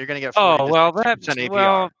Beethoven, you're going to get 40%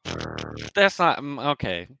 APR. That's not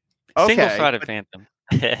okay. Single-sided Fantom.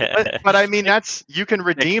 but I mean, you can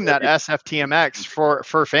redeem that SFTMX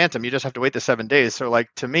for Fantom. You just have to wait the 7 days. So like,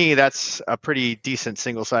 to me, that's a pretty decent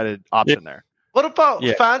single-sided option there. What about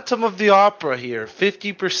Fantom of the Opera here?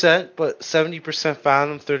 50%, but 70%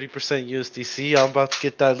 Phantom, 30% USDC. I'm about to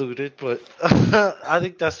get diluted, but I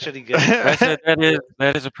think that's pretty good.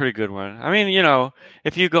 That is a pretty good one. I mean, you know,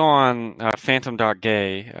 if you go on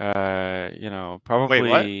Fantom.gay, you know, probably. Wait,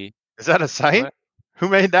 what? Is that a site? What? Who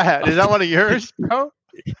made that? Is that one of yours, bro?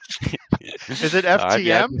 Is it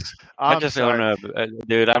FTM? I just don't know,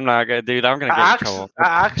 dude. I'm not gonna. Dude, I'm gonna get in trouble.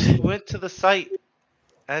 I actually went to the site,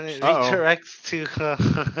 and it redirects to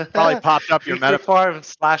probably popped up your meta farm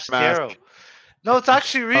 /Taro. No, it's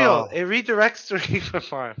actually real. It redirects to Reaper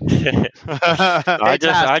Farm. I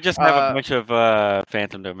just have a bunch of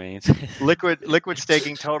Fantom domains. Liquid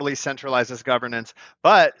staking totally centralizes governance,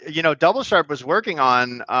 but you know, Doublesharp was working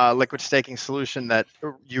on a liquid staking solution that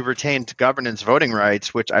you retained governance voting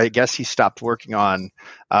rights, which I guess he stopped working on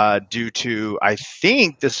due to, I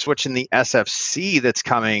think, the switch in the SFC that's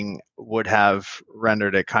coming would have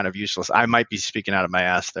rendered it kind of useless. I might be speaking out of my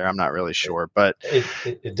ass there. I'm not really sure, but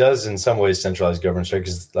it does in some ways centralize governance, right?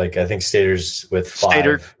 Because like I think Stater's with 5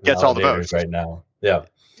 Stater gets all the votes right now.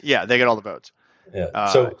 Yeah, they get all the votes. Yeah.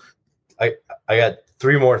 So I got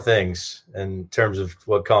 3 more things in terms of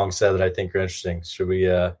what Kong said that I think are interesting. Should we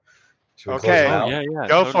close them out? Yeah.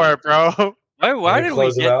 Go for it, bro. Why did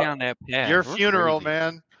we get down that path? Your funeral,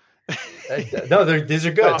 man. No, these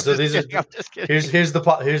are good. So here's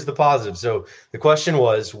the positive. So the question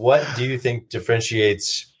was, what do you think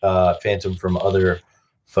differentiates Fantom from other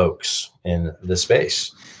folks in the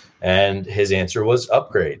space? And his answer was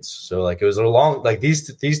upgrades. So like it was along like these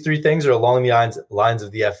 3 things are along the lines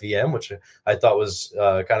of the FVM, which I thought was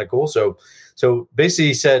kind of cool. So basically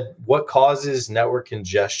he said what causes network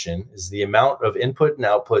congestion is the amount of input and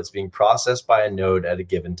outputs being processed by a node at a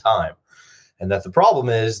given time. And that the problem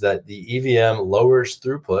is that the EVM lowers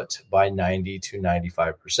throughput by 90 to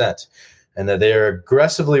 95%. And that they are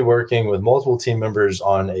aggressively working with multiple team members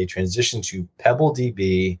on a transition to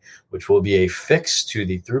PebbleDB, which will be a fix to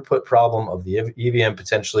the throughput problem of the EVM,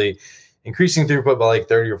 potentially increasing throughput by like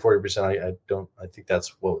 30 or 40%. I think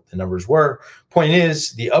that's what the numbers were. Point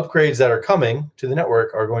is, the upgrades that are coming to the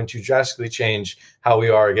network are going to drastically change how we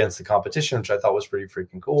are against the competition, which I thought was pretty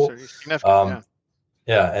freaking cool.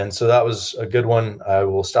 Yeah, and so that was a good one. I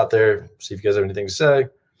will stop there, see if you guys have anything to say.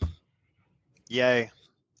 Yay.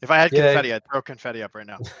 If I had confetti, I'd throw confetti up right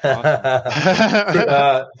now.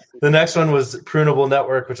 The next one was Prunable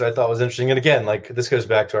Network, which I thought was interesting. And again, like this goes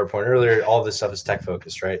back to our point earlier, all this stuff is tech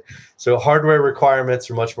focused, right? So hardware requirements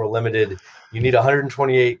are much more limited. You need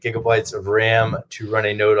 128 gigabytes of RAM to run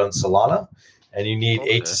a node on Solana, and you need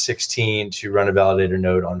 8 to 16 to run a validator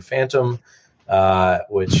node on Fantom,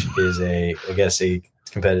 which is I guess a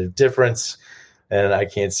competitive difference. And I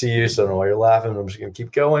can't see you, so I don't know why you're laughing. I'm just going to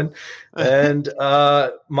keep going. And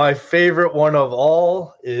my favorite one of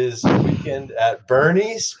all is Weekend at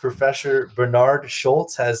Bernie's. Professor Bernard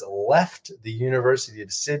Schultz has left the University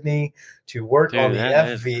of Sydney to work on the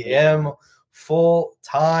FVM full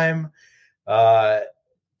time.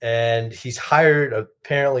 And he's hired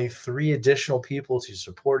apparently 3 additional people to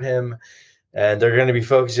support him. And they're going to be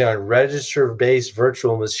focusing on register-based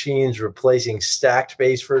virtual machines, replacing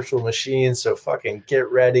stacked-based virtual machines. So fucking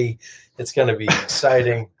get ready. It's going to be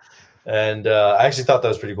exciting. And I actually thought that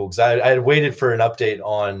was pretty cool because I had waited for an update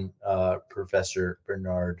on Professor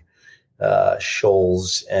Bernard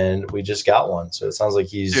Scholes, and we just got one. So it sounds like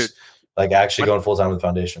he's actually going full-time with the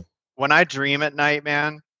foundation. When I dream at night,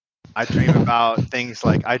 man, I dream about things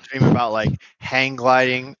like hang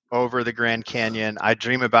gliding over the Grand Canyon. I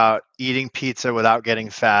dream about eating pizza without getting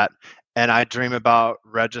fat. And I dream about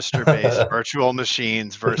register-based virtual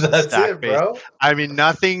machines versus stack-based. I mean,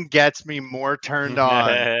 nothing gets me more turned on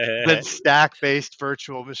than stack-based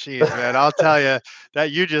virtual machines, man. I'll tell you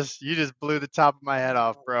that you just blew the top of my head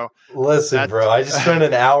off, bro. Listen, bro, I just spent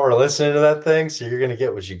an hour listening to that thing, so you're going to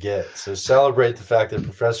get what you get. So celebrate the fact that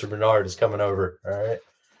Professor Bernard is coming over, all right?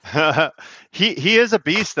 He is a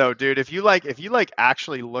beast though, dude. If you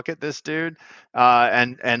actually look at this dude,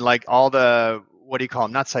 and like all the, what do you call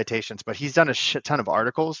them? Not citations, but he's done a shit ton of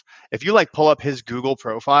articles. If you pull up his Google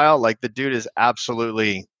profile, the dude is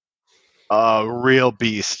absolutely a real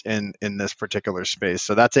beast in this particular space.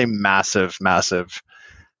 So that's a massive, massive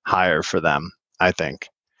hire for them, I think.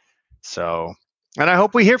 So, and I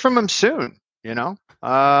hope we hear from him soon,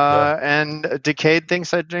 and Decade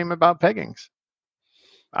thinks I dream about peggings.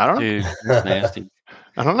 I don't know. Dude, that's nasty.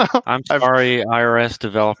 I don't know. I'm sorry, IRS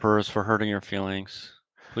developers, for hurting your feelings.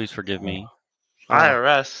 Please forgive me.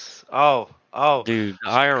 IRS. Oh. Dude,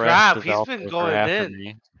 IRS crap, developers he's been going after in.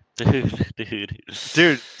 me.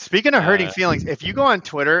 Dude, speaking of hurting feelings, if you go on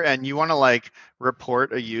Twitter and you want to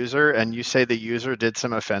report a user and you say the user did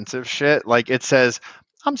some offensive shit, it says,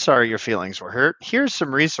 I'm sorry your feelings were hurt. Here's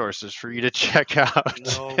some resources for you to check out.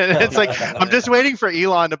 And it's I'm just waiting for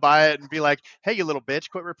Elon to buy it and be like, hey, you little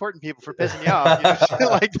bitch, quit reporting people for pissing you off.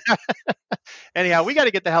 Shit like that. Anyhow, we got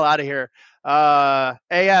to get the hell out of here.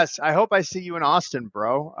 AS, I hope I see you in Austin,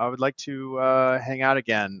 bro. I would like to hang out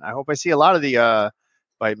again. I hope I see a lot of the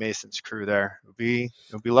Bite Masons crew there. It'll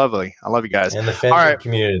be lovely. I love you guys. And the Fantom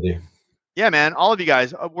community. Yeah, man, all of you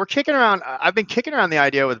guys. We're kicking around. I've been kicking around the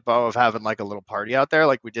idea with Bo of having a little party out there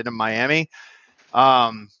like we did in Miami.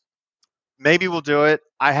 Maybe we'll do it.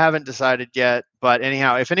 I haven't decided yet. But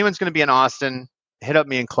anyhow, if anyone's going to be in Austin, hit up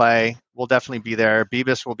me and Clay. We'll definitely be there.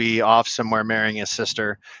 Bebis will be off somewhere marrying his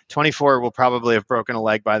sister. 24 will probably have broken a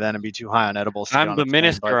leg by then and be too high on edibles. I'm the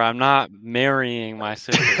minister. I'm not marrying my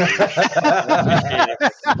sister.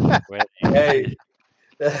 Hey.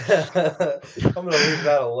 I'm gonna leave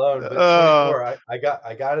that alone. But 24,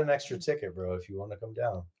 I got an extra ticket, bro. If you want to come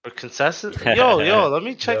down for concessions, yo, let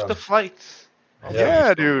me check the flights.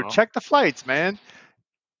 Yeah, dude, check the flights, man.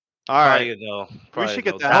 All right, we should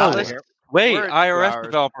get that out of here. Wait, IRS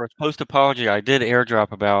developers, post apology. I did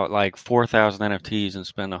airdrop about 4,000 NFTs and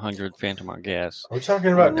spend 100 Fantom on gas. Are we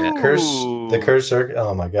talking about the curse circuit?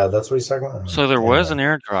 Oh my god, that's what he's talking about. So there was an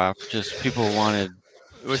airdrop. Just people wanted.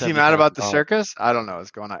 Was he mad about the circus? I don't know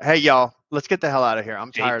what's going on. Hey, y'all, let's get the hell out of here.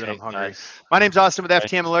 I'm tired and I'm hungry. Nice. My name's Austin with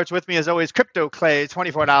FTM Alerts. With me, as always, Crypto Clay,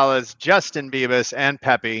 $24, Justin Bebis, and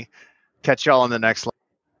Peppy. Catch y'all on the next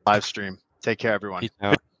live stream. Take care, everyone. Peace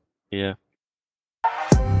out. Yeah.